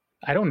no?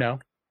 I don't know.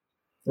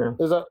 Yeah.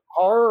 Is that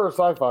horror or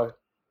sci-fi?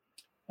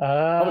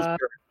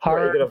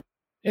 Horror.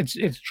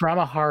 It's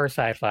drama, horror,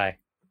 sci-fi.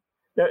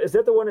 Now, is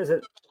that the one? Is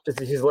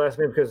his last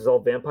name because it's all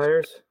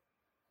vampires?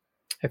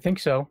 I think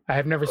so. I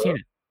have never seen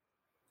it.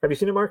 Have you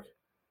seen it, Mark?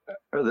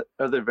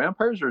 Are they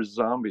vampires or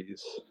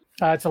zombies?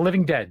 It's a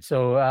living dead.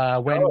 So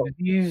when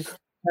disease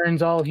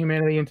turns all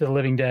humanity into the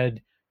living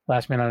dead,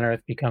 Last Man on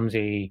Earth becomes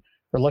a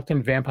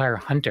reluctant vampire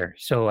hunter.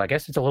 So I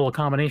guess it's a little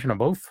combination of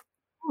both.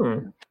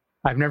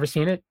 I've never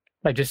seen it.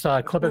 I just saw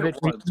a clip of it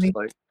recently.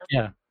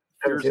 Yeah.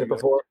 Haven't seen it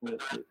before.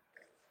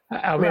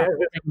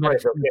 It's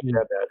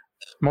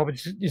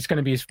going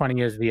to be as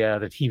funny as the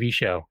TV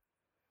show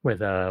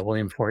with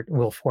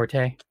Will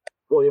Forte.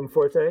 William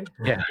Forte.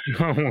 Yeah,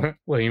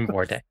 William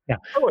Forte. Yeah,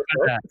 I like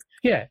but, that.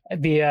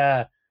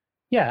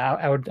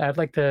 yeah. I'd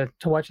like to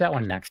watch that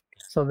one next.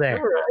 So there.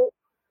 All right.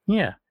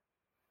 Yeah,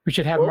 we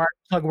should have Well- Mark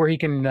plug where he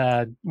can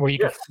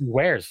Yes.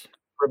 wears.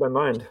 Read my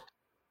mind.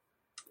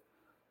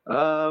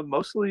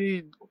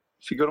 Mostly,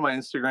 if you go to my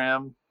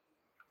Instagram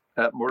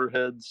at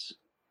Mortarheads,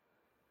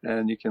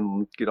 and you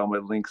can get all my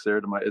links there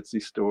to my Etsy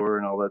store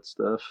and all that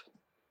stuff.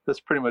 That's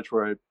pretty much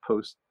where I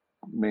post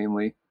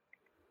mainly.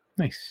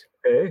 Nice.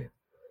 Okay.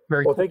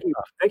 Very Well, cool.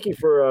 thank you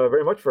for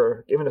very much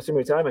for giving us so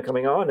much time and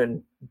coming on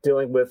and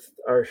dealing with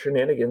our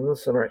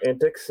shenanigans and our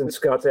antics and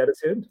Scott's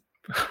attitude.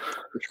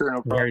 For sure,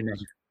 no problem. Very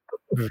negative.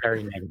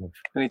 Very negative.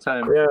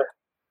 Anytime. Yeah.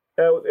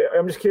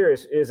 I'm just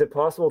curious, is it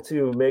possible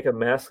to make a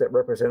mask that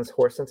represents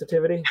horse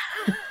sensitivity?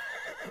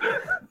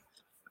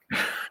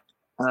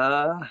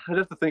 I'd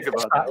have to think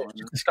about that one.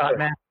 The Scott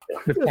mask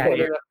with Just cat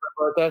wondering. ears.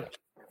 Birthday.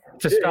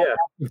 It's a Yeah, Scott yeah. mask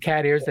with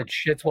cat ears that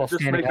shits while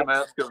Just standing make a up.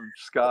 mask of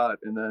Scott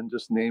and then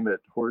just name it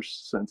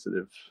horse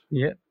sensitive.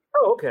 Yeah.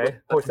 Oh, okay.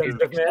 Horse That's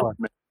sensitive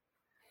man.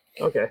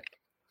 Okay.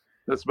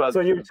 That's about So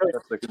you- the best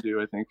I can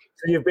do, I think.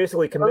 So you've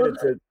basically committed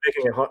to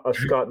making a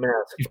Scott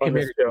mask You've on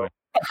this committed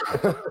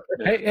show. to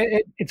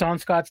Hey, it's on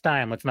Scott's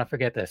dime. Let's not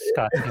forget this.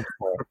 Scott.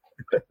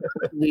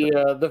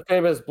 The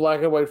famous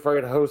Black and White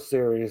Fright host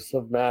series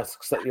of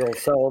masks that you'll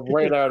sell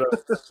right out of.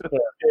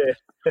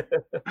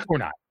 Or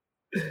not.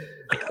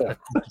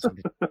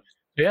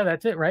 Yeah,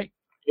 that's it, right?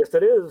 Yes,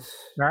 it is.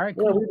 All right,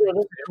 Yeah, cool. we did it.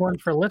 Thanks everyone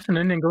for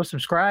listening, and go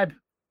subscribe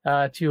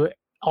to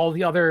all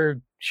the other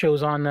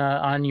shows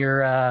on your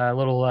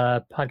little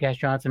Podcast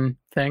Johnson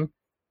thing,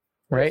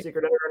 right?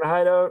 Secret Editor in a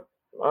Hideout,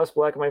 us,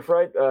 Black and White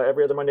Fright,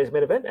 every other Monday's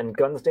main event, and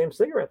Guns, Dames,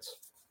 Cigarettes.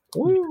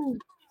 Woo!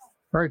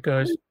 All right,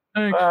 guys.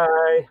 Thanks.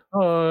 Bye.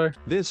 Bye.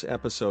 This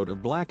episode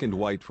of Black and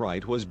White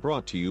Fright was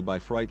brought to you by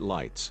Fright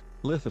Lights,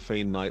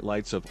 lithophane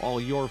nightlights of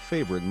all your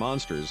favorite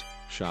monsters.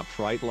 Shop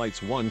Fright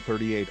Lights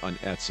 138 on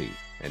Etsy,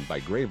 and by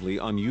Gravely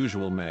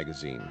Unusual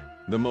Magazine,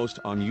 the most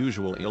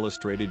unusual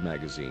illustrated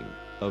magazine,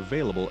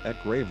 available at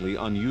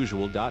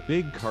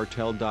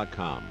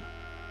gravelyunusual.bigcartel.com.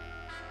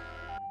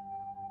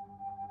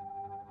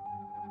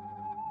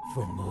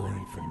 For more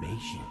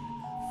information,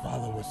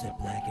 follow us at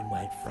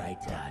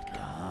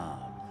blackandwhitefright.com.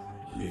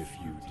 If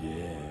you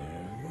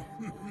dare.